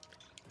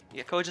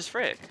 Yeah, Code is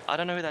Frick. I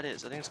don't know who that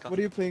is. I think it's What called.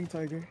 are you playing,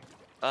 Tiger?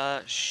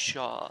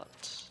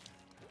 Shot.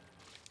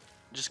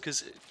 Just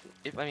because,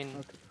 if I mean,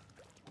 Okay.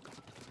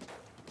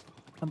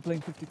 I'm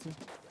playing 52.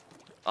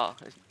 oh,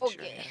 Oh,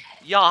 sure, yeah.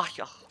 yeah.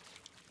 Yeah.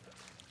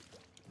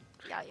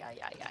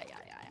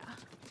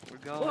 We're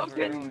going.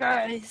 Welcome,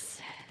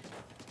 guys.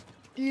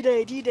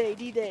 D-Day, D-Day,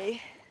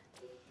 D-Day.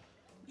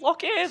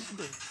 Lock in.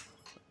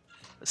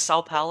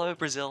 Sao Paulo,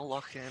 Brazil,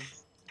 lock in.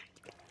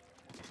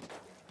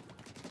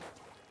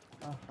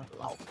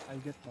 I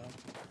get that.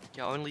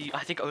 Yeah,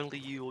 I think only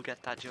you will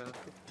get that joke.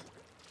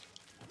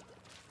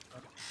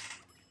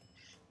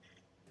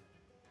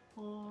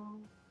 Oh,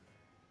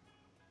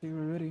 Okay,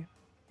 we're ready.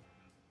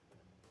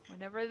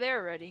 whenever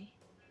they're ready.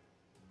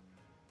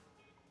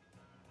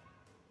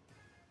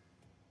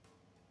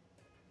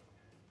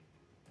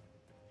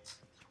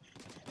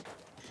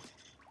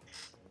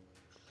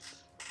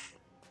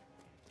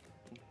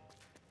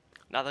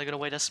 Now they're gonna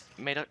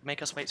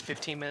make us wait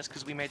 15 minutes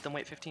because we made them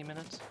wait 15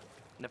 minutes?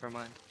 Never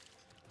mind.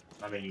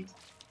 I mean,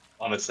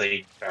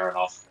 honestly, fair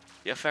enough.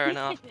 Yeah, fair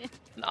enough.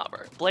 Nah, bro.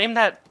 Blame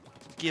that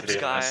Gibbs be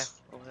guy. honest.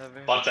 Or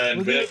whatever. But then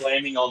Would we're you-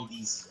 blaming on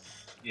these.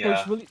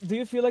 Yeah. Coach, do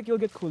you feel like you'll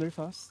get cooler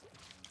fast?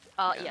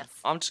 Yeah. Yes.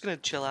 I'm just gonna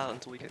chill out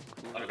until we get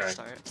cool Okay.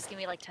 start. Just give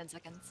me like 10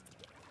 seconds.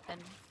 And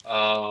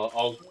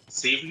I'll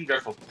see if we can go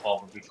for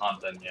 12. If we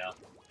can't, then yeah.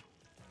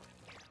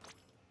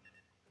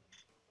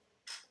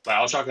 But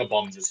I'll chuck a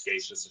bomb and just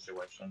gauge the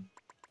situation.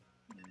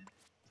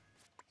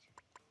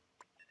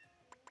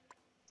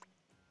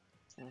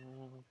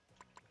 Mm.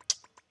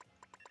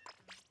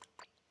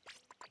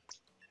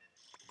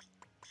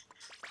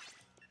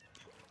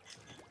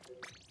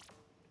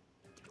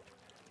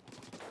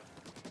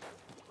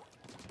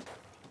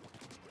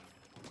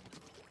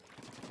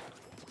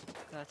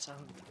 That's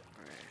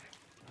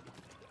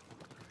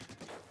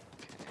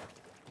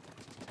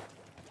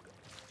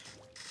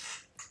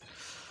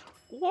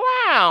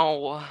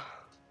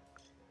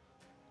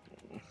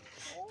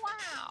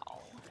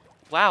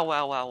wow! Wow.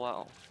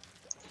 Wow.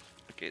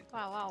 Okay,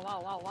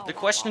 Wow. the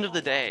question of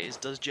the day is,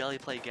 does Jelly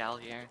play Gal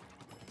here?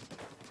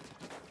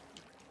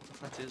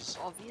 That is...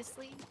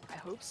 Obviously, I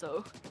hope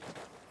so.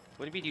 What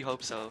do you mean you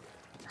hope so?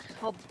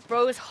 Well,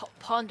 bro's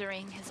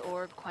pondering his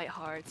orb quite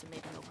hard, so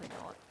maybe he'll play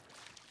not.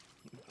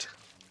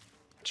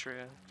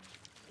 True.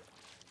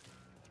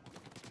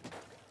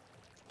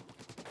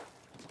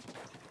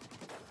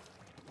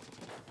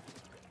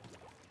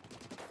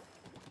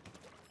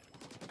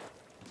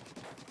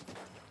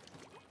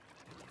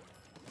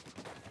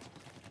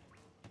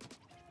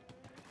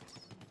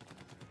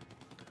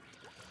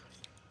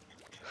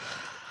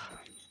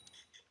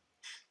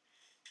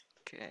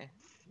 Okay.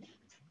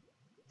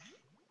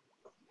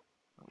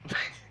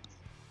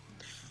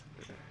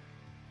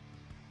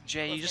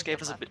 Jay, you Let's just make gave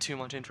the us a map. bit too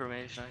much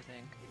information, I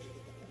think.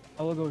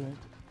 I will go right.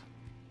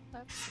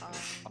 That's fine.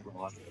 I'm gonna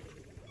lie.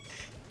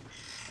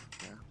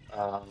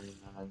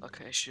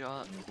 Okay,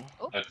 shot.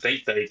 I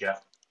think they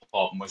get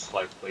pop most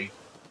likely.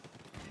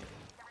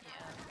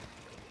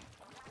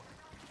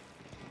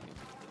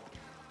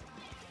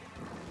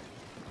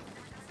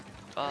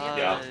 Yeah.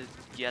 Yeah.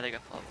 Yeah, they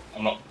got pop.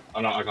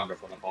 I can't go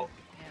for the pop.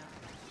 Yeah.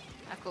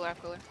 I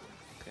have cooler.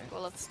 Okay.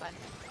 Well, that's fine.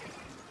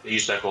 They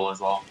use their goal as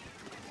well.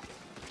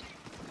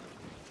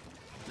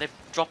 They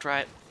dropped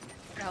right.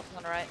 Gonna help him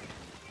on the right.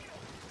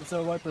 It's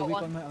a wiper Got weak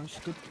one. on my Ash.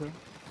 Good kill.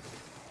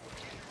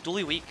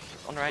 Dually weak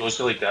on right. Those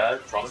really dead,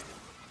 probably.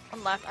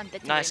 On left, I'm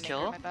dead to Nice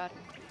Rainmaker, kill. my bad.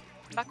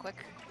 I'm back quick.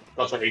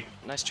 That's right.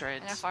 Nice I'm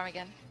trades. gonna farm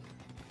again.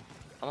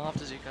 I'm gonna hop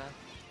to Zuka.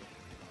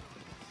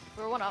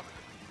 We're one up.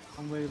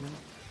 I'm waving.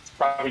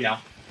 Probably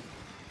now.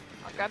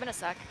 I'll grab in a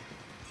sec.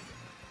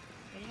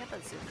 Waiting at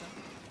that Zuka.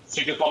 So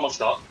you get one more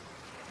shot.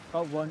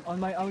 Got one. On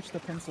my ouch, the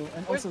pencil.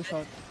 And Where's also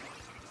shot.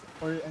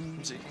 Or and I'm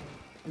Zuking.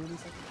 Dooley's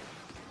second.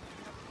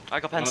 I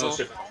got I'm gonna pencil.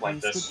 sit like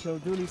Nice, good this. kill.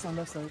 Dooley's on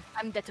left side.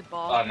 I'm dead to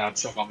ball. Oh no,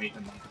 chuck on me.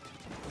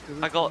 Okay,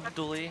 I got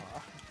Dually.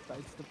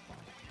 That's the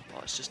Oh,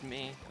 it's just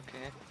me.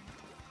 Okay.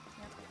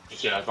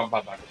 Yeah, I got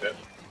my back a bit.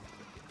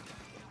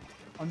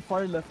 On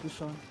far left is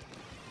Sean.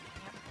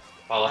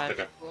 I'll I have to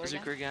go. Cooler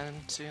again. Zuka again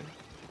soon.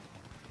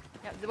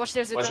 Yeah, watch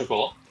their Where's Zuka. your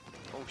goal?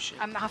 Oh shit.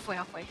 I'm halfway.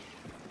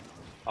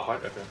 Oh, right,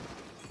 okay.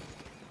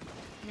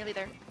 Nearly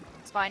there.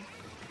 It's fine.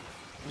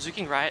 I'm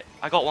Zuking right.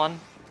 I got one.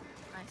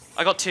 Nice.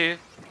 I got two.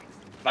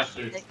 Nice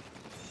dude. Nick.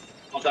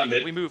 Not that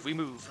mid. We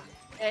move.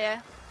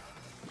 Yeah.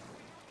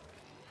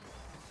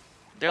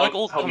 They're like Oh,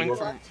 all help me, coming bro.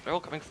 from. They're all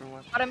coming from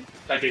left. Got him.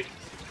 Thank you.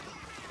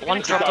 One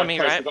gonna dropped try- on me,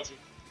 Guys, right? we got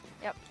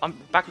you. I'm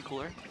back with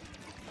cooler.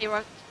 They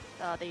were.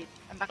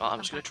 I'm back. Oh, I'm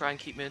just gonna try and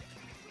keep mid.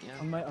 Yeah.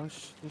 On my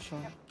Ash is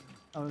Sean.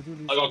 Oh,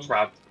 Dooley's. I got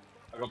trapped.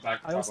 I got back.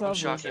 I also I'm have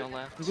shocking one. on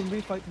left. We can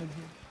refight mid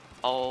here.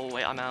 Oh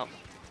wait, I'm out.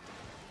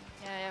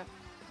 Yeah.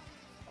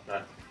 Okay.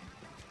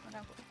 Oh, no.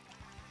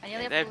 I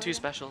nearly They have cooler two again.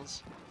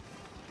 specials.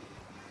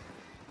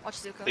 Watch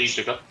Zuka. Please,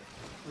 Zuka.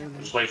 Really.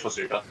 Just wait for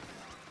Zuka.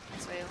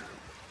 Nice whale.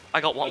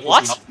 I got one. Pushing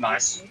What? up,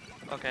 nice.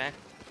 Okay.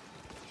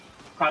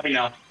 Crappy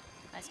now.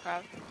 Nice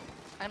crowd.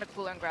 I'm gonna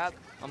cooler and grab.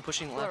 I'm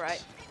pushing Cooler left.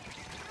 right.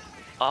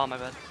 Oh my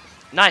bad.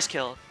 Nice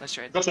kill. Nice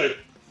trade. Got two. Nice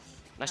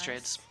Nice.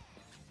 trades.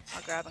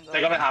 I'll grab and go.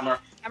 They got a hammer.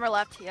 Hammer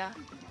left. Yeah.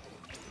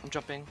 I'm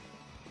jumping.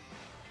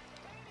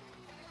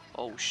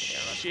 Oh Yeah,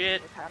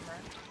 shit. with hammer.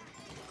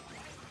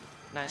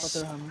 Got Nice.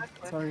 their hammer. Back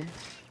quick. Sorry.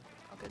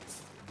 All good.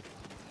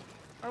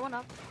 We're one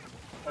up.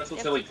 That's Yep.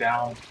 silly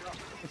down.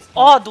 It's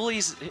Oh,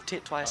 Duali's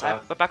hit twice. Uh-huh.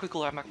 But back with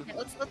cooler. I'm back with Yeah,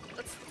 cooler.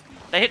 let's.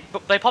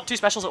 They popped two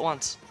specials at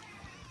once.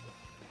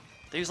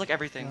 They use like Yeah,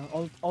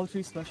 everything. all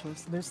three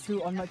specials. There's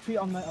two on my three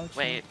on my ouch.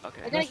 Wait. We're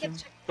Okay. gonna Russian.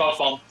 get. Got a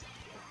bomb.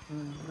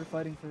 We're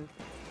fighting for it.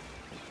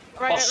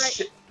 Right. Oh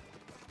shit.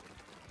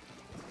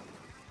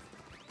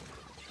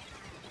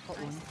 Got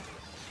Nice. one.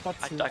 Got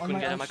I two. couldn't on my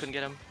get him. I Ash. couldn't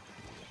get him.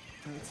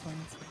 No, it's fine.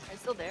 It's fine. Are you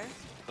still there?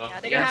 Oh, Yeah,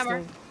 they yeah, got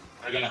hammer. Still-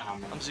 I'm gonna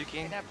hammer. I'm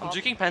zuking. Gonna I'm pop.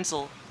 zuking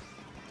pencil.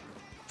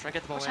 Try to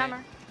get them Watch away.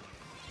 hammer.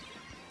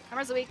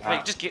 Hammer's a weak. Ah.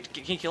 Wait, just can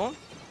you kill him?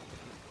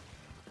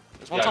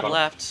 There's one Yeah, I top got him.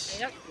 left.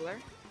 Yeah, cooler.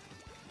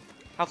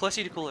 How close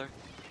are you to cooler?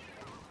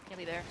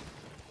 Nearly there.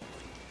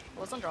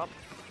 What's on drop?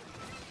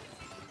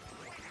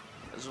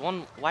 There's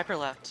one wiper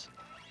left.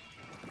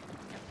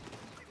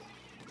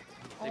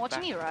 I'm Big watching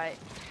back. you right.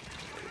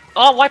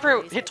 Oh, wiper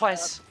Please hit get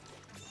twice.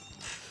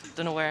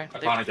 Don't know where. I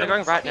They, can't they're get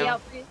going him. right Be now.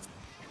 out, please.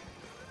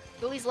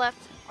 Dooley's left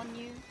on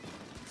you.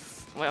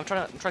 Wait, I'm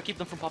trying to keep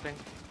them from popping.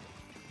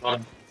 Got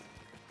him.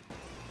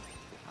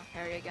 I'll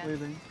carry again.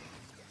 Waving.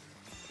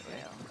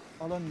 Well,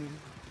 All on me.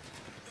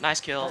 Nice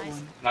kill. Got Nice.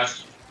 one.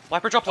 Nice.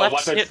 Wiper drop Oh, left.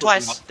 wiper Hit pushing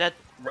twice. up. Dead.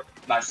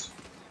 Nice.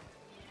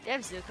 They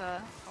have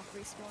Zuka. I'll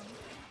respawn.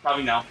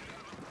 Probably now.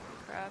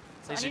 Crap.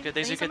 They I need- Zuka, I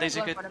they need Zuka, someone they to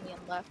go in Zuka. front of me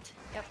and left.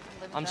 Yep,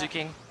 I'm I'm living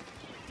zuking.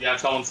 Yeah,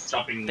 someone's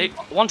jumping. They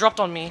one dropped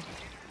on me.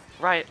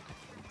 Right.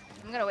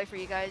 I'm gonna wait for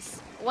you guys.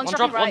 One One's drop.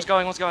 dropping right.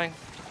 One's going.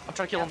 I'm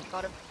trying to kill Yeah, him.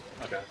 got him.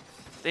 Okay.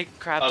 They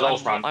crabbed. that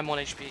was fine. I'm 1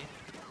 HP.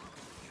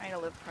 Trying to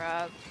live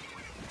crab.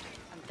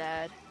 I'm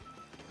dead.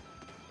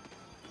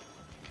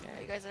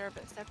 Yeah, you guys are a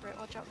bit separate.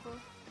 Watch out, Bo.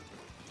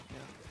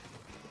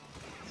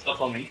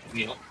 Stuff on me.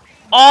 Neil.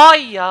 Oh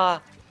yeah.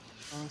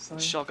 Oh,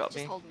 sorry. Shell got Just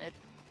me. hold mid.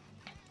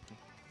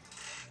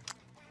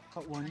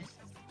 Got one.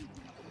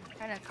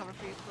 Trying to cover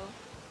for you, Bo.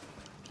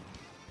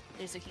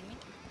 They're zuking me.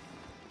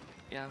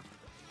 Yeah.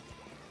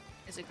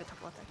 Is it good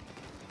top left? I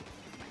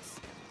think. Nice.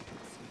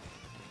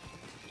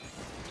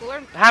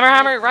 Cooler.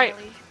 Hammer, right.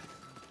 Really.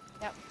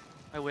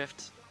 I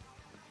whiffed.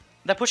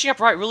 They're pushing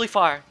up right really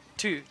far.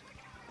 2.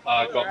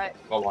 Got Alright.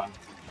 one.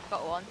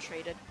 Got one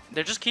traded.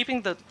 They're just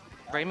keeping the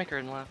Rainmaker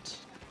in left.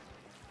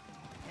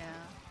 Yeah.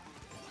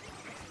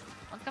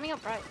 One's coming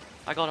up right.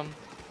 I got him.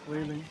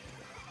 Wailing.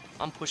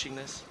 I'm pushing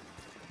this.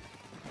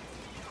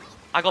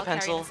 I got I'll carry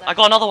pencil. this I up.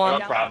 got another I one.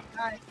 got crab.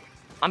 Alright.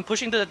 I'm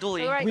pushing the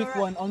dually. Go right, go Weak right.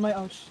 one on my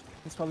ouch.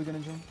 He's probably gonna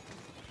jump.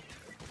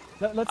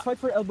 Let's fight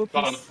for elbow,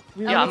 Got please. him.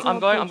 We Yeah, need I'm to going.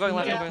 approach, I'm going we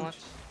left. need I'm to going approach.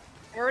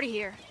 left. We're already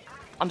here.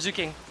 I'm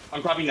zuking.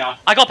 I'm grabbing now.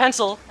 I got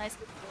pencil. Nice.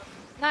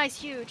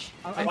 Nice, huge.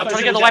 I'm I'm I'm trying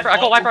to get the pushing wiper. I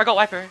got Jet. wiper. I got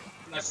wiper.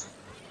 Nice.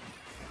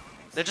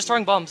 They're just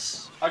throwing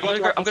bombs. I I'm got gonna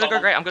you go. up I'm with gonna go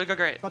someone. great. I'm gonna go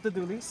great. Got the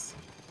dualies.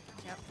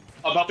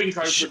 I'm helping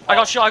try to. I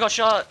got shot. I got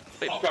shot.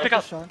 Wait, Okay. pick Good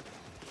up. shot.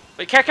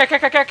 Wait,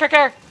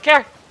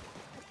 care.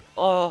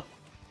 Oh.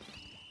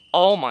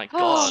 Oh my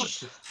god.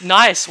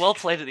 Nice. Well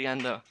played at the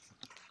end though.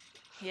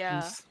 Yeah.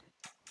 Nice.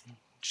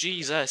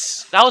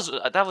 Jesus. That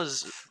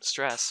was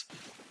stress.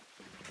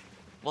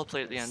 Well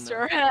played at the end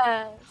though.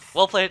 Stress.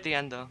 Well played at the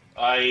end though.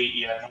 I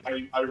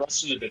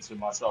rushed it a bit too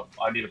much. So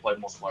I need to play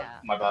more smart. Yeah.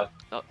 My bad.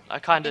 Oh, I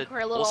kind of think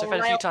we're a little also fed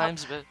a few riled up.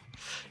 times, but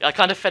yeah, I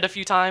kind of fed a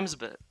few times,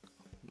 but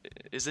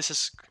is this a?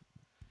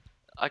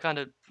 I kind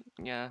of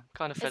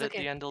fed It's at okay,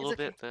 the end a it's little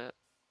okay. bit,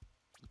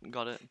 but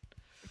got it.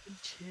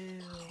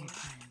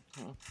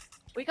 Chill.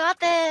 We got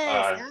this,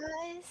 I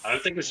guys.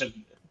 don't think we should.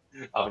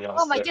 I'll be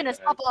honest. Oh my goodness,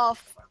 pop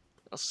off.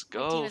 Let's My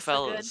team go, is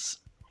so good. fellas.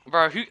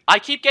 Bro, I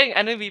keep getting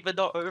enemy, but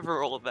not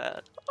overall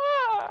bad.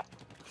 Ah.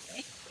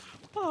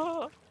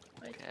 Ah.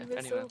 My Okay, team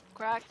is anyway. so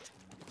cracked.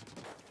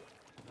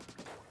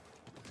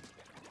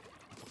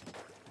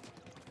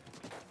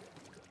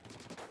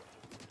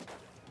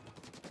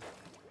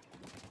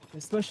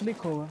 Especially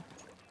Koa.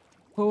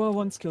 Koa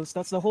wants kills.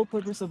 That's the whole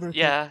purpose of her.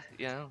 kit.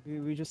 Yeah.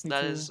 We just need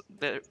That to. is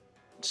the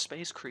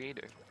space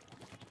creator.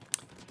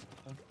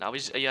 Now I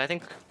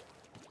think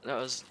that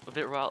was a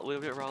bit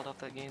riled up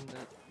that game.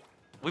 But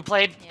we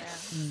played. Yeah.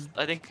 Mm,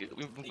 I think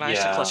we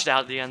managed to Yeah. clutch it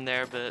out at the end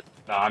there, but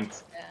No, I'm.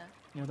 Yeah.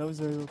 yeah, that was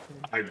very okay.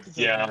 I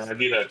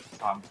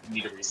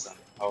need a reset.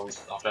 I'll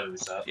try to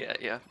reset.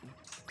 yeah.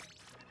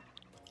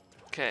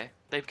 Okay,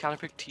 they've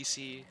counterpicked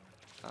TC.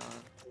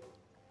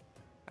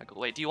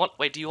 Wait, do you want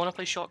to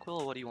play Shockwill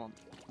or what do you want?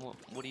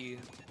 What do you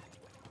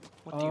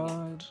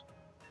want?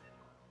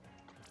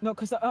 No,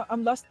 cause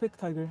I'm last pick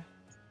Tiger.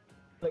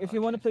 Like, if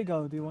you want to play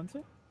Gao, do you want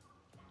to?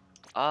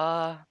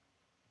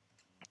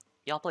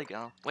 Yeah, I'll play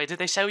Gal. Wait, did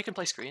they say we can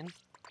play screen?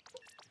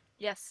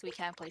 Yes, we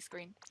can play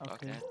screen.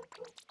 Okay.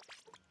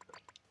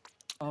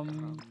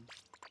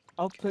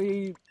 I'll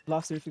play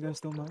Blaster if you guys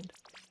don't mind.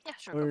 Yeah,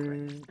 sure. Or Go for it.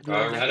 do you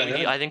want-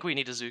 Alright. I think we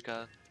need a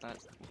Zuka.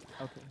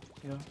 Okay,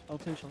 yeah, I'll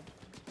play shot.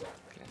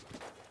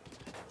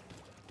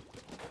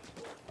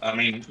 I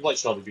mean, you can play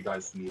shot if you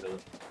guys need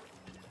it.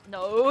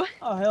 No.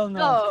 Oh hell no.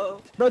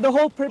 No. Bro, the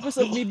whole purpose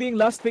of me being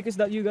last pick is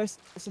that you guys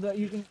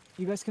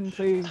can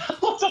play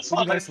what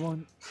you guys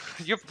want.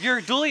 Your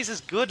dualies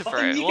is good for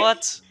Fucking it. you-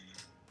 What?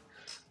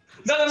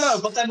 No.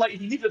 But then like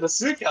you needed a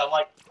Suka.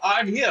 Like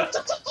I'm here.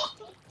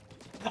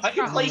 I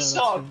can Oh, play Yeah, that's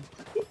shot.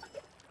 true.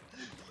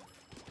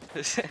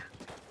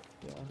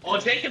 Yeah. Or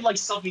Jay can like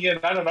sub me in.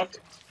 I don't know.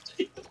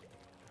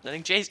 I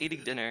think Jay's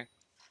eating dinner.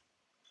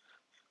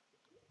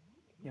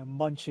 Yeah,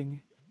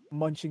 munching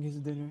his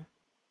dinner.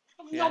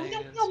 Yeah, he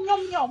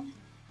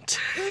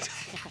is.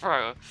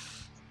 Bro.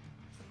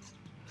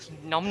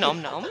 Nom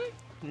nom nom.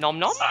 Nom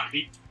nom.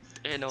 Sorry.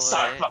 In a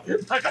Sorry. way.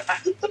 My bad.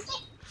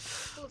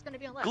 Who's gonna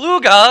be on left?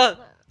 Gluga!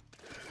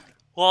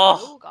 Whoa.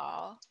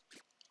 Gluga.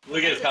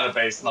 Look at his kind of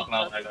base. Not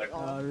gonna lie.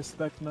 Like,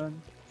 Respect,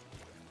 man.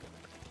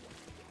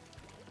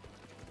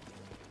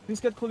 Please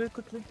get cooler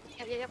quickly.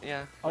 Yep.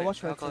 Yeah. I'll wait,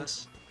 watch how right side.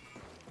 close?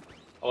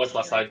 I'll watch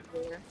left side.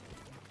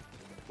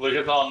 Look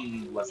at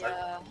on left side.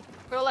 Yeah.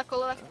 Go left, go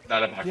left.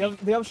 Not a back.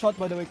 They have shot,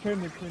 by the way. Carry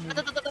me.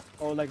 Da-da-da-da-da.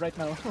 Oh, like right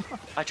now.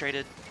 I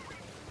traded.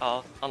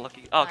 Oh,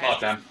 unlucky. Oh, okay. Oh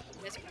damn.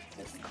 Yes,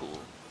 practice. Cool.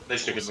 They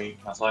stupid me.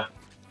 That's why.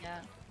 Yeah.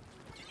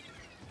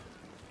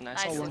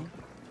 Nice. Nice. one.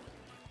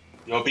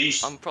 Yo,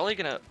 beast. I'm probably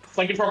gonna.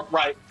 Flanking from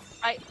right.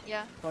 Right,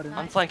 yeah. Got him.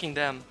 I'm Nice. flanking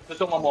them. There's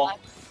still one more.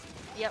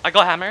 Yep. I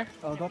got hammer.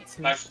 Oh, got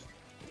two. Nice.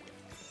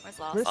 Where's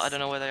last? Where's- I don't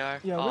know where they are.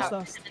 Yeah, Oh. where's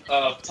last?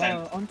 10.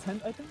 On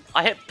 10, I think?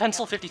 I hit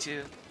pencil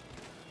 52.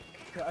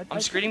 Yeah, I'm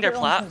think screening they're their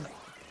on plat. 10.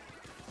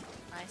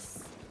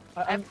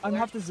 I'm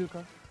half the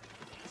Zuka.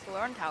 Cooler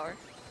on tower.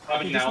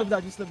 Probably Okay, just now. live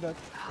that, just live that.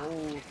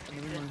 Oh,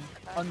 never mind.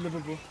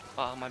 Unlivable.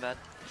 Oh, my bad.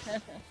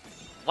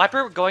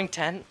 Wiper going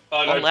 10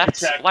 Oh, no, on left.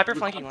 check. Wiper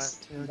flanking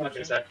left. Yeah,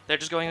 Okay, check. They're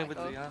just going Oh in with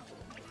my the. God.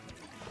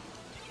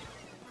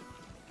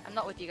 I'm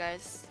not with you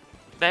guys.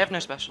 They have no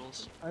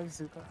specials. I have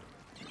Zuka.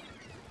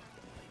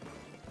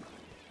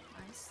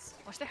 Nice.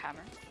 Watch their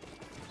hammer.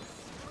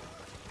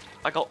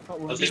 I got. Oh,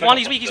 well. Let's He's get one. back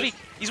He's up weak. He's this. weak.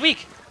 He's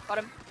weak. Got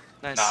him.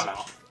 Nice.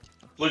 No.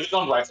 Look, it's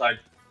on the right side.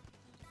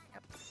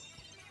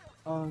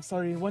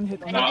 Sorry, one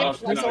hit on No, the no,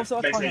 There's no. also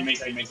a Maintain,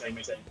 Tana.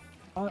 maintain.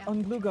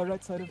 On Gluga,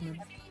 right side of me.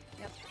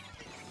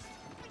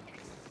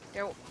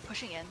 They're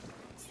pushing in.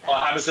 Oh,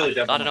 I have a silly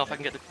devil. I don't know if I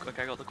can get the.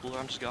 Okay, I got the cooler.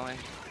 I'm just going.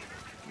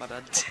 My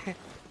bad.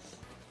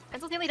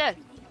 Pencil's nearly dead.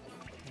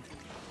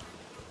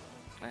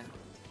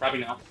 Probably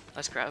now.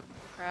 Nice grab.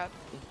 Crap.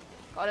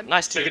 Got him.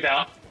 Nice Take two. it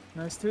down.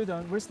 Nice, 2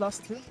 down. Where's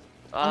last 2?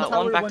 On the One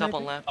tower, backed one up I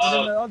on think. left. And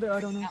then the other, I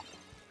don't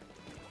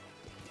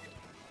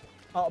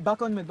know.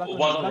 Back on mid, back on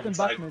One mid, on back the and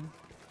back side. mid.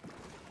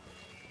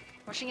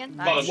 Pushing in.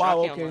 Got Nice. him. Wow,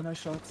 Shocking okay, on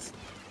nice shots.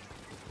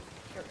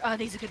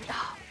 These are good.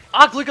 Ah,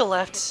 Ah, Gluga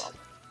left.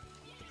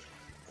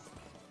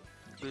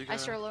 Gluga. I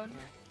sure alone.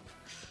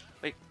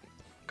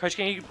 Coach,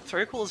 can you throw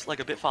your calls like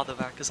a bit farther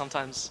back? Because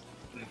sometimes.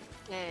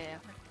 Yeah.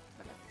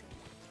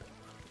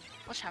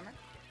 Watch hammer.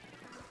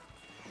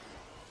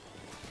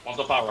 One's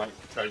the far right.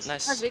 Trace.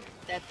 Nice. That's big.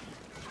 Dead.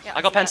 Yeah,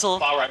 I got see that. pencil.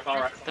 Far right.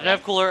 They don't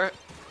have cooler.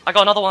 I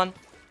got another one.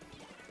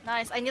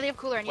 Nice. I nearly have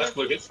cooler. I Where's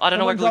nearly Lucas? I don't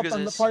know where Someone dropped Gluga's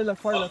on the is. far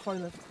left, far Oh. left, far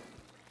left.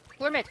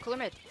 Cooler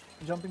mid.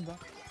 Jumping back.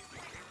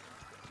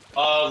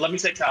 Let me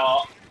take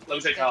tower.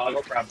 I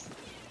got crabs.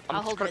 I'll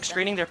I'm hold mid then.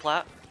 screening their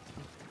plat.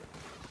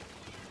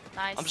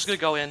 Nice. I'm just gonna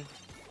go in.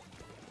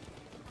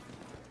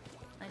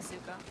 Nice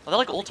Zuka. Oh, they're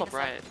like I'll all take top a sec.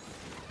 right.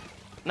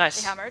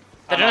 Nice. They hammered.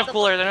 They don't have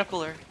cooler. They don't have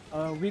cooler.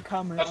 Weak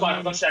hammer. That's on fine. my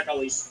I'm gonna left. check at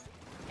least.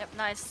 Yep.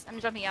 Nice. I'm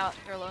jumping out.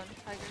 You're alone.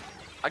 Tiger.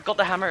 I got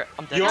the hammer.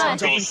 I'm dead. You're I'm on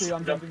jumping base. to you,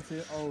 I'm jumping to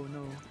you. Oh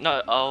no.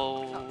 No.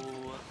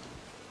 Oh.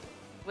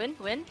 Win.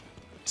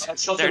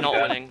 They're not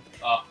bad. winning.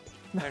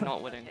 They're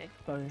not winning.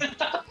 Okay.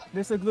 Sorry.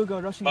 There's a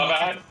Gluga rushing My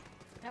outside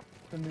bad.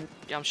 the mid.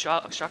 Yeah, I'm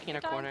shocking in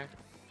a corner.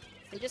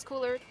 They just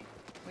coolered.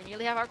 We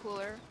nearly have our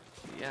cooler.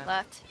 Yeah.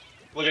 Left.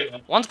 Look at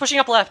him. One's pushing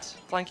up left,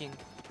 flanking.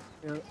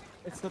 Yeah,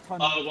 it's the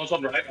tunnel. One's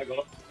on right. I got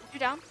him. You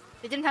down?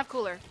 They didn't have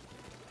cooler.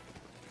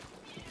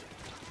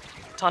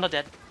 Tana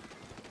dead.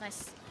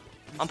 Nice.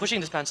 I'm pushing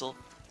this pencil.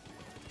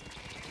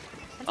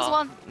 Pencil's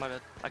one. My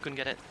bad. I couldn't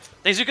get it.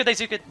 They Zuka. I'm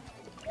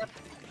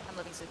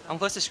living Zuka. I'm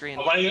close to screen.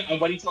 I'm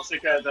waiting till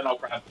Sika, then I'll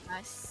crab.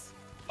 Nice.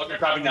 Okay,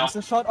 crabbing now.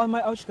 There's a shot on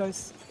my ouch,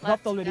 guys. Left,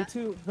 Dropped already, yeah.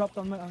 2 dropped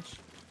on my ouch.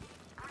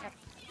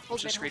 Hold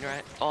Just mid, screen hold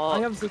right. mid. Oh, I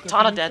have Zuka.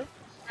 Tana Can you dead.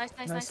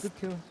 Nice. Nice, good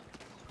kill.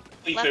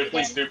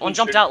 Please do. One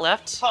jumped out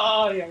left.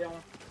 Oh, yeah.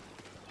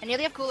 I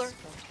nearly have cooler.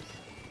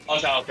 On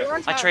tower, okay. Cooler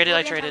on I tower, traded.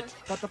 cooler on tower.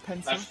 Got the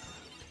pencil. Nice.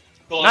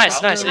 Cool on Nice,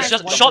 tower. nice. It's Nice.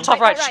 just One shot top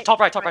right, right, right. top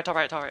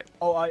right.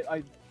 Oh,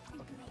 I.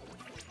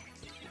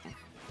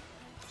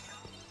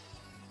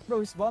 Bro,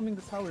 he's bombing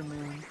the tower,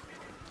 man.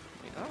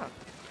 Ah.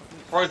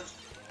 Bro,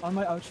 On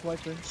my ouch,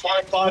 wiper.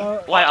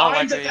 fire. Why? Oh, I'm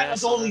right there, the yeah.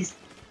 goalies.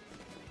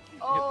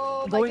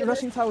 Oh my Going, goodness.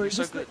 rushing tower. You're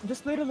so Just, good.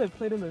 just play to live,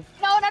 play to live.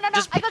 No.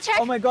 Just- I got checked.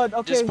 Oh my god,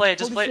 okay. Just play.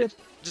 Just holy play. shit.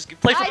 Just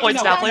play for I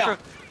points know, now. I know.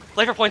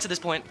 Play for points at this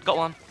point. Got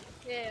one.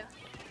 Yeah.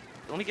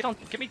 Let me get on.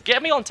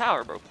 Get me on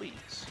tower, bro,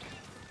 please.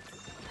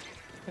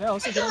 Can I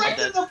also get I'm on?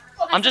 dead.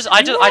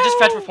 I just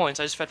fed for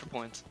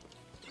points.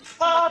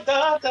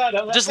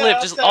 Just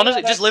live. Just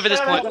honestly, just live at this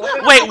point.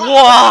 Wait,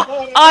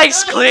 what?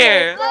 Ice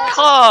clear.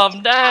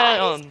 Calm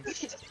down.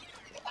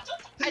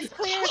 Ice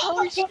clear.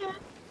 Holy shit.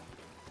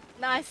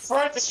 Nice.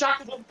 Right,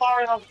 distracted from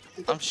fire.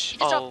 I'm Just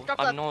oh, drop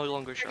I'm left. no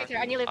longer Right sure. there.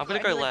 I nearly I'm have gonna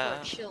cooler, go I nearly have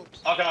left. cooler. Shield.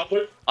 Okay, I'll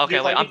put. Okay,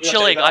 wait. I'm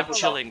chilling. I'm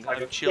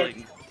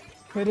chilling.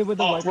 Hit it with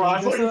the Oh, wiper. bro,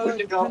 I thought you were There's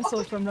gonna a go.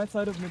 pencil from right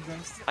side of mid,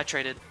 guys. I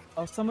traded.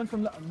 Oh, someone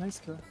from nice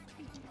kill.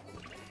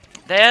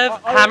 They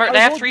have hammer. They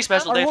have 3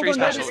 specials. They have 3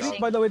 Hold on, specials. guys.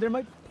 By the way, there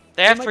might.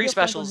 They have might 3 be a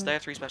flank on specials. him. They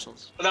have 3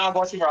 specials. No, I'm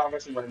watching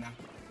right now.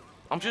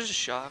 I'm just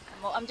shocked.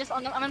 I'm just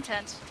on. I'm on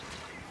tent.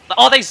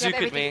 Oh, they have zuked me.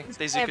 everything.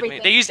 They zuked me.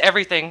 Everything. They used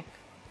everything.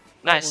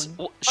 Nice.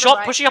 one. Shot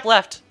right. pushing up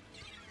left.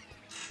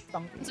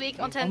 It's weak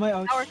on tent. my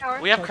ouch. Tower.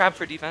 We have crab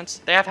for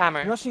defense. They have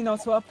hammer. Rushing now,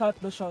 so up at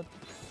the shot.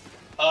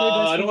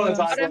 I don't want to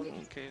Got die. him.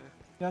 Okay.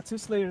 Yeah, 2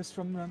 slayers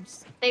from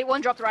Rams. They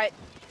one dropped right.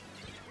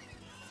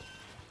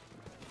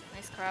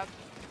 Nice crab.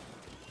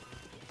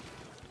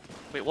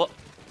 Wait, what?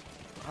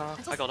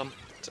 I got him.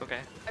 It's okay.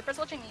 Viper's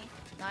watching me.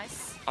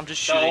 Nice. I'm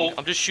just No. shooting.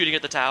 I'm just shooting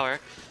at the tower.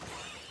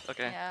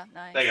 Okay. Yeah,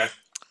 nice. There you go.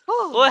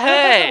 Oh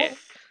hey!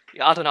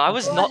 Yeah, I don't know. I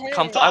was not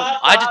comfortable.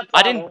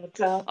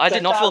 I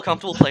did not feel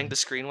comfortable playing the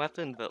screen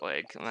weapon, but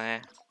like, meh,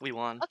 we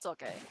won. That's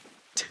okay.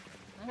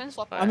 I'm gonna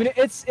swap. I mean,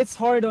 it's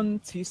hard on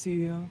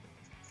TC.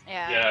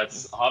 Yeah. Yeah,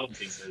 it's hard on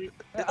PC.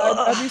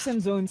 At least in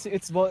zones,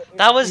 it's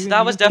That was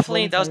even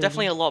definitely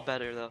volunteer. a lot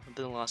better though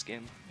than the last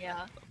game.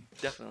 Yeah.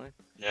 Definitely.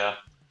 Yeah.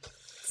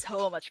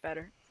 So much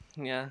better.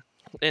 Yeah.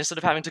 Instead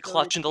of having to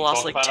clutch in the last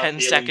Talk like about our 10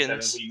 feelings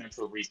and seconds. we make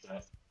a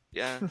reset.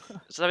 Yeah.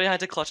 Instead of having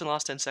to clutch in the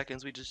last 10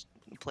 seconds, we just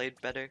played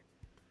better.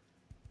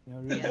 Yeah,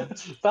 really.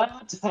 Bro,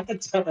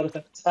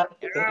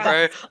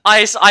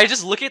 I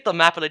just look at the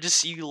map and I just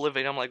see you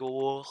living. I'm like,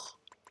 whoa.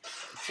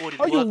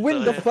 How you What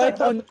win the fight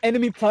on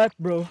enemy plat,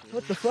 bro?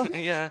 What the fuck?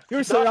 Yeah,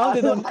 You're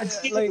surrounded on I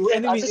didn't like win,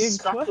 enemy I just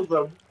ink. What? distracted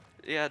them.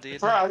 yeah, dude.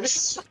 Bro, I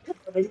just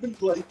I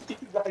didn't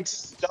like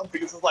just jump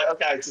because it's like,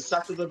 okay, I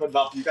distracted them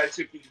enough. You guys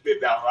should be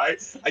mid now,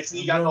 right? I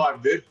see you guys know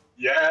I'm mid.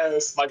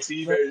 Yes, my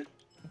teammate.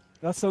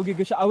 That's so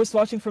giga. I was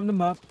watching from the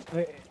map,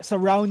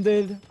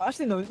 surrounded.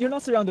 Actually, no, you're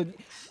not surrounded.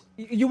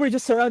 You were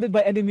just surrounded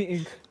by enemy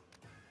ink,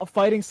 of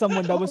fighting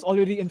someone that was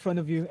already in front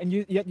of you, and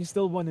yet you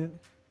still won it.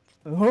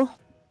 Huh?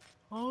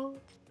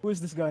 Who is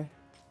this guy?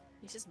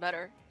 He's just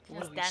better. He's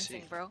What do we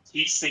dancing, see? bro.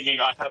 He's singing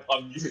I have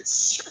unmuted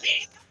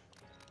stream.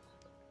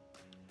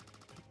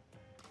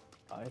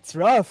 It's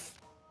rough.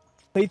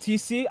 Play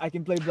TC, I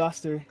can play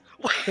Blaster.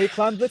 Play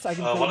Clan Blitz, I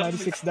can play what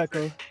 96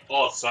 Deco.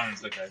 Oh,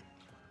 sounds okay.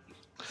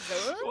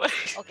 Wait.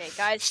 Okay,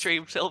 guys.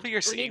 Stream, tell me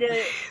your We need scene.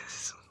 to.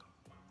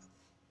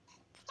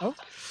 Oh?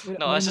 Wait,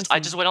 No, what it's am just I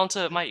saying? just went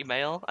onto my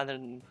email and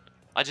then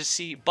I just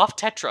see buff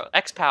Tetra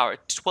X power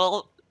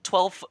 12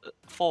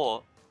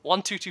 4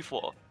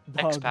 1224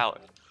 X Dog. power.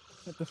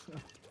 What the fuck?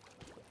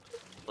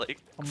 Like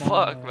Come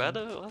fuck, on. man.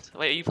 What?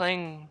 Wait, are you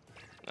playing?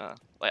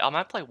 Wait, I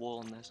might play Wall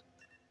on this.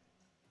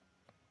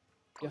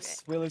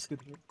 Yes, Whaler's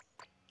good here.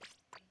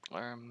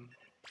 That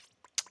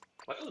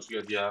was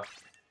good, yeah.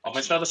 I'll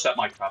make sure to set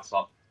my crafts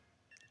up.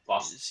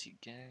 Fast. Is he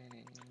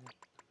gay?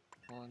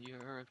 Well,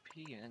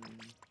 European.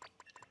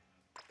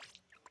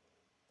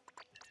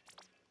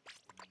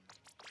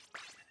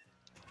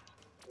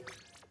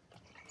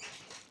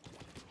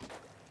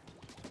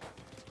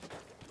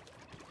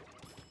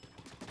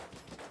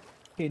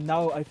 Okay,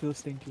 now I feel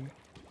stinky.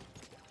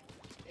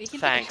 You can take a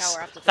Thanks.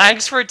 shower after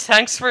this.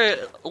 Thanks for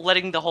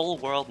letting the whole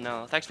world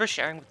know. Thanks for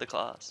sharing with the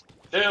class.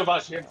 Too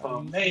much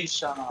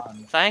information.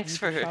 Thanks Need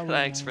for to shower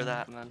thanks for now.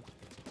 that, man.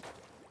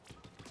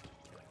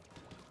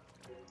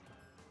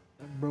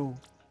 Bro.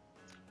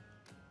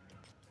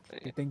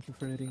 Okay, thank you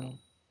for letting know.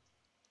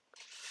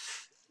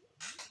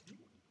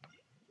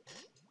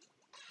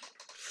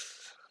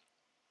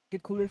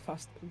 Get cooler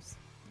fast, please.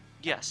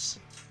 Yes.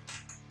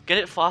 Get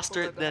it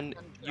faster Cooler than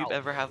than you've Ralph.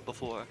 ever have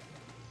before.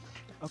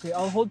 Okay,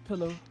 I'll hold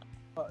pillow.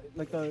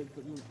 Like the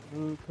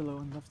blue pillow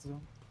in left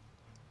zone.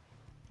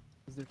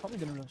 Because they're probably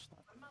gonna rush that.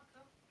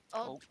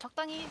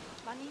 적당히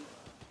많이.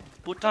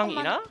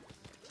 부탕이나?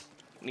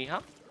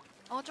 니하?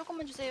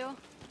 조금만 주세요.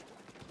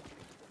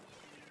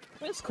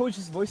 Why does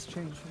Coach's voice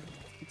change?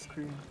 It's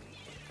Korean.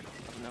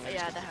 No,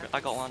 Yeah, that I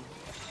got one.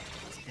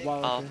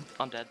 Wow, Oh, okay.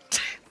 I'm dead.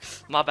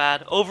 My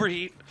bad.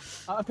 Overheat.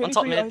 I'm paying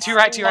top for mid. you, To your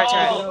right, to your right, to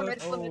your Oh,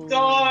 right. oh,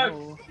 Dog.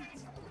 no.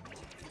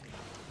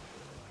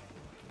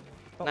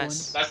 Got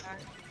Nice. That's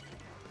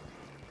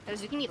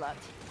There's zucchini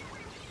left.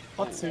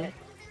 one. Hot two.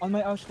 On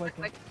my Ash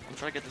weapon. Quick. I'm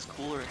trying to get this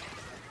cooler.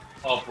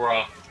 oh,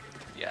 bro.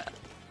 Yeah.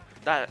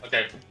 That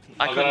Okay.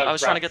 I I'm couldn't. gonna I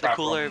was trying to get the grab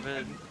cooler, one but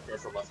and go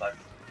from left side.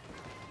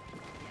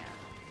 Yeah.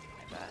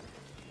 My bad.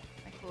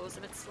 My flow's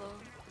a bit slow.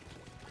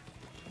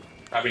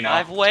 Grabbing now.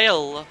 I've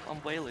whale. I'm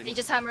He whaling.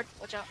 just hammered.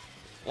 Watch out.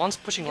 One's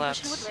pushing You're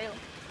left. pushing with rail.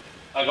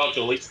 I got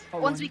Julie. Oh,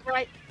 One's one. weak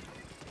right.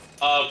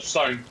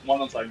 Stone.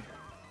 One on stone.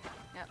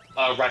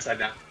 Yeah. Right side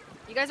now.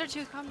 You guys are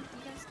two. Come. You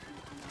guys.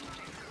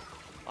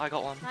 I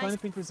got one. I'm trying to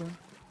ping for zone.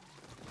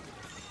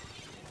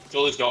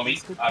 Julie's got me.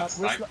 It's good I'm cap.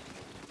 Where's sniped.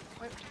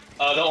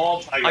 la- They're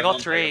all tiger. I got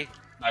one three. tiger.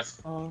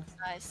 Nice. Oh,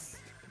 Nice.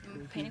 I'm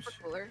Okay, painting for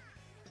huge. cooler.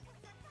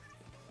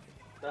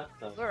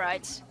 All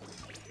right.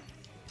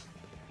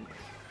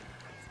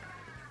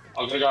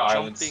 I'm gonna go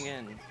islands. Jumping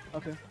in.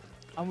 okay.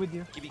 I'm with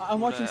you. Give me I'm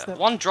watching cooler. step.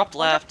 One dropped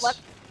left.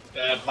 left.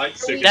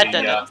 Mike's Dead, super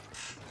dead, yeah.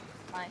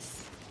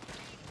 Nice.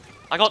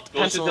 I got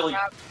Jules is pencil. Billy.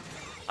 Crab.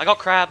 I got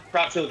crab.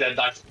 Crap still dead.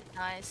 Nice.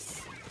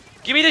 Nice.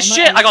 Give me this On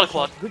my shit. I got a Ash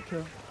quad. shot. Good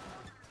kill.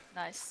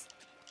 Nice.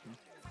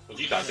 What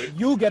you guys do?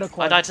 You get a I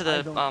quad. died to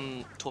the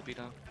don't.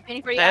 torpedo. I'm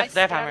painting for you They have- guys.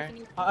 they have Get out hammer. if you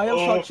need- I have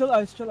Oh. shot. Chill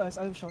eyes. Chill eyes.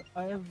 I have shot.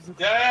 I have. Zucchini.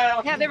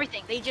 Yeah. They have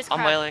everything. They just I'm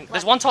crab. whaling.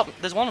 There's Left. one top.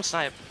 There's one on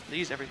snipe. They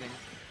use everything.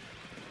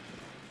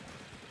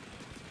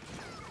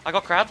 I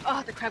got crab.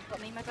 Oh, the crab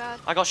got me. My bad.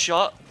 I got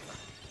shot.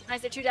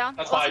 Nice. They're two down.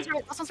 That's Last one's fine.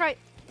 right. Last one's right.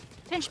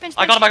 Pinch. Pinch.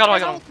 I got him. I got him. I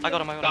Guys, got him. I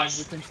got him. I got him. Nice.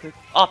 We finished it.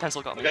 Oh,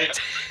 pencil got me. Okay.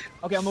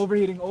 Okay, I'm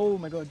overheating. Oh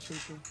my god. Chill,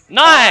 chill.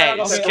 Nice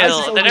Okay, kill.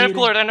 I see They don't have overheating.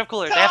 cooler. They don't have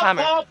cooler. They have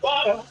hammer.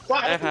 They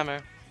have hammer.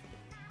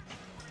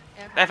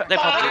 They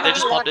popped it. They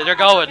just popped it. They're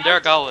going. They're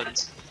going.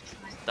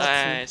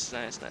 Nice,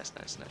 nice, nice,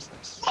 nice, nice,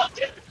 nice.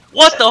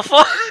 What the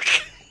fuck?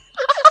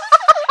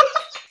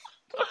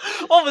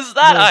 What was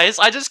that, No. Ice?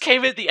 I just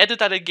came at the end of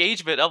that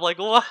engagement. I'm like,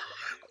 what?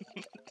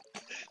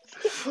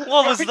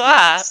 What was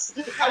that?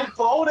 I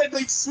bowled and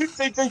they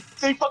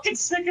fucking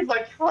sickened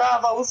like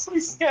crap. I was so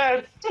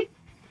scared.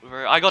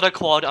 I got a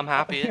quad. I'm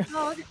happy.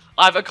 No,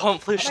 I've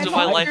accomplished my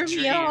my mom life threw me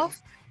dream.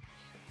 off.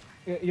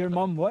 Your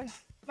mom what?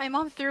 My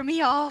mom threw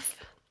me off.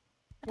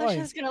 I thought Why?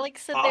 she was gonna like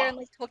sit there and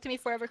like talk to me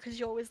forever because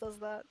she always does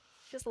that.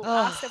 She just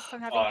laughs if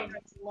I'm having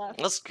friends left.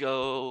 Let's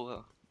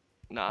go.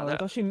 Nah, Oh, I that,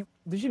 thought she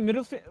did she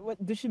middle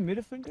what did she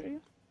middle finger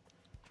you?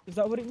 Is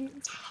that what it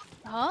means?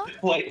 Huh?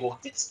 Wait,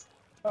 what?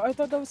 I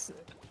thought that was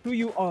threw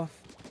you off.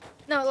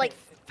 No, like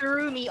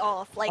threw me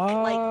off. Like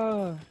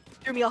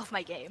threw me off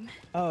my game.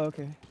 Oh,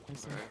 okay. I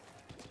see.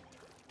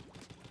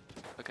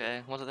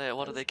 Okay, what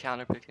are they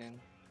counter picking?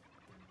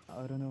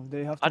 I don't know.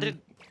 They have to. I did.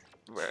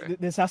 Rare.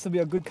 This has to be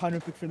a good counter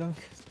pick for them.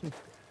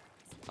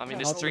 I mean,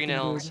 Yeah, it's I'll take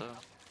 3-0, good. so.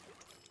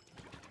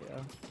 Yeah.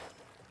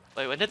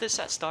 Wait, when did this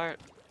set start?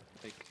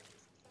 Like,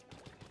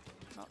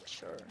 Not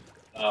sure.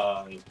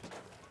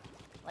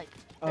 Like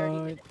 30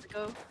 Uh, minutes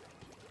ago.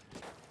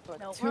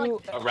 No, Two, more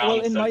like Around well,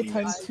 in my 30 time,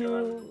 minutes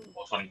two,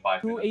 or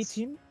 25 minutes.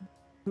 2:18,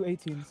 2:18.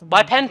 something my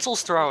like that.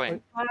 pencil's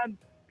throwing.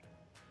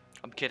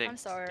 I'm kidding. I'm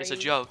sorry. It's a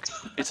joke.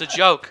 It's a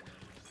joke.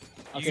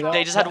 Okay, You, that-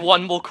 they just had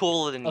one more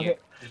cooler than you. Okay,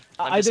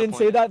 I'm I didn't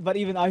say disappointed. that, but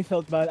even I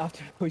felt bad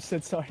after Coach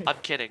said sorry. I'm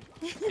kidding.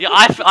 Yeah,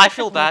 I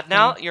feel bad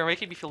now. You're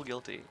making me feel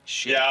guilty.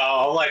 Shit. Yeah,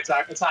 I'll like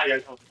tag it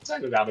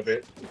down a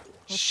bit.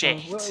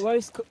 Shit. Why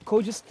is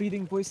Coach's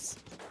pleading voice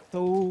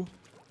so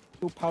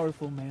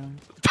powerful, man?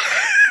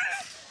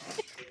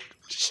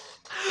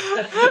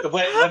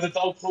 when the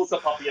dog pulls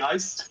up on the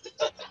ice.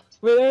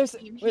 Wait,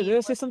 did I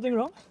say something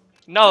wrong?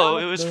 No,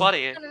 it was No.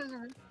 funny. It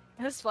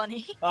was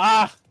funny.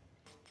 Ah,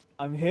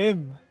 I'm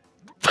him.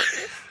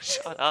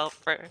 Shut up,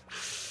 bro.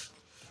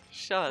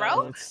 Shut Bro? up.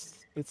 Oh,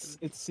 it's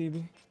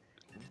CB.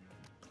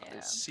 Yeah.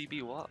 It's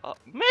CB what?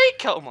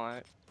 Mako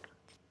Mart.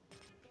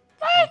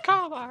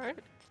 Mako Mart.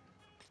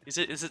 Is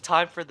it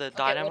time for the Okay,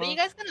 Dynamo? what are you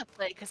guys gonna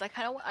play? Because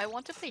I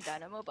want to play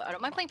Dynamo, but I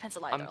don't mind playing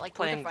Pencil either. I'm Like,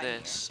 playing both are fine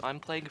this. I'm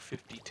playing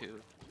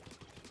 52.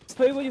 Just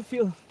play what you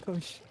feel,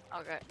 Coach. Here.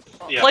 Okay.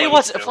 Well, Yeah, play what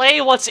what's you feel.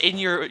 play what's in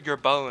your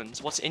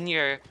bones. What's in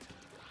your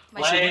my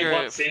What's in Play your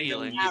what's in the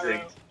feeling?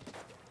 music.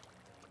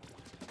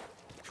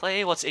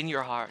 play what's in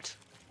your heart.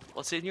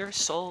 What's in your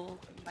soul.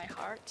 my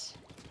heart.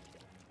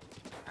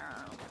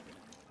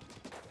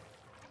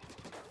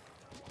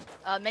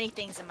 Many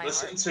things in my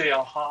Listen heart. to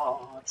your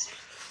heart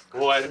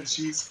when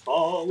she's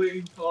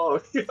falling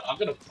for you. I'm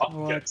gonna fucking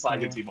What get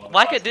Tiger the- Team on.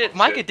 Micah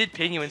did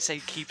pin you and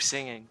say keep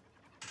singing.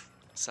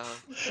 So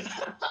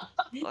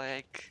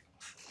like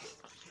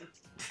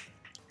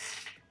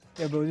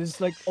Yeah, bro, this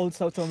is like old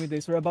South Tommy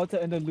days. We're about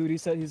to end a Ludi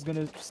set. He's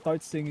gonna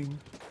start singing,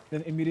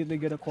 then immediately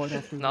get a quad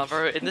after. no,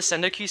 bro. In the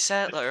Sendoku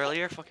set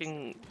earlier,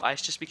 fucking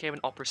Ice just became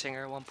an opera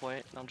singer at one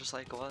point, and I'm just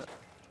like, what?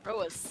 Bro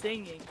was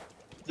singing.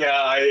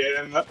 Yeah,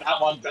 and that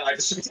one I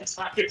just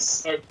attack it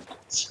so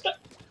much.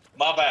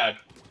 My bad.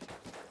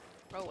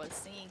 Bro was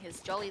singing his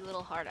jolly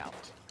little heart out.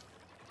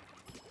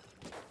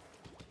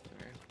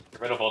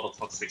 Get rid of all the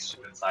toxic shit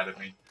inside of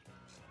me.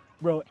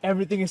 Bro,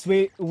 everything is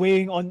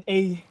weighing on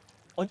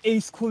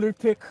A's cooler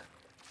pick.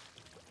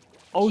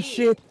 Oh Gee.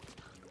 shit!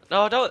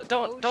 No,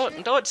 Oh,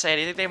 don't say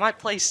anything. They might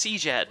play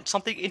C-Jet,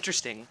 something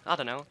interesting. I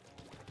don't know.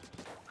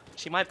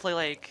 She might play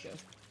like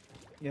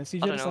Yeah, I CJ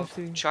don't is know,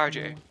 actually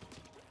Charger.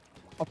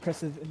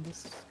 oppressive in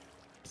this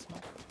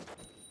map.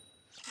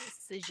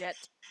 Sijet.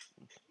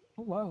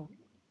 Oh wow!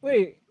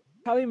 Wait,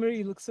 Callie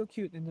Marie looks so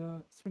cute in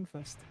the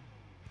Springfest.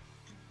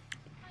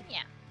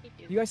 Yeah, he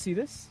do. You guys see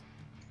this?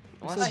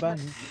 What? So bad.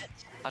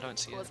 I don't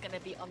see It it. was gonna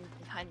be on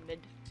behind mid.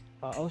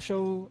 I'll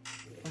show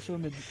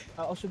mid.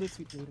 I'll show the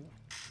tweet later.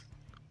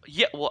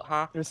 Yeah, what?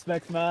 Huh?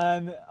 Respect,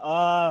 man.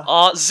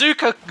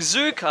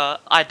 Zuka.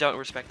 I don't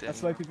respect it.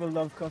 That's why people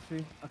love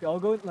coffee. Okay, I'll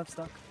go with left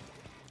stock.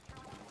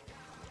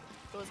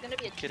 It was gonna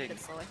be a Kidding. bit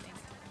slow, I think.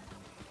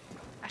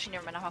 Actually,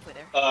 never mind. I'm halfway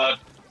there.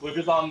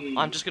 Luca's on.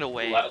 I'm just gonna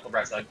wait. The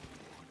right side.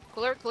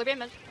 Cooler behind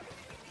mid.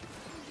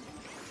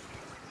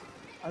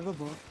 I have a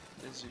bow.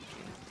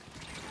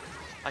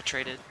 I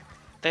traded.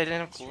 They didn't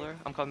have cooler.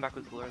 I'm coming back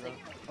with cooler though.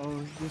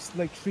 Oh, there's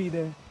like 3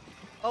 there.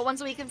 Oh,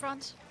 one's weak in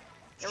front.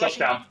 They're Shut rushing.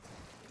 down.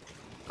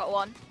 Got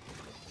one.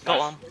 Go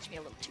Nice. on. Pushed me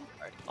a little too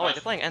hard. Oh wait,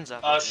 they're playing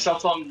Enza.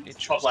 Shots on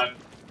Interesting. top left.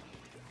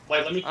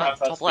 Wait, let me grab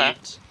first. Top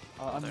left.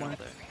 I'm They're one. not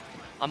there.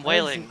 I'm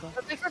wailing.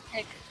 Let's wait for a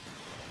pick.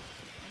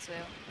 Nice whale.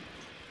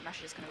 I'm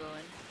actually just gonna go in.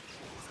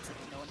 Looks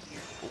like no one here.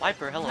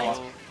 Wiper, hello.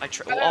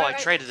 Nice. I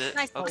traded it.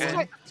 Nice. Okay.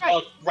 Sorry, sorry.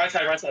 Oh, right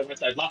side.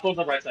 Last one's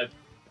on right side.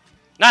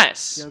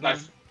 Nice. Yeah,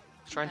 Nice.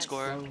 Try and Nice.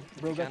 score.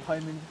 Bro got Can.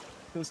 timing.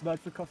 Feels bad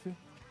for coffee.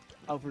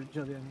 For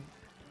jelly, I mean.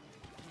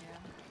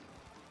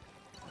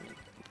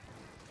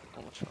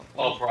 Oh, watch out.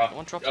 Oh, bro.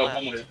 One drop Oh, left.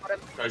 one minute.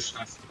 Gosh,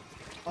 nice.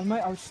 On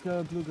my arch,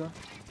 the blue guy.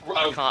 Oh,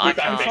 I good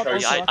back can't. there,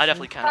 Yeah, I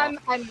definitely I'm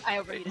cannot. I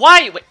overheated.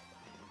 Why? Wait.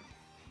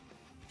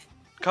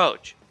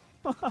 Coach.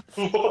 I'm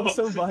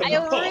so bad. I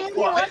really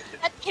What? want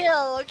that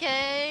kill,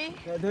 okay?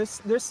 Yeah,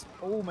 there's.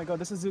 Oh my god,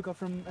 this is Zuka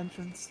from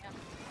entrance.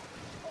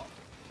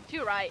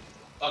 Two right.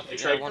 Okay, Yeah,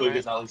 trade one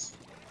Luca's right. Alex.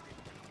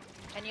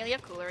 And you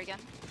have cooler again.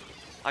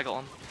 I got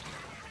one.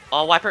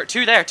 Oh, Wiper.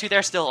 Two there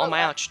still. On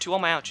my ouch. Two on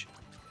my ouch.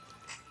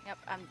 Yep,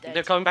 I'm dead.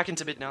 They're coming back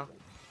into mid now.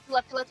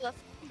 Left.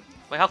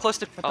 Wait, how close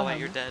to? What Oh the wait, hell?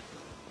 you're dead.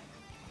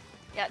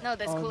 Yeah, no,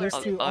 there's Oh, cooler. there's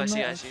Oh, two I on see.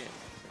 my I arch. see.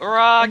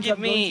 Hurrah! Ends Give up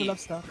going to me.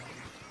 left stock.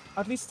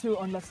 At least 2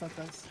 on left stock,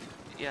 guys.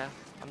 Yeah,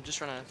 I'm just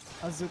trying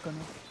to. Zuka now.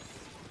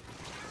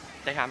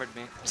 They hammered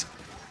me.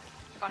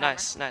 Got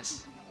Nice,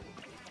 nice.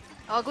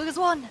 hammer. Oh, Gluga's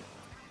one.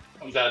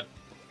 I'm dead.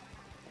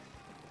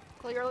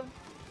 Cooler, you're alone.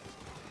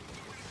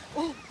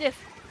 Oh, diff.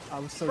 I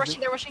was so Rushing,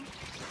 good. they're rushing.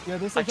 Yeah,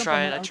 there's I a jump on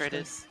tried, my I arch,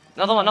 traded. guys.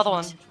 Another one, another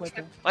one.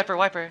 Wiper. Wiper,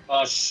 wiper.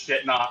 Oh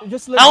shit, nah.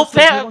 Just live, Help just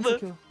live, he him! wants to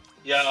kill.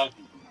 Yeah.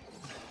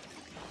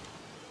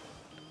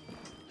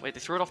 Wait, they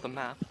threw it off the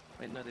map.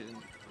 Wait, no, they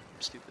didn't.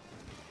 Stupid.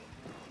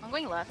 I'm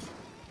going left.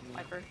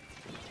 Viper.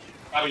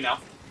 How are we now?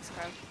 This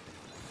crowd.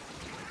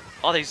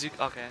 Oh, they zook.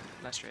 Okay,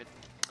 nice trade.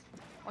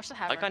 Watch the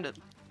hammer. I kind of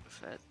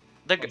fed.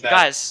 The Okay.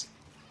 guys,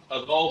 The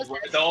whole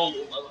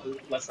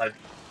left side.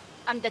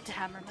 I'm dead to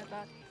hammer, my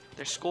bad.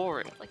 they're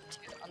scoring. Like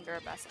two under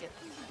a basket.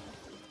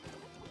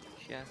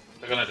 Yeah.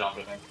 They're gonna jump,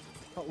 I think.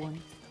 Got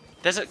one.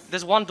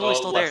 There's one duel Oh,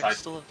 still left there. side.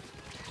 Still.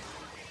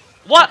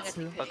 What?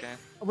 Two. Okay.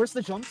 Where's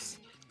the jumps?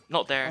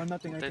 Not there. Oh,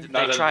 nothing. They, Okay.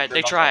 No, they're- tried. they're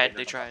They not tried. jumping,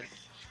 They they're tried.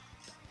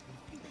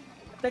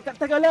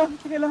 Teka lang,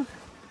 teka lang.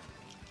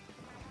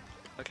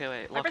 Okay,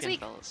 wait. Viper's Lock in, weak.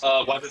 fellas.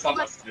 Wiper's on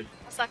left side.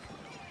 I'm stuck.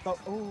 Oh,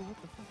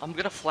 what the fuck? I'm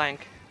gonna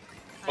flank.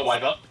 Oh,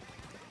 Wiper.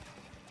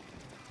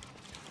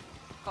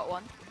 Got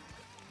one.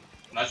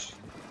 Nice.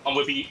 I'm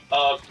with you.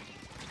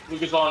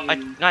 Luca's on.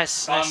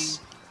 Nice, nice.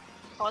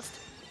 Paused.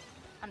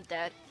 I'm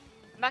dead.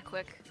 I'm back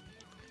quick.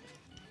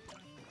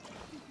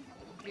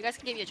 You guys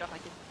can give me a jump. I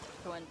can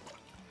go in.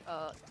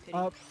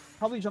 Pity.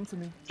 Probably jump to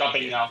me.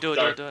 Jumping now. Do it,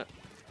 Go. do it, do it.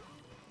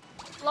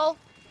 Lol.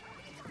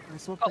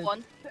 Nice work. Got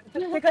one.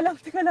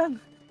 Teka lang.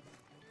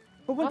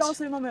 Pupunta What? ako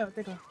sa'yo mamaya.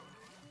 Teka.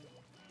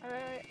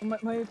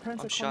 Alright. My parents I'm are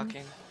calling.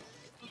 shocking.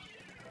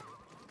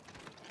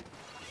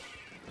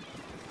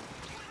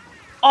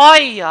 Oh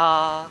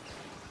yeah!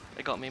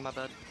 They got me, my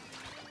bad.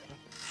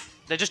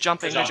 They're just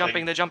jumping, They're they're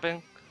jumping, jumping. they're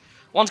jumping.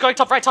 One's going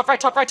top right, top right,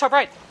 top right, top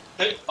right!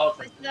 Hey, oh,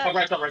 top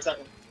right,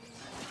 second.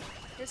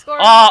 Your score.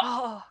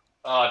 Ah!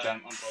 Oh,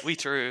 damn. I'm sorry. We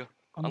threw.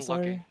 I'm Unlucky.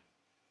 sorry.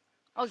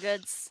 All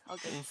goods. All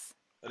goods.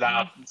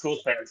 Nah,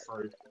 Cool's parents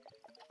through.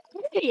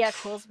 Yeah,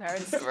 Cool's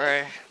parents.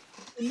 Bro.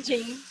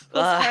 Inching. Cool's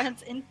Ah.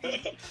 parents in.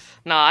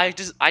 Nah, I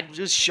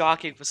was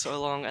shocking for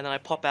so long, and then I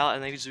pop out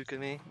and they zook at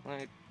me.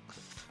 Like,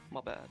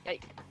 my bad.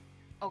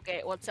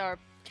 Okay, what's our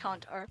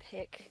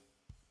pick?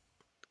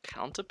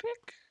 Counter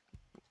pick?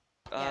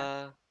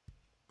 Yeah.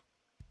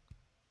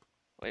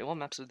 Wait, what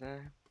maps are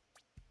there?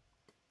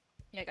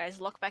 Yeah, guys,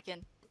 lock back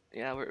in.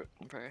 Yeah,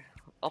 bro.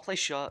 I'll play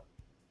shot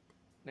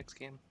next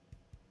game.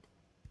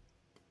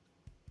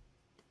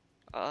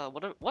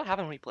 What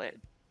haven't we played?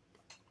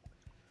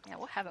 Yeah,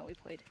 what haven't we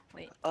played?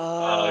 Wait. You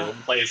want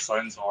to play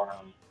Stones or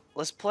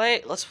Let's play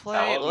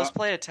Tower map?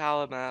 a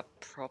tower map,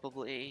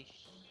 probably.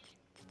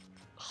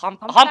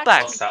 Humpback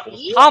Humpback! What's that?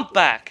 TC?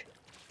 Humpback!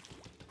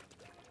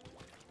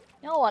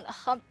 You don't want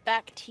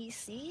Humpback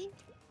TC?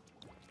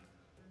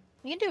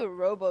 We can do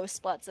Robo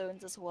Spot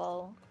Zones as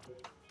well.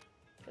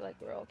 I feel like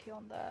we're okay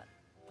on that.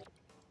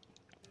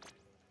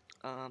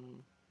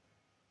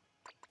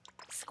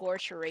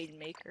 Scorch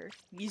Rainmaker.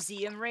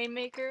 Museum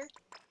Rainmaker?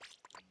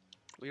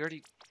 We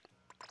already.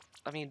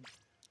 I mean,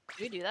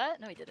 Did we do that?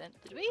 No, we didn't.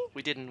 Did we?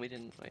 we didn't. Wait,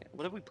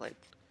 what have we played?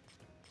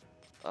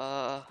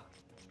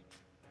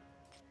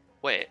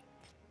 Wait.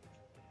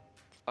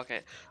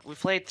 Okay, we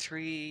played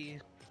 3.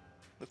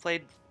 We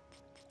played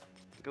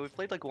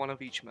like one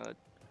of each mode.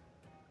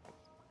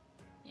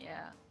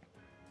 Yeah.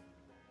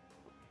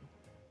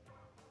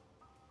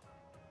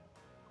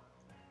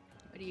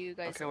 What do you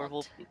guys Okay, we're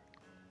want?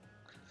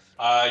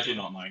 I do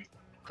not know.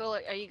 Cool,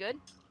 are you good?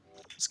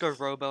 Let's go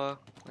Robo,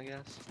 I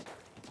guess.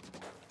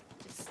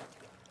 Is-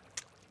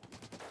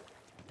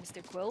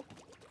 Mr. Quill?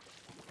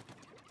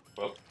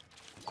 Well,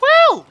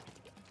 Quill!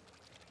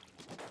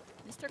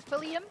 Mr.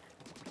 Quilliam?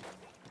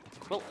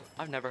 Quill.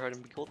 I've never heard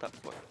him be called that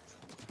before.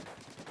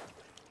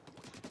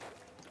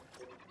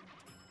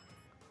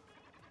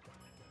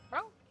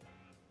 Bro?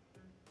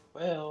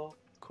 well.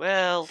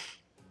 Quill.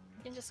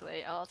 You can just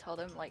wait. I'll tell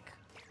them, like,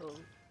 oh.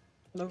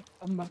 Hello,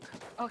 I'm back.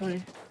 Okay.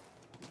 Sorry.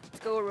 Let's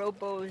go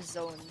Robo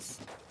Zones.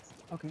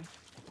 Okay.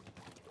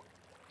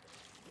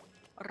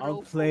 Robo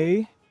I'll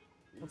play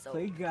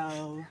Zone.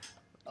 Gal.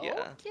 Yeah.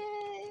 Okay.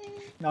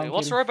 No, Wait, I'm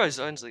what's kidding. Robo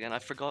Zones again? I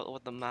forgot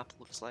what the map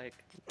looks like.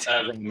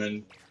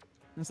 Roman.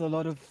 There's a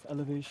lot of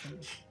elevation.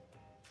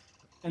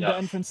 And Yeah, the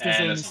entrance to and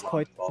zone it's is a lot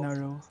quite involved.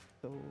 narrow.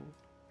 So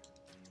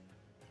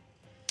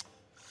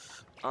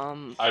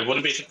I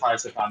wouldn't be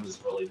surprised if Ham is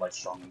really like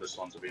strong in this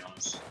one, to be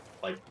honest.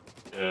 Like,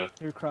 yeah,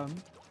 you're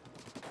crammed.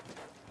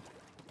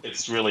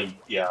 it's really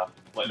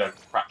like no,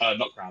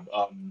 not crab.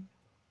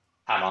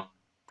 Hammer.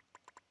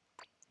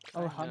 Oh,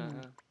 Kinda-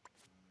 Hammer.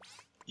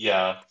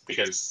 Yeah,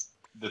 because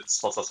the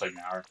slots are so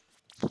narrow.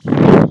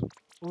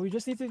 Well, we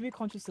just need to be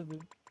conscious of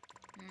it.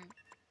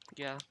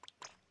 Yeah.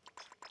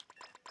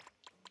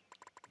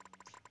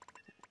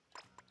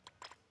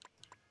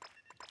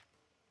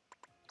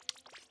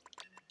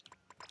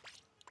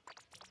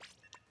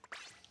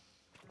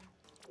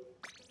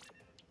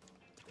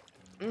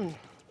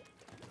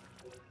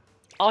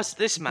 Oh, it's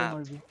this Don't map.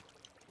 worry.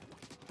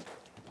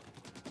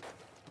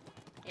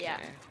 Yeah.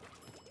 Okay.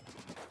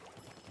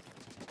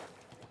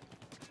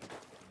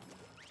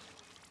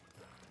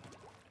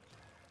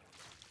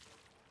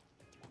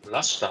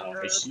 Last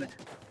star, I see.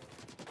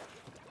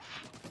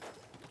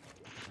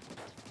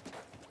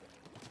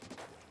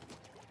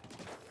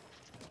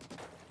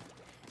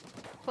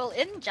 Well,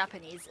 in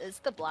Japanese, is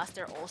the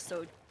blaster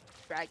also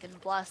Dragon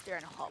Blaster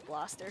and Hot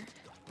Blaster?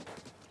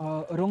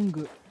 Rong.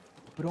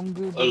 Rong.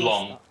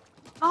 Long.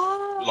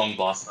 Oh. Long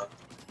blaster.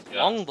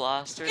 Yeah. Long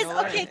blaster. Yes, no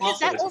okay, way. because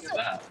Blaster that is also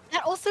bad.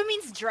 that also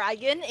means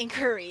dragon in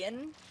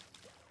Korean.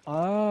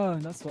 Ah,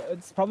 that's what.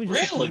 It's probably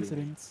just a Really?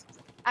 coincidence.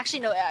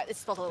 Actually, no, it's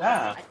spelled a little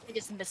Yeah. different. I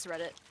just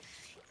misread it.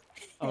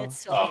 Oh. It's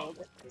spelled a little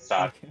bit.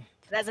 Sad. Okay.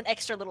 It has an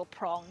extra little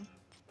prong.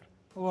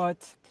 What?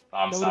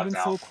 I'm That sad would've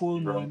been now. so cool,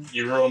 you man.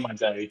 ruined my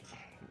day.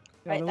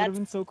 Yeah, Right, that would have that's-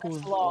 been so cool.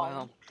 That's long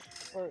Wow.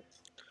 or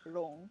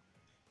long,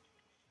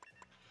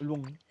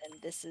 Long.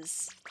 and this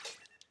is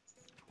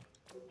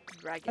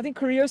dragon. I think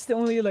Korea is the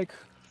only like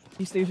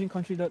East Asian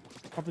country that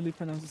properly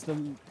pronounces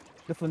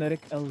the phonetic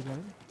L, right?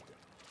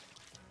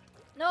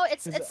 No,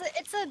 it's Is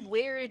it's a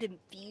weird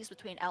fuse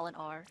between L and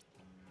R.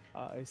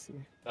 Ah, I see.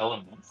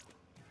 Elements.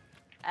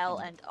 L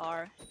and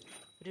R.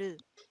 R,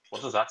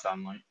 What does that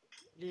sound like?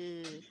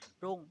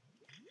 rong.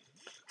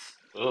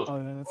 Ugh. Oh,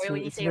 yeah, that's Or very,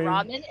 when you it's say very,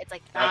 ramen, it's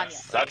like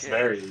ramen. That's Okay.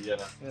 very, yeah.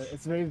 yeah,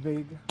 it's very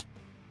vague.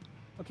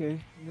 Okay,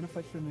 I'm gonna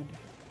fight for mid.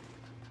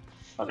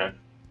 Okay.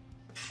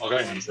 I'll go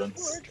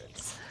entrance.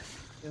 Words.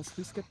 Yes,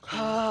 please get.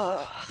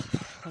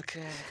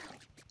 Okay.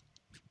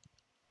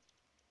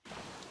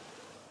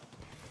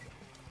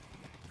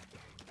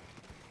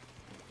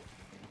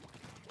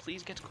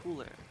 Please get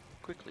cooler,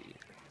 quickly.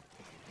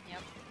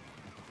 Yep.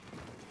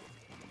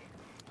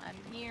 I'm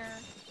here.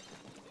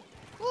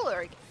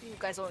 Cooler. You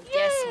guys won't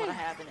guess what I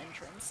have in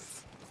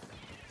entrance.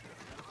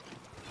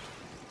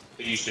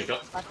 Did you stick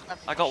up? Left.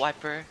 I got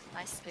wiper.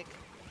 Nice pick.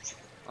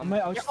 I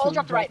might ouch They're all two,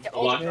 dropped right. They're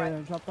all Hold dropped Yeah, right.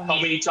 yeah, drop down.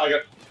 Help me,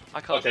 Tiger.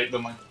 I got. Okay, never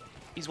mind.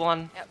 He's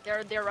one.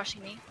 Yep, they're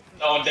rushing me.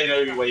 Oh, they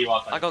know where you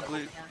are. I got glue.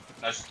 Yeah.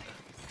 Nice.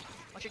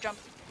 What's your jump?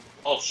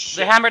 Oh shit.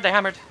 They hammered. They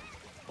hammered.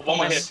 One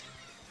more Nice. hit.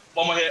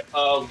 One more hit.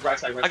 Right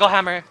side. Right I got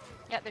hammer.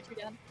 Yep, they're two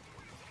down.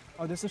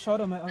 Oh, there's a shot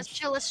on my Let's ouch.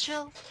 chill. Let's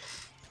chill.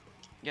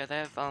 Yeah, they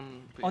have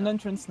On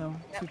entrance now,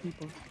 Yep. 2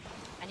 people.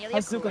 I nearly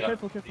have Hazuka, cooler.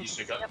 careful, Did careful. you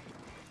stick up? Yep.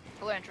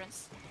 Cooler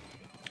entrance.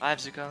 I have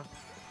Zuko.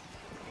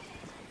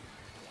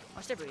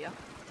 What's their booyah?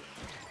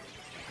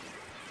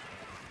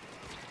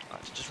 I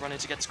just run in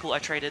to get school. I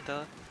traded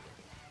though.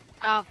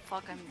 Oh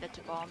fuck, I'm dead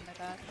to bomb. My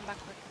bad. Come back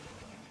quick.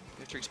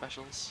 We have 3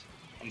 specials.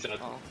 I'm dead.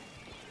 Oh.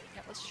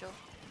 Yep, let's chill.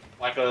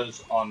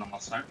 Wipers on the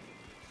Mustang.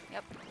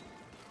 Yep.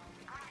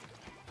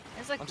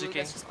 There's like I'm glue zuking.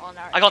 that's just on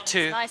our. I got entrance.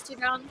 2. Nice, 2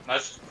 down.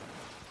 Nice.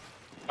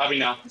 Having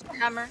now. What's your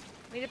hammer?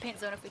 We need a paint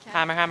zone if we can.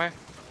 Hammer, hammer.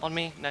 On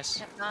me. Nice.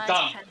 Yep, nice.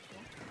 Done. Pen.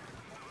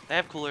 They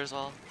have cooler as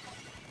well.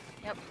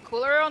 Yep,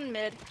 cooler on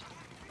mid.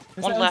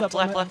 There's One an ends left, up on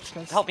left, my left. ouch,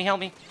 guys. Help me, help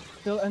me.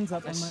 Still ends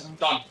up on Nice. my ouch.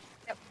 Done.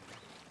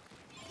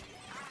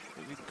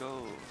 Here we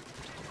go.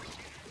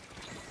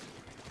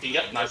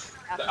 Yep, nice.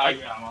 After. I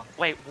agree, ammo.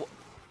 Wait,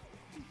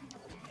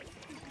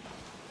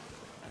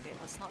 Okay,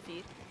 let's not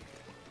feed.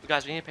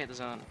 guys, we need to paint the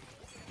zone.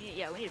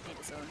 Yeah, we need to paint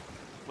the zone.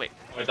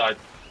 I died.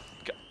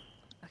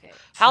 Okay.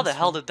 How the That's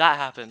hell fine. did that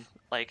happen?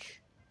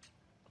 Like,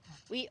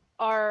 We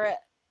are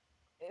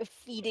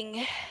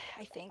feeding,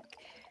 I think.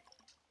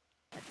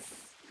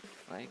 Let's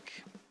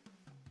like,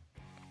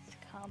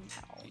 come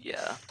out.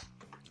 yeah.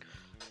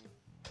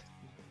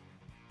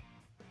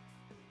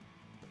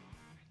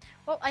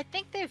 Well, I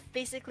think they've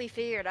basically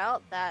figured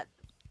out that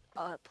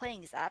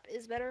playing Zap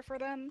is better for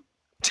them.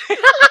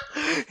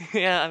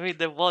 Yeah, I mean,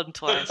 they won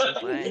twice in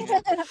playing.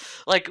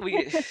 Like,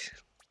 we...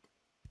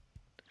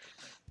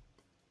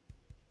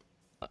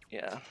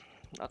 yeah,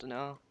 I don't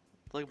know.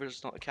 Like, we're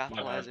just not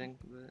capitalizing.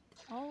 But...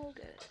 Oh,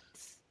 good.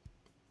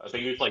 I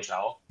think we play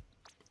Tower.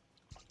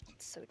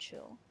 It's so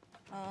chill.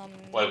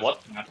 Wait,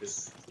 what map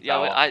is Yeah,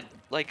 Tower?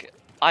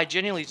 I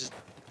genuinely just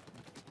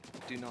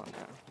do not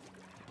know.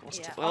 What's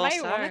Yeah, well,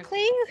 sorry.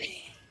 ironically,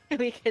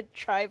 we could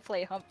try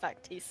play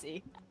Humpback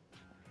TC.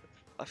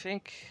 I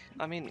think,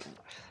 I mean,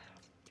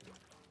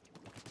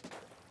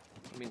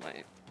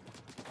 like,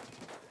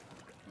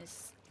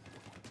 Is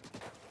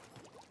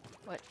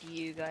what do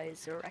you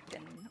guys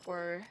reckon?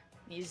 Or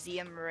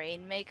Museum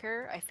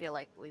Rainmaker? I feel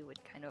like we would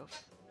kind of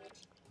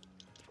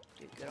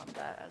do good on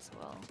that as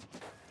well.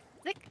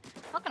 I think,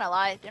 not gonna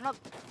lie,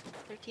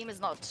 their team is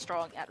not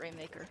strong at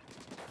Rainmaker.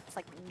 It's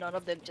like none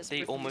of them just They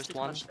refuse almost to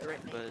won, touch the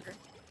Rainmaker.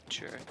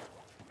 sure.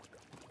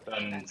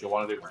 Then do you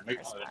want to do remake?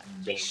 Press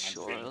that.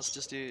 Sure, let's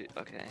just do,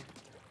 okay.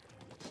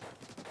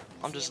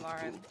 I'm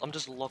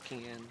just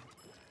locking in.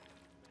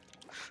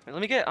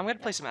 Wait, I'm gonna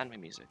play some anime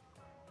music.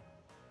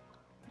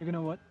 You're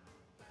gonna what?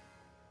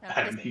 No,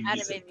 Anime it's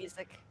music. anime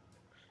music.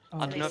 Oh,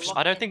 I don't know if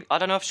lock in. I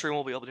don't know if Stream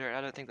will be able to hear it.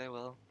 I don't think they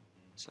will.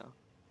 So.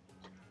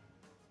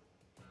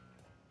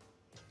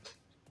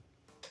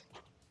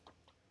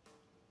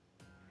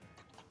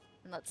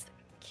 And let's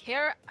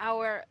care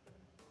our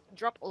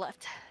drop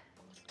left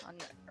on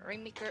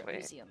Rainmaker Wait.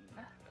 Museum.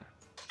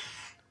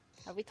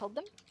 Have we told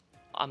them?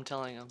 I'm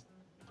telling him.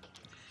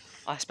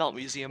 I spelled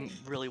museum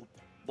really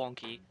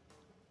wonky.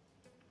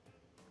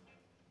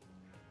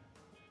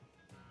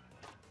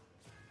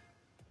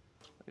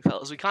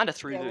 Fellas, we kind of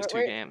threw Yeah, those 2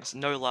 we're- games.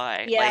 No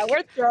lie. Yeah, like,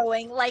 we're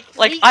throwing like.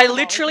 like we- I come on,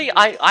 we literally,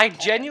 can do I it.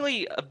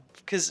 genuinely,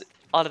 because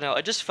I don't know.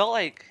 I just felt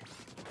like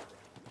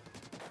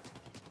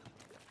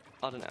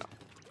I don't know.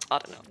 I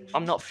don't know.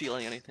 I'm not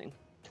feeling anything.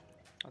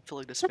 I'm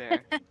feeling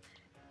despair.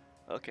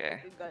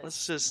 Okay, You guys.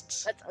 let's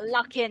just. Let's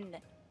lock in.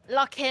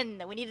 Lock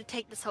in. We need to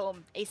take this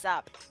home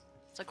ASAP.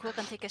 So Quill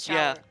can take a shower.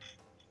 Yeah.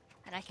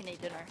 And I can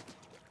eat dinner.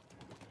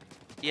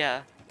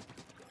 Yeah.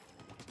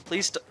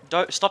 Please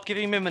don't stop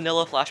giving me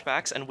Manila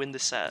flashbacks and win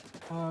this set.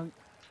 Can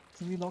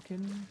we lock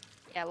in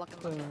Yeah, lock in.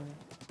 the? Lock in.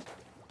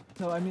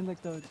 No, I mean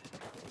like the.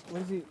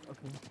 What is he?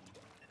 Okay.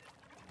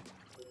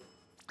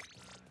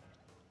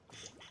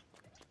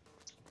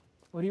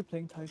 What are you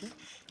playing, Tiger?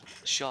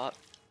 Shot.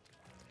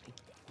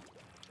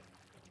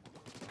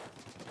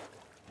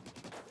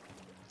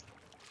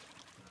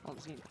 Oh,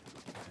 Z.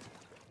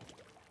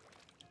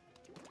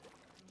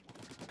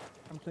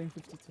 I'm playing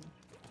 52.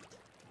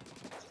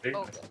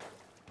 Oh,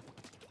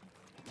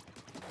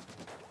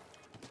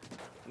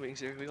 Wait,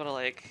 here, we gotta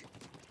like.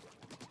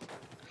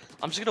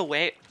 I'm just gonna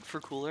wait for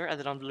cooler, and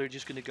then I'm literally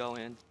just gonna go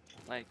in,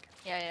 like.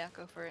 yeah,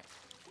 go for it.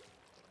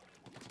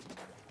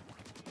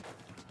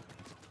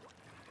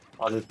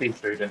 I'll just be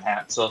food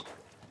enhancer.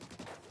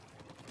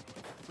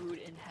 Food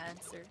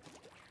enhancer.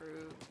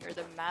 True. You're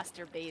the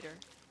masturbator.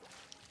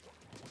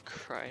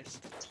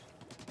 Christ.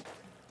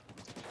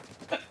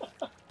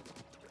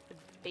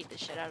 Bait the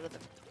shit out of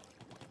them.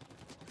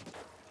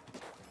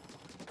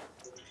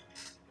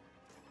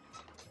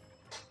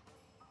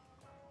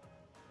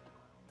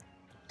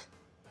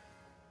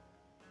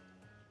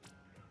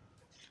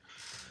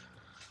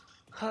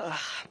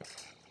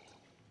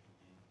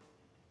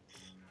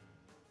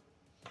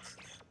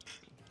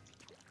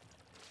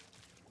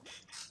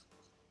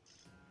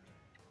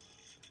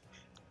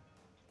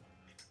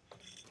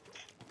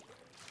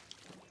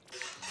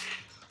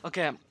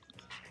 Okay.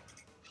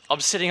 I'm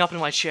sitting up in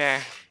my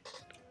chair.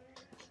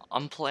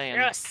 I'm playing.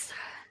 Yes!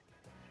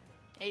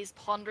 He's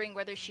pondering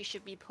whether she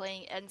should be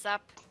playing NZAP.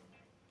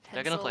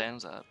 They're gonna play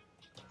Pencil, Enzap.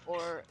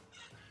 Or...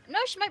 No,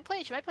 she might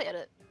play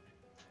Edit.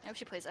 I hope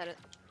she plays Edit.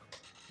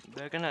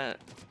 They're gonna.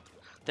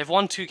 They've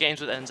won 2 games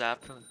with Enzap.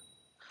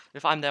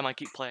 If I'm them, I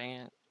keep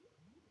playing it.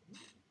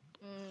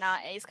 Nah,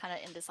 A's kinda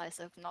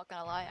indecisive, not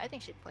gonna lie. I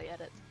think she'd play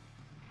Edit.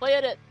 Play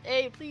Edit!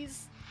 A,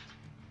 please!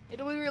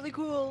 It'll be really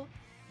cool!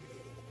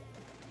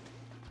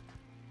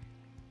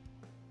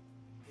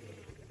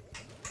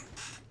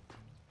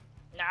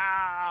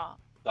 Nah!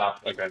 Ah,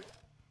 okay.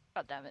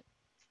 God damn it.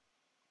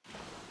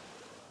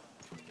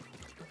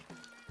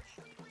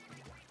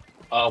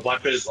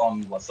 Wipers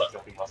on what's that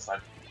dropping last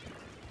time?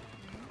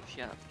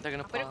 Yeah, they're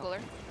gonna I'll put it pop. cooler.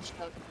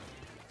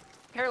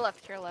 Care left,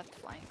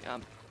 flying. Yeah,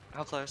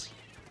 how close?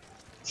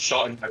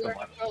 Shot in Cooler,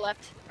 back go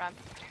left, ramp.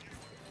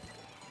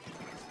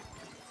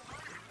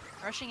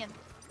 Rushing in.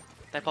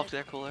 They popped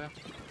their cooler.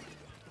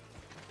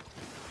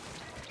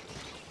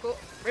 Cool.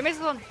 Remix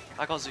is on.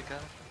 I got Zuka.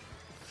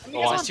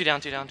 Go on. Nice, 2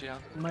 down, 2 down, 2 down.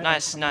 Might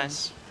Nice, come on.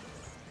 nice.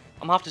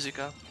 I'm half to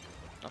Zuka.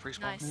 Not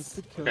respawn. Nice. Nice,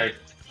 good kill. Okay.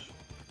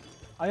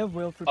 I have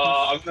whale for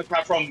I'm gonna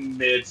grab from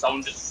mid.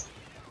 Someone just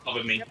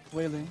cover me.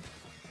 whaling.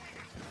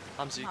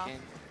 I'm Zuking.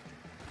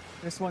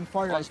 There's one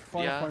far right,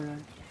 far yeah. far right.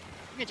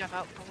 You can jump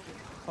out, probably.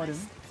 Caught Nice.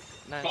 him.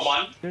 Nice. Got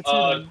one. They're two.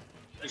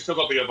 I still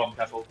got bigger bomb.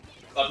 Careful.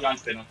 Behind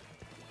spinner.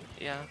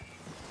 Yeah,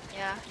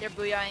 Yeah, they're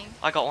booyahing.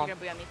 I got They're one. gonna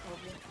booyah me,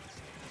 probably.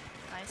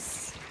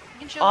 Nice. You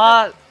can chill.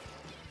 Ah!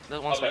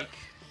 That one's Okay. weak.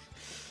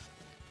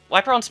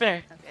 Wiper on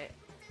spinner. Okay,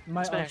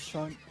 My Spare.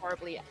 outshot.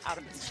 horribly out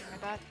of position, my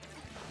bad.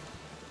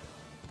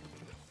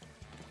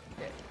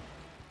 Okay.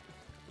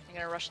 I'm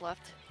gonna rush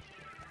left.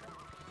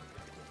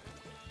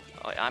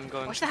 Oh, I'm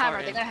going Watch the far hammer,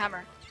 in. they're gonna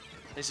hammer.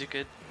 They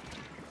Zuka.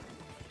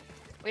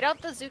 Wait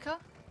out the Zuka.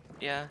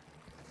 Yeah.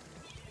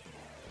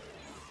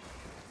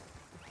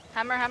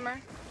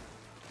 Hammer.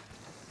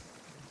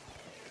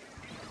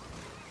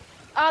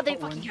 Ah, they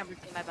Got fucking one. hammered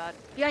me, my bad.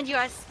 Behind you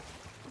guys.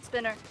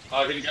 Spinner.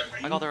 Didn't get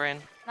I got the rain.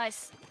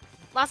 Nice.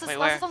 Last is Wait,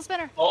 last is where? on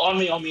spinner. Oh, on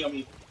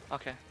me.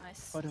 Okay.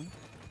 Nice. Caught him.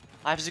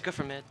 I have Zuka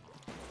for mid.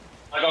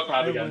 I got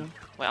crab I again. will.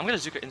 Wait, I'm gonna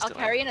Zuka I'll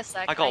instantly. carry in a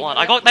sec. I got one.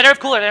 heal I got. up. They don't have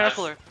cooler. They don't have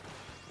cooler.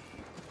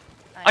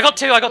 Nice. I got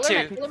 2. I got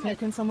Cooler 2. mid, cooler mid.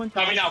 Can someone?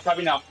 Crabbing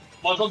now.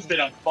 One's on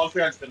spinner. One's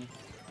behind spinner.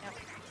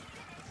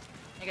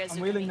 You guys I'm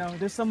Zuka wailing me. now.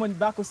 There's someone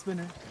back with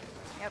spinner.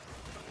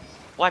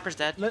 Wiper's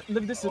dead.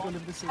 Live this circle.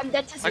 Live this circle. I'm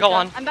dead to Zuka. I got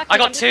one. I'm back I to-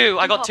 got I'm 2.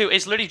 I I'm got off. 2.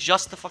 It's literally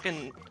just the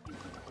fucking.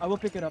 I will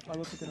pick it up.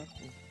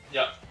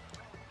 Yeah.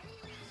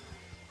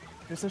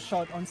 There's a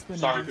shot on spinner.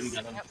 Sorry, couldn't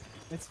get him.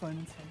 It's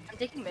fine. I'm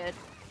taking mid.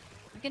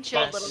 You can chill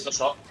Nice. a little. Good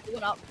shot.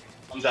 One up.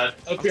 I'm dead.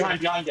 Oh,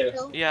 behind here.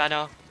 Chill. Yeah, I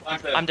know. Behind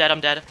spinner.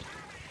 I'm dead.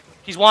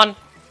 He's 1.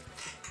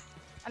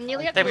 I'm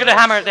nearly at They've cooler. got a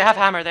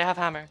hammer. They have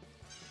hammer.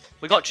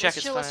 We got check. let's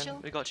It's chill, let's fine.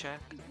 chill. We got check.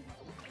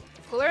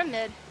 Cooler and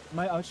mid.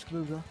 My ouch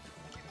blue bro.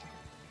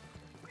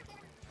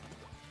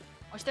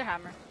 Watch their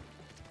hammer.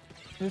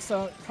 There's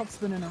a top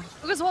spinner now.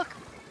 Lucas walk.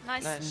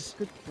 Nice. Nice. Nice,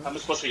 good. Kill. I'm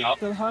just pushing up.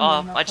 Kill hammer,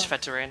 Oh, not I just top.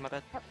 fed to rain. My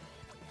bad.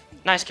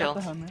 Nice Got kill.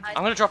 the hammer. Nice.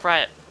 I'm gonna drop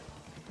right.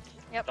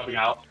 Dropping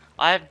out.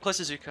 I have close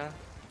to Zuka.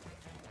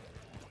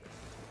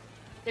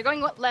 They're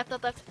going left.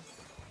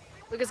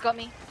 Lucas got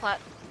me. Plat.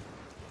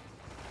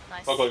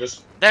 Nice. Go,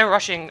 just. They're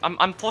rushing.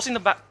 I'm forcing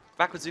them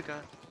back with Zuka.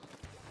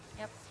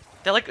 Yep.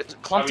 They're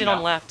like clumped in Hurry on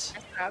now. left.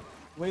 Nice grab.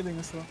 Wailing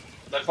as well.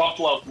 The top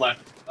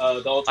left.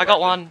 I got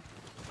one.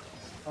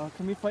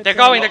 Can we fight? They're the-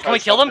 going. Can we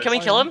kill him? Can we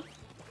kill him?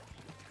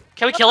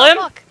 Can we kill him?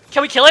 Fuck?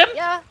 Can we kill him?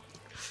 Yeah.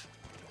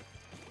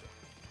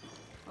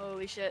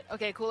 Holy shit.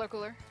 Okay, cooler.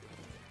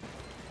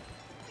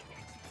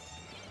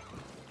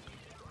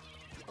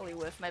 Holy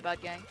whiff, my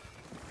bad gang.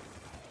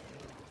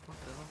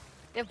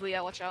 They have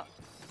Booyah, watch out.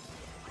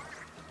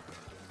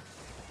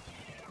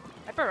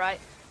 Hyper right.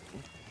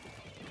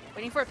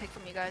 Waiting for a pick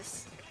from you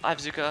guys. I have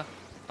Zuka.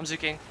 I'm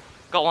zuking.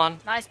 Got one.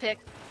 Nice pick.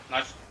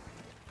 Nice.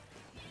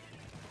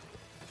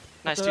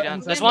 Nice, So, two down. I'm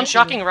There's saying one that-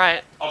 shocking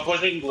right. I'm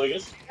pushing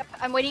Lucas. Yep,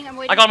 I'm waiting.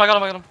 I got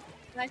him.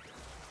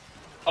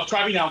 I'm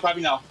trapping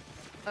now.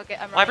 Okay,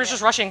 I'm Viper's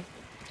just rushing.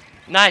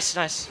 Nice.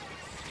 Let's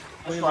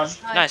Wait,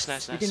 rush. Nice.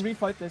 We can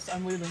refight this.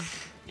 I'm waiting.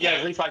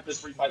 Yeah, refight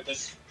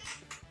this.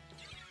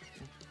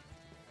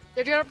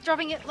 They're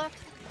dropping it left.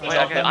 Wait, okay,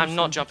 I'm Understand.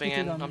 not jumping Keep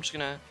it in. on. I'm just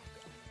gonna.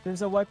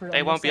 There's a wiper.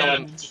 They on won't this be side.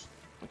 able Yeah, to-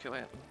 Okay,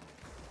 wait.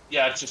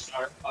 yeah, just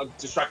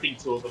distracting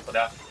two of them for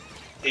that.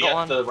 They Go get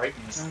on. the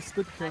Ravens. Nice,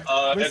 good kill. It's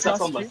Where's that's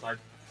on last left side.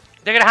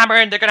 They're gonna hammer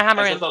in. It's in.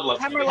 on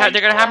left Hammer side. left.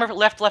 They're gonna hammer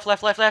left.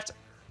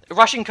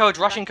 Rushing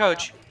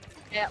coach.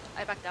 Yeah,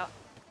 I backed out.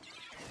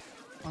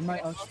 On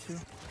my ouch too.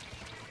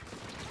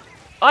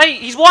 Aye,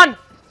 he's one.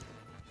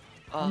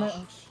 On my Oh,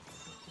 ouch.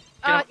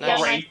 Get him. Yeah,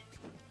 Nice. Rain.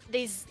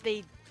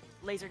 they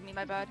lasered me,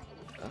 my bad.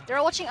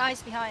 They're watching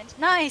eyes behind.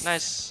 Nice!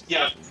 Nice.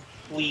 Yeah,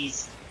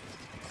 please.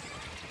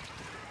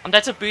 I'm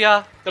dead to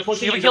Booyah. They're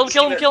pushing Kill you,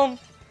 him. they're Kill him.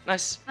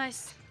 Nice.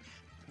 Nice.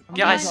 I'm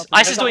Yeah, gonna Ice, drop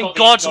Ice it. is doing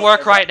God's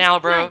work right now,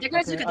 bro. They're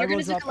gonna Okay, Zuka, I they're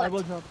will gonna drop. Zuka I left.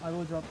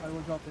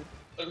 will drop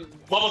it.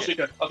 One more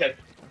speaker. Okay.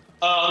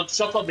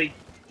 Shot on me.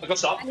 I got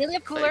shot. I nearly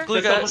have cooler.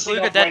 Glue- There's Gluga no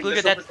pushing dead, off Gluga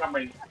rain, dead. there's no pushing off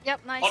rain.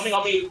 Yep, nice.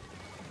 On me.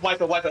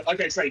 Wiper.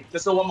 Okay, sorry.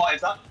 There's still one more.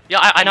 Is that? Yeah,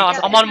 I know. Yeah,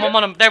 I'm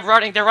on him. They're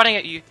running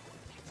at you.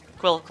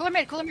 Quill. Cooler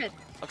mid.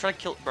 I'm trying to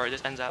kill. Bro,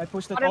 this ends I out.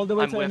 pushed it all the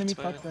way I'm to whiffed, enemy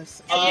but- top,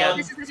 guys. Yeah.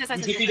 Nice. You just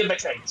need to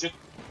maintain.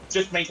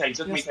 Just maintain. Yes,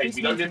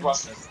 We don't need maintain.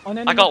 rushness. On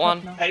enemy got top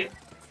one. now. Hey,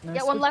 Nice,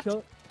 Yeah, one good left.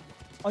 kill.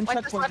 On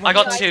Wiper's checkpoint. left. one I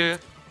got left. two.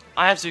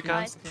 I have Zuka.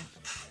 Nice. Okay.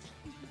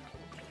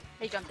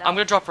 They jumped out. I'm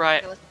gonna drop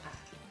right.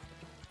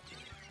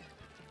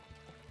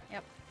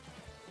 Yep.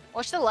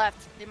 Watch the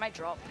left. They might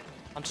drop.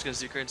 I'm just gonna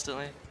Zuka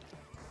instantly.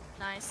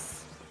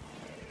 Nice.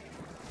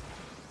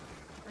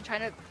 I'm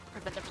trying to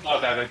prevent them from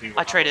oh, that'd be.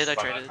 I traded.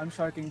 I'm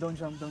sharking. Don't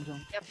jump.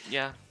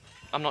 Yeah.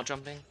 I'm not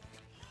jumping.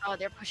 Oh,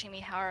 they're pushing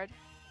me hard.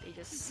 They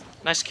just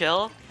Nice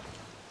kill.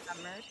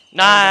 hammered.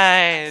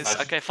 Nice.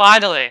 Nice. Okay,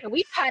 finally.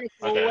 We panicked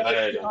Okay, way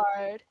okay. too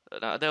hard.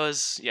 No, there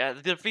was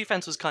the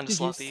defense was kind of GG's.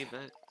 sloppy,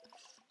 but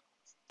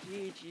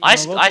GG.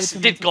 Ice well Ice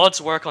played, did Timothy.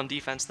 God's work on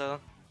defense though.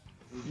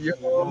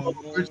 Yo,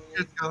 good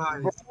shit,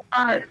 guys.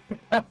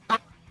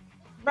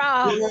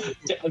 Bro.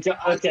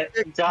 Okay,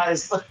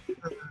 guys.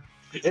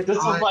 This is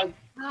like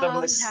the Oh,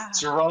 most no.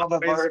 drama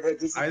moment.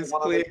 This Ice is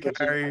one of clear the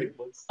carry.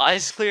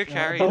 Ice clear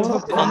carry Yeah.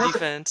 on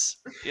defense.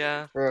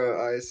 Yeah.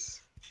 Bro,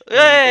 Ice.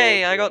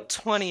 Hey, I got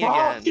 20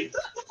 again.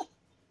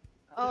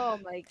 Oh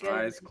my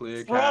goodness. Ice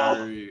clear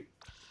carry.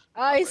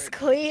 Ice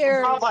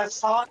clear. Oh, my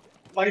heart.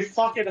 My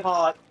fucking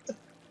heart.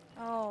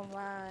 Oh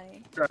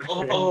my.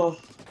 Oh.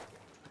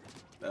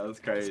 That was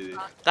crazy.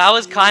 That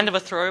was kind of a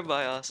throw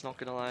by us, not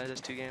gonna lie, those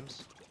two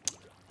games.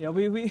 Yeah,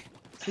 we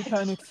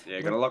panicked.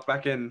 Yeah, gotta lock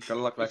back in.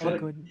 All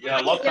good. Yeah,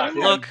 look back.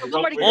 Look, We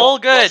got all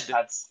good.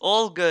 stats.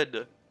 All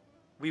good.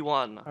 We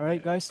won. All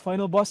right, guys.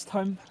 Final boss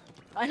time.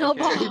 I know,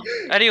 Okay. Bob.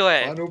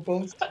 Anyway, Final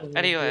boss.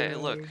 anyway,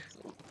 look.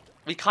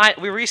 We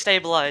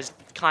restabilized,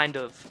 kind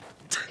of.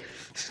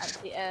 At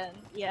the end,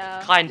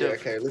 yeah. Kind Yeah, of.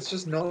 okay, let's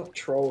just not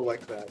troll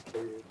like that,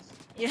 please.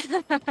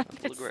 Yeah.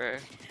 Look where-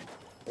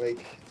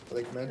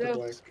 Like, man, No.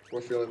 like,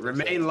 we're feeling.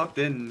 Remain locked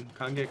in.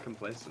 Can't get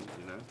complacent,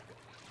 you know?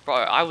 Bro,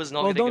 I was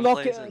not Well, getting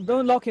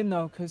don't lock in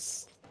now,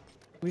 cause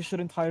we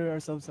shouldn't tire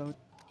ourselves out.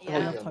 We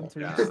don't Yeah. have time to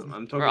Yeah, rest.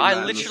 I'm talking Bro, I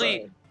about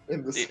literally-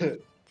 In the It- set.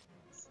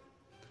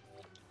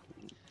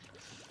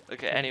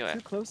 Okay, anyway.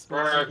 Too close.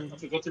 Bro,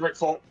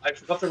 but- I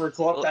forgot to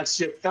record that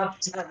shit. God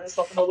damn it, it's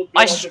not gonna look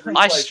I good on str- the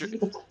I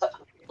replay.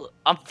 Look,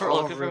 Oh,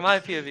 from rip. my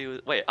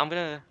POV, wait, I'm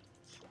gonna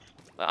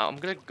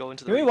go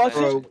into the Can we watch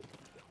replay. it? Bro,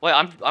 Wait,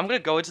 I'm gonna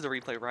go into the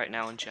replay right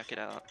now and check it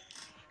out.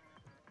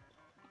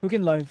 Who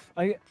can live?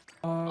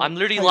 I'm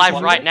literally Tyson, live you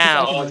right can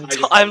now. live.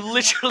 Oh, I'm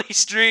literally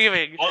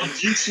streaming. On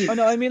YouTube. Oh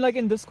no, I mean like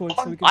in Discord,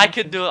 so we can. I watch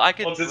could it. do it. I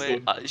could On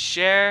wait. Discord.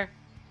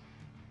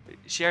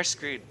 Share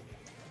screen.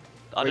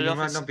 I wait, don't you know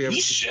might if not be able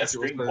You to share see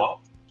screen, also what?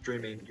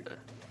 streaming.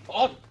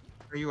 Oh,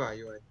 Oh, you are.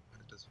 It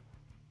does.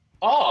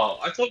 oh,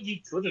 I thought you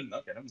couldn't.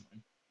 Okay, never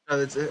mind. No,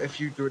 it's if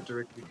you do it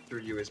directly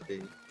through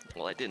USB.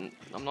 well, I didn't.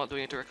 I'm not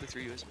doing it directly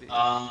through USB.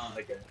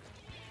 Okay.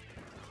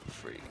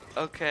 Free.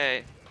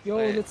 Okay. Yo,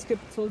 Wait. let's skip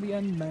till the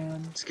end,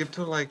 man. Skip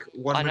to like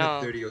 1 I minute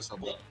know. 30 or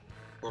something.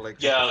 Or like.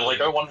 Yeah, like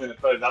go 1 minute,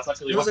 but that's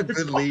actually It was a what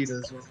good lead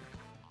as well.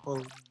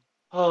 Oh,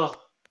 Oh,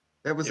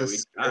 that was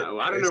Yeah,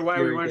 I don't know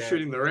why we weren't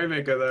shooting the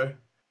Rainmaker though.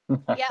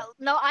 Yeah,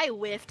 no, I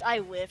whiffed.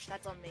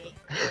 That's on me.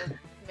 To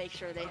make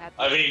sure they had.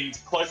 I mean,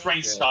 close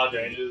range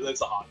charging,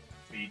 it's a hard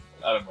feat.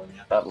 I don't know.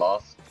 Yeah. That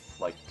last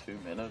like 2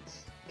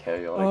 minutes,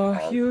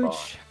 chaotic. as Huge.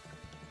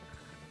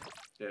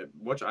 fuck. Yeah,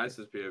 watch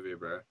Ice's POV,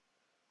 bro.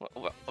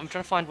 I'm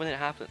trying to find when it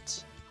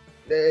happens.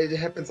 It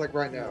happens like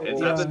right now. It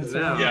Yeah, happens it's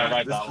now. Yeah,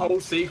 right This now. whole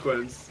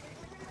sequence.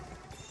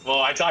 Well,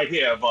 I died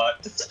here,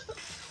 but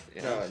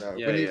Yeah. No.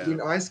 Yeah, when, yeah.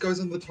 when ice goes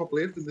on the top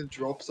left and then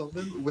drops on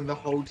them, when the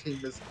whole team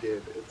is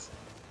dead, it's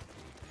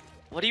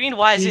What do you mean?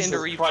 Why is it in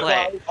the Jesus Christ,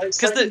 replay? I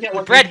expect to get,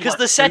 like, Bread, maybe, because like,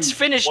 the set's two,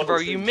 finished, one bro.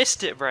 or You two.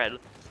 missed it, Bread.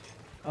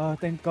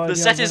 Thank God. The you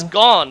set have, is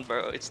gone,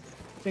 bro. It's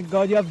Thank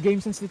God you have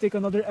game sense to take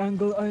another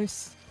angle,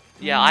 Ice.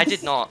 yeah. I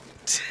did not.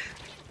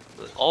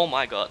 Oh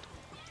my God.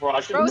 Bro,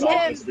 I should Froze have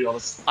got him. this, to be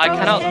honest. I Froze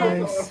cannot.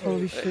 him. Nice.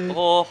 Holy shit.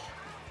 Oh.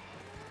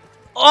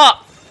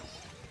 Oh.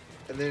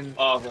 and then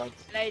Oh, man.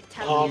 Can I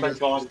tell Oh, you? my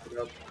God.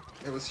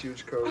 That was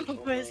huge code.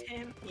 It was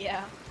him.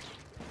 Yeah.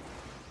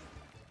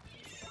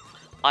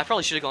 I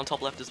probably should have gone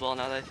top left as well.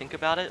 Now that I think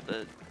about it,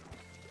 but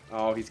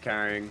Oh, he's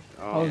carrying.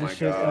 Oh Holy my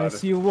shit, god.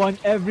 Ice. You won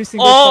every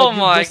single oh fight you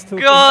my just took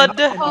in God.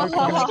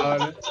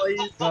 Arcana.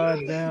 Oh, God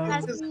damn.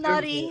 that's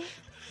nutty.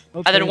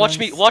 And then watch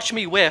nice.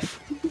 me whiff.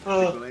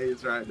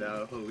 Blaze right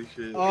now. Holy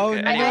shit. Oh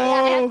Okay, I anyway.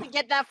 had no! to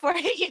get that for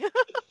you.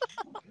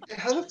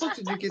 How the fuck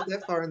did you get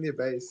that far in their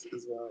base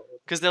as well?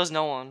 Because there was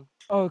no one.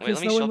 Oh, Wait, because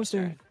let me no show one up was the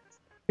there.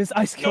 Because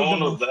Ice No killed one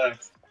them was all. there.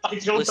 I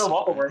killed Listen. them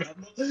all,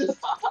 remember?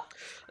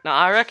 Now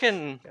I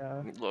reckon.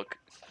 Yeah. Look,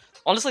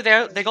 honestly,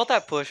 they got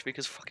that push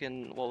because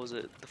fucking what was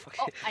it? The fucking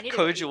Oh, I need to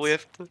Koja go eat.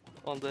 whiffed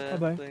on the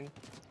Bye-bye. thing.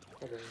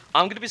 Okay.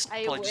 I'm gonna be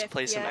I probably just whiffed,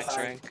 play some yes. X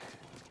rank.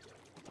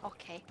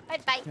 Okay. Bye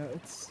bye. Yeah,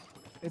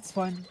 it's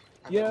fine.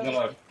 Yeah.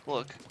 No,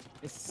 Look,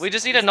 It's, we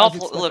just need to it's not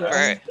as look.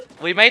 expected.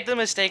 Right, we made the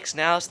mistakes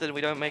now, so that we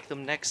don't make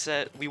them next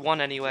set. We won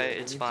anyway.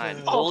 It's fine.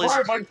 Oh, All Oh, is.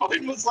 bro, my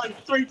coin was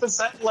like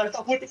 3% left.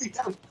 I wouldn't be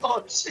down.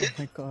 Oh, Oh shit.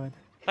 my god.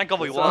 Thank God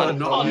we Let's, won.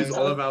 not Oh, use yeah.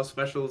 all of our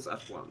specials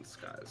at once,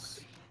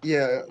 guys.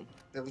 Yeah,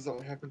 that was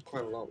happened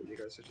quite a lot with you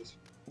guys. So just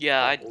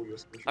Yeah, I all your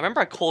special-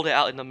 remember I called it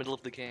out in the middle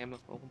of the game at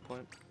one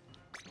point.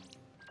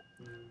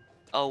 Mm,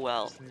 Oh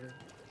well. just need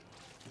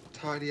to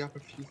tidy up a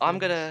few. I'm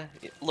things. gonna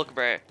look,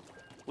 bro.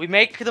 We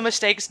make the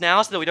mistakes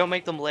now so that we don't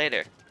make them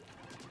later.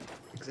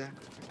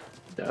 Exactly.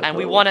 And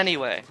we won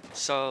anyway,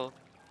 so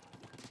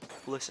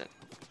listen.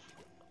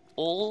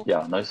 All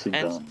Yeah, nicely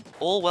and done.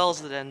 all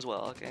wells that ends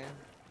well, okay?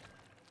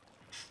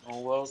 Oh,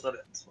 well, that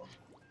ends well.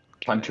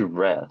 Time to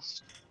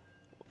rest.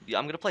 Yeah,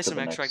 I'm gonna play For some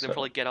the extract next then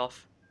probably get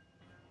off.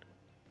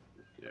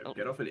 Yeah, Oh.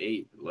 get off and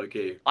eat, low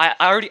key. I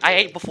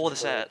ate before the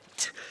set.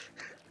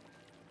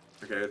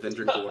 Okay, then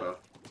drink water.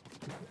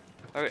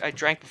 I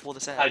drank before the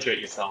set. Hydrate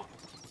yourself.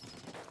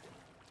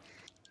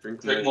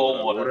 Drink Drink more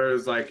more water. water. Water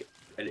is like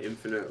an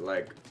infinite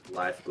like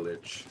life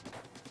glitch.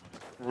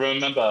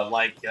 Remember,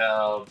 like,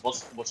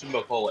 what's in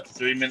the call? Like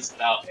 3 minutes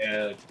without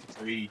air,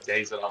 3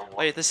 days without water.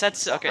 Wait, the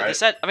set's okay. The Right.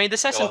 set. I mean, the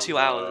set's in God, 2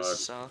 hours, God.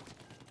 so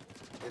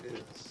It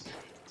is.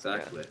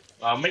 Exactly.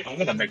 I'm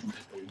gonna make them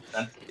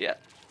then.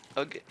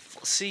 okay.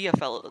 See ya,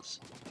 fellas.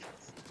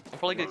 I'm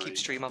probably gonna keep Right.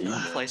 stream up and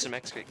play some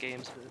extra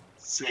games. But...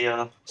 See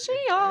ya. See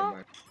Okay, ya.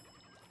 mate.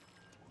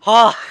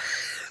 Ah,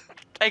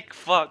 thank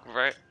fuck,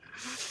 bro.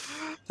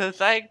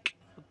 Thank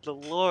the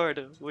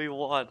Lord we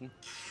won.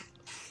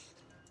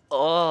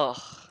 Oh.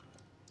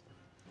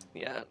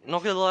 Yeah,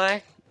 not gonna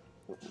lie.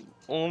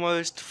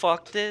 Almost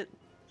fucked it.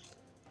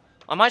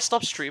 I might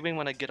stop streaming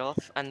when I get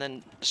off and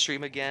then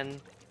stream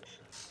again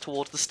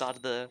towards the start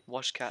of the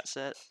Wash Cat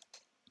set.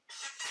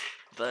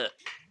 But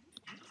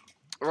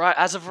right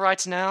as of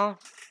right now,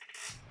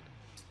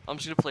 I'm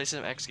just gonna play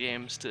some X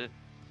games to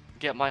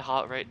get my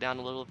heart rate down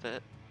a little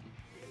bit.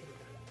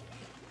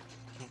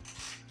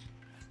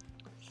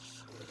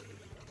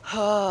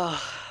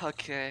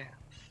 Okay.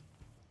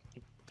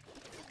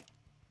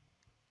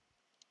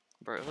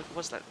 Bro, look,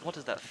 what's that? What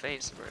is that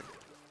face, bro?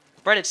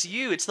 Brett, it's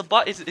you. It's the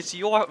butt. It's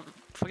your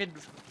fucking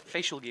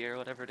facial gear, or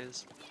whatever it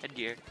is,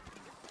 headgear.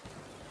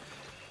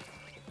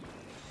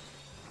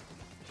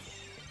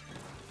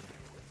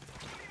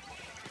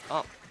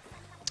 Oh.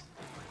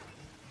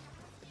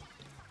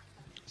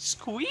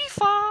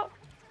 Squeefa.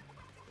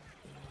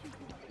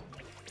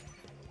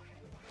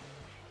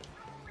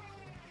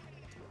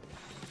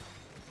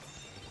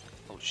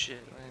 Oh shit,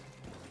 man.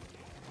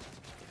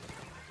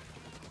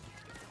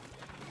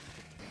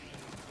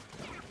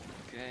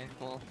 Okay,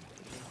 well.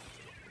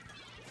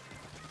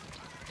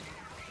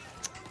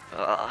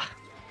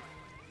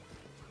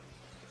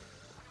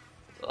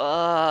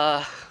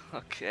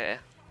 Okay.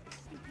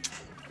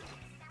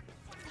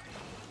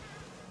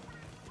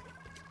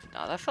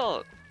 Nah, that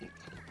felt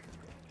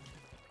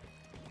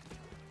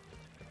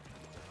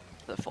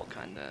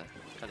kinda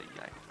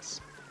yikes.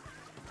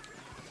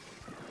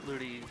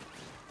 Literally,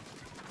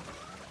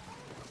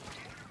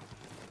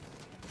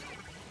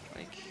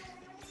 like.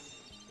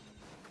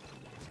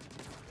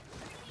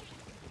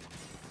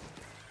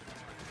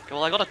 Okay,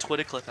 well, I got a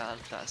Twitter clip out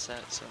of that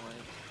set, so like,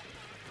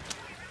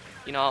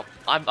 you know,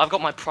 I've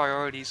got my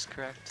priorities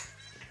correct.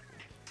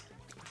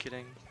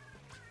 Kidding.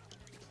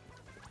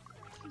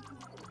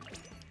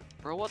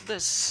 Bro, what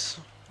this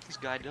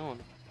guy doing?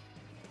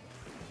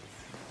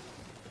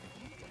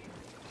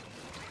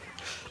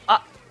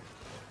 Ah!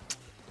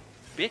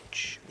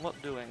 Bitch, what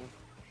doing?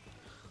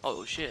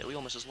 Oh shit, we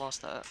almost just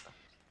lost that.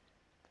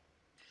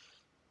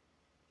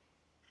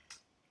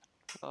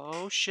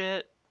 Oh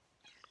shit.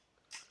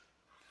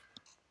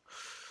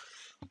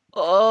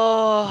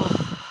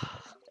 Oh.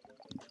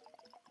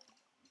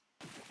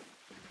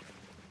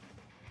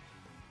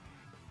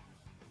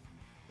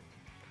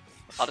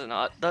 I don't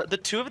know. The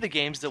two of the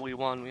games that we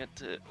won, we had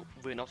to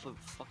win off of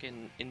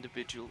fucking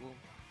individual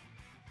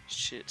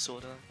shit,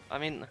 sorta. I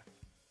mean,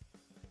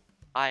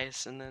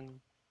 ice, and then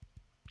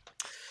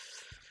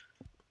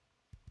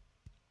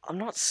I'm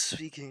not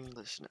speaking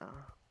English now.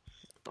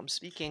 I'm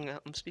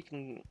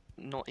speaking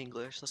not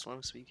English. That's what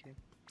I'm speaking.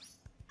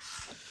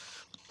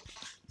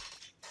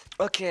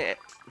 Okay.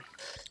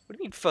 What do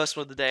you mean first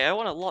one of the day? I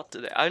want a lot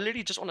today. I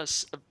literally just want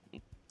to.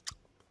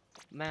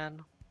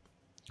 Man.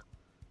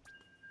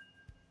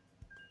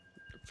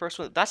 First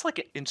one. That's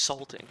like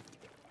insulting.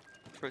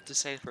 For it to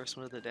say first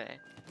one of the day.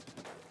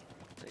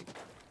 Like.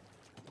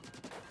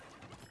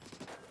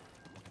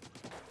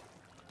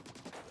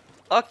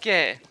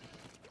 Okay.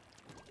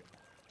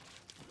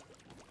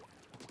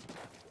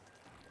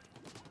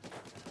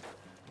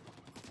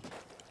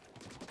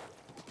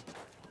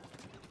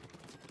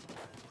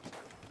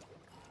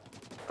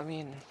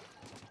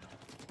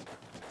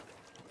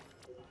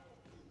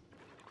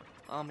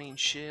 I mean,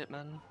 shit,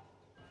 man.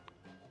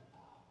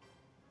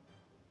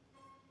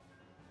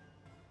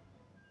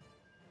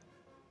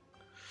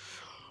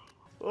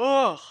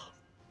 Ugh.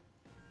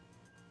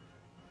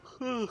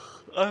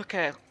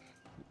 Okay.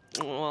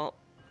 Well,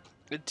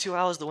 in 2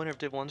 hours, the winner of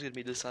Div 1's gonna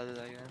be decided,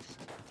 I guess.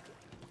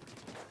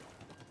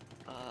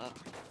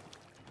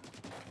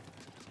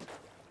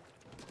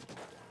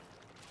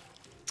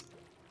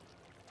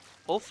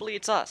 Hopefully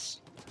it's us.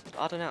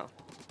 I don't know.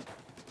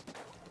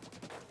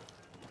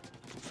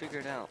 We'll figure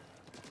it out.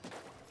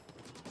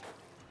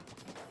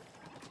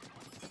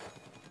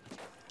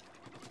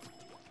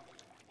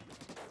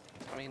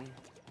 I mean,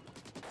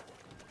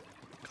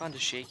 kinda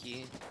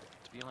shaky,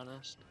 to be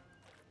honest.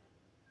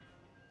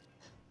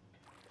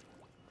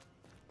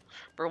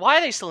 Bro, why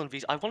are they still in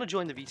VC? I want to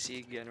join the VC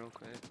again real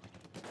quick,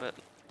 but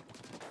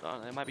I don't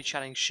know, they might be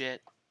chatting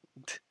shit.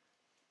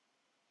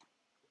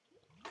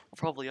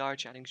 Probably are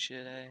chatting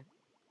shit, eh?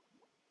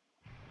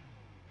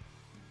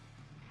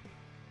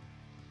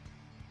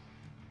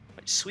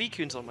 Wait,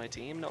 Suikun's on my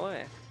team? No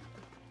way.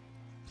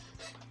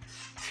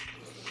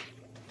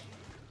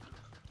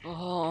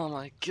 Oh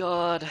my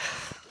god.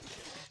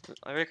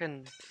 I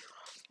reckon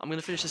I'm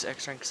gonna finish this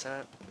X rank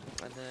set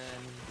and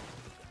then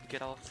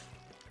get off,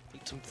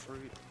 eat some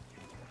fruit,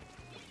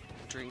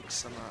 drink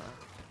some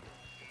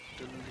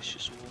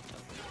delicious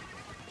water.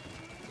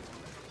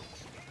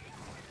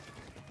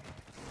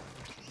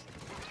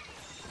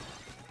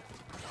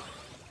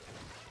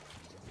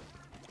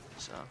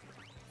 So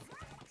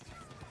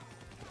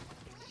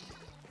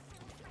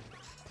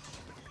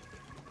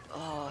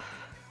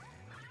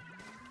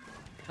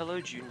hello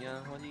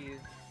Junior, what are you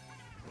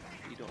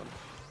doing?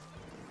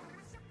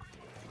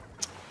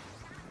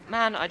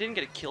 Man, I didn't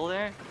get a kill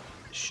there?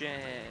 Shit.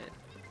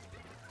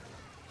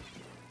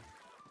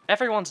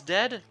 Everyone's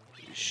dead?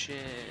 Shit.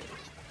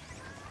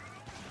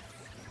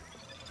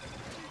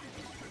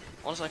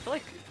 Honestly, I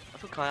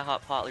feel kind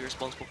of partly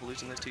responsible for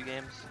losing those 2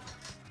 games.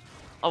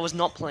 I was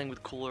not playing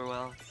with Cooler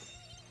well.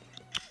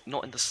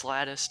 Not in the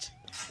slightest.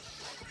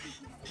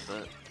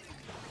 But,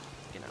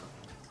 you know.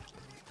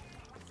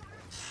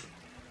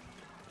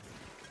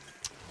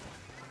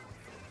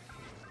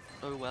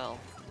 Oh well.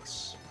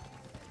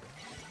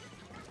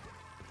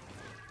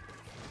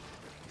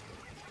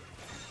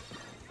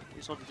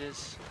 It's what it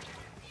is.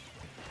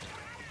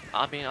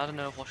 I mean, I don't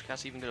know if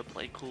Washcat's even gonna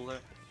play Cooler,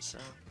 so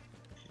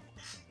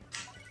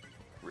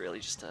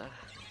really just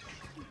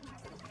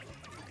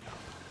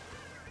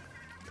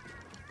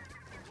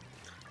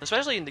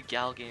especially in the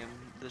Gal game,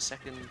 the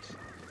second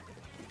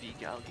V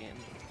Gal game,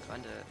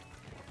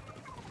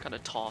 kinda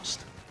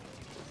tossed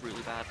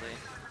really badly.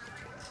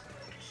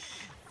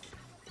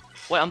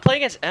 Wait, I'm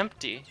playing against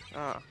Empty.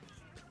 Ah,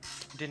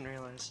 didn't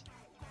realize.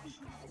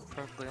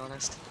 Perfectly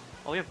honest.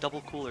 Oh, we have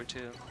double Cooler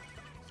too.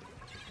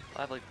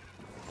 I'm like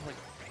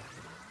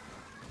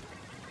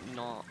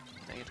not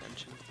paying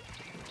attention.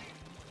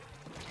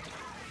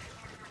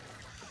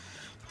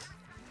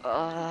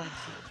 No,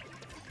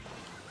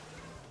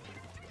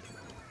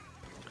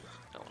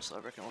 so I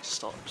reckon I'll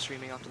stop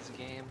streaming after the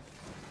game.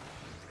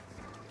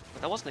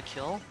 But that wasn't a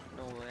kill?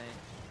 No way.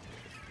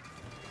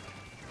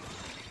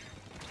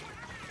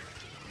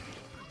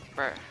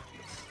 Bruh.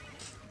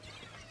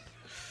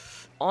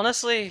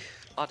 Honestly,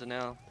 I don't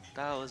know.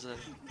 That was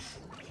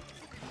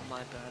my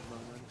bad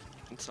moment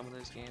in some of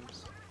those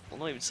games. Well,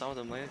 not even some of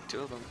them, like 2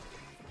 of them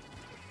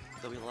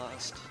that we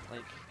lost.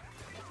 Like,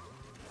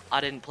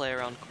 I didn't play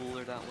around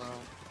Cooler that well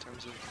in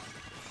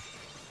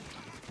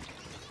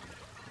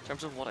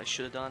terms of what I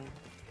should have done.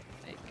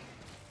 Like,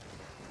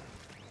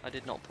 I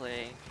did not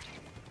play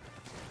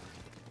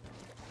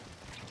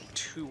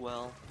too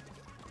well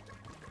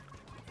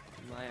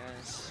in my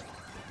eyes.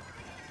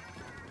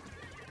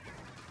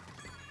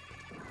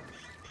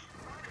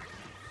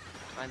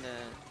 Kinda.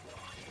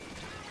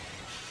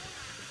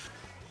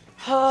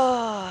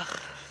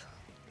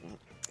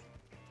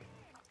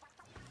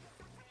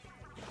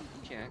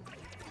 Okay.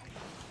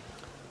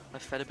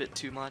 fed a bit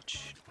too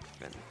much,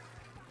 and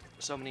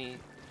so many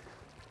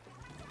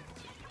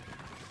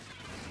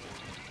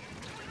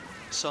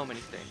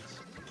things.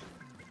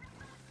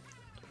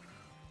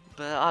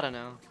 But I don't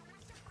know.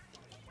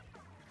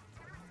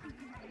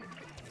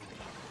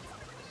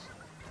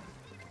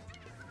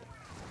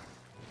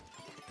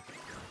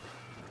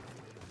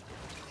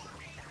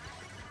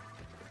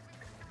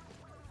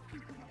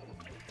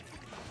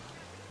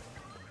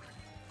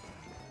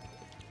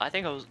 I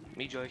think I was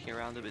joking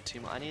around a bit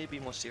too much. I need to be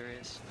more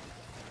serious.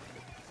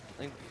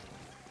 I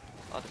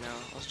don't know.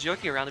 I was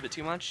joking around a bit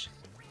too much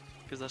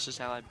because that's just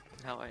how I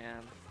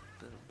am.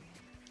 But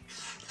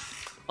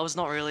I was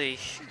not really.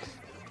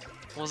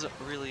 Wasn't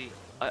really.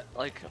 I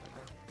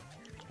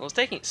was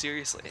taking it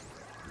seriously,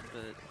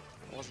 but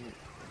I wasn't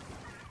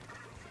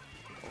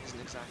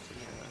exactly.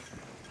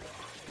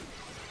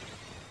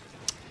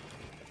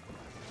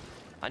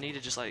 I need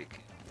to just like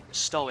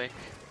stoic.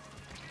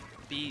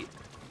 Be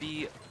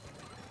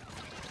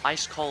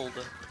ice cold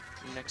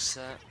next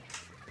set.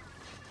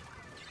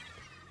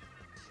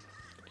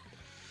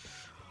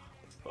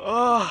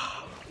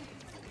 Oh,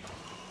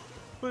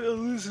 but a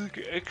losing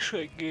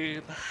extra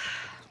game.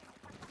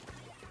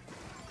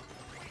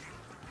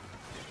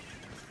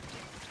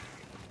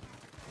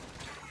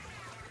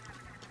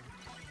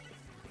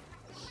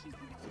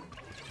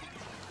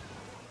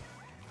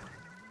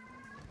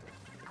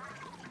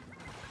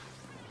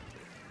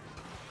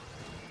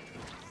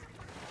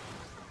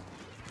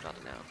 I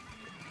don't know.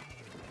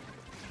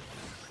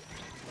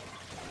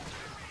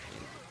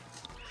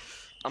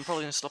 I'm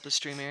probably gonna stop the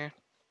stream here.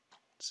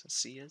 So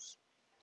see yous.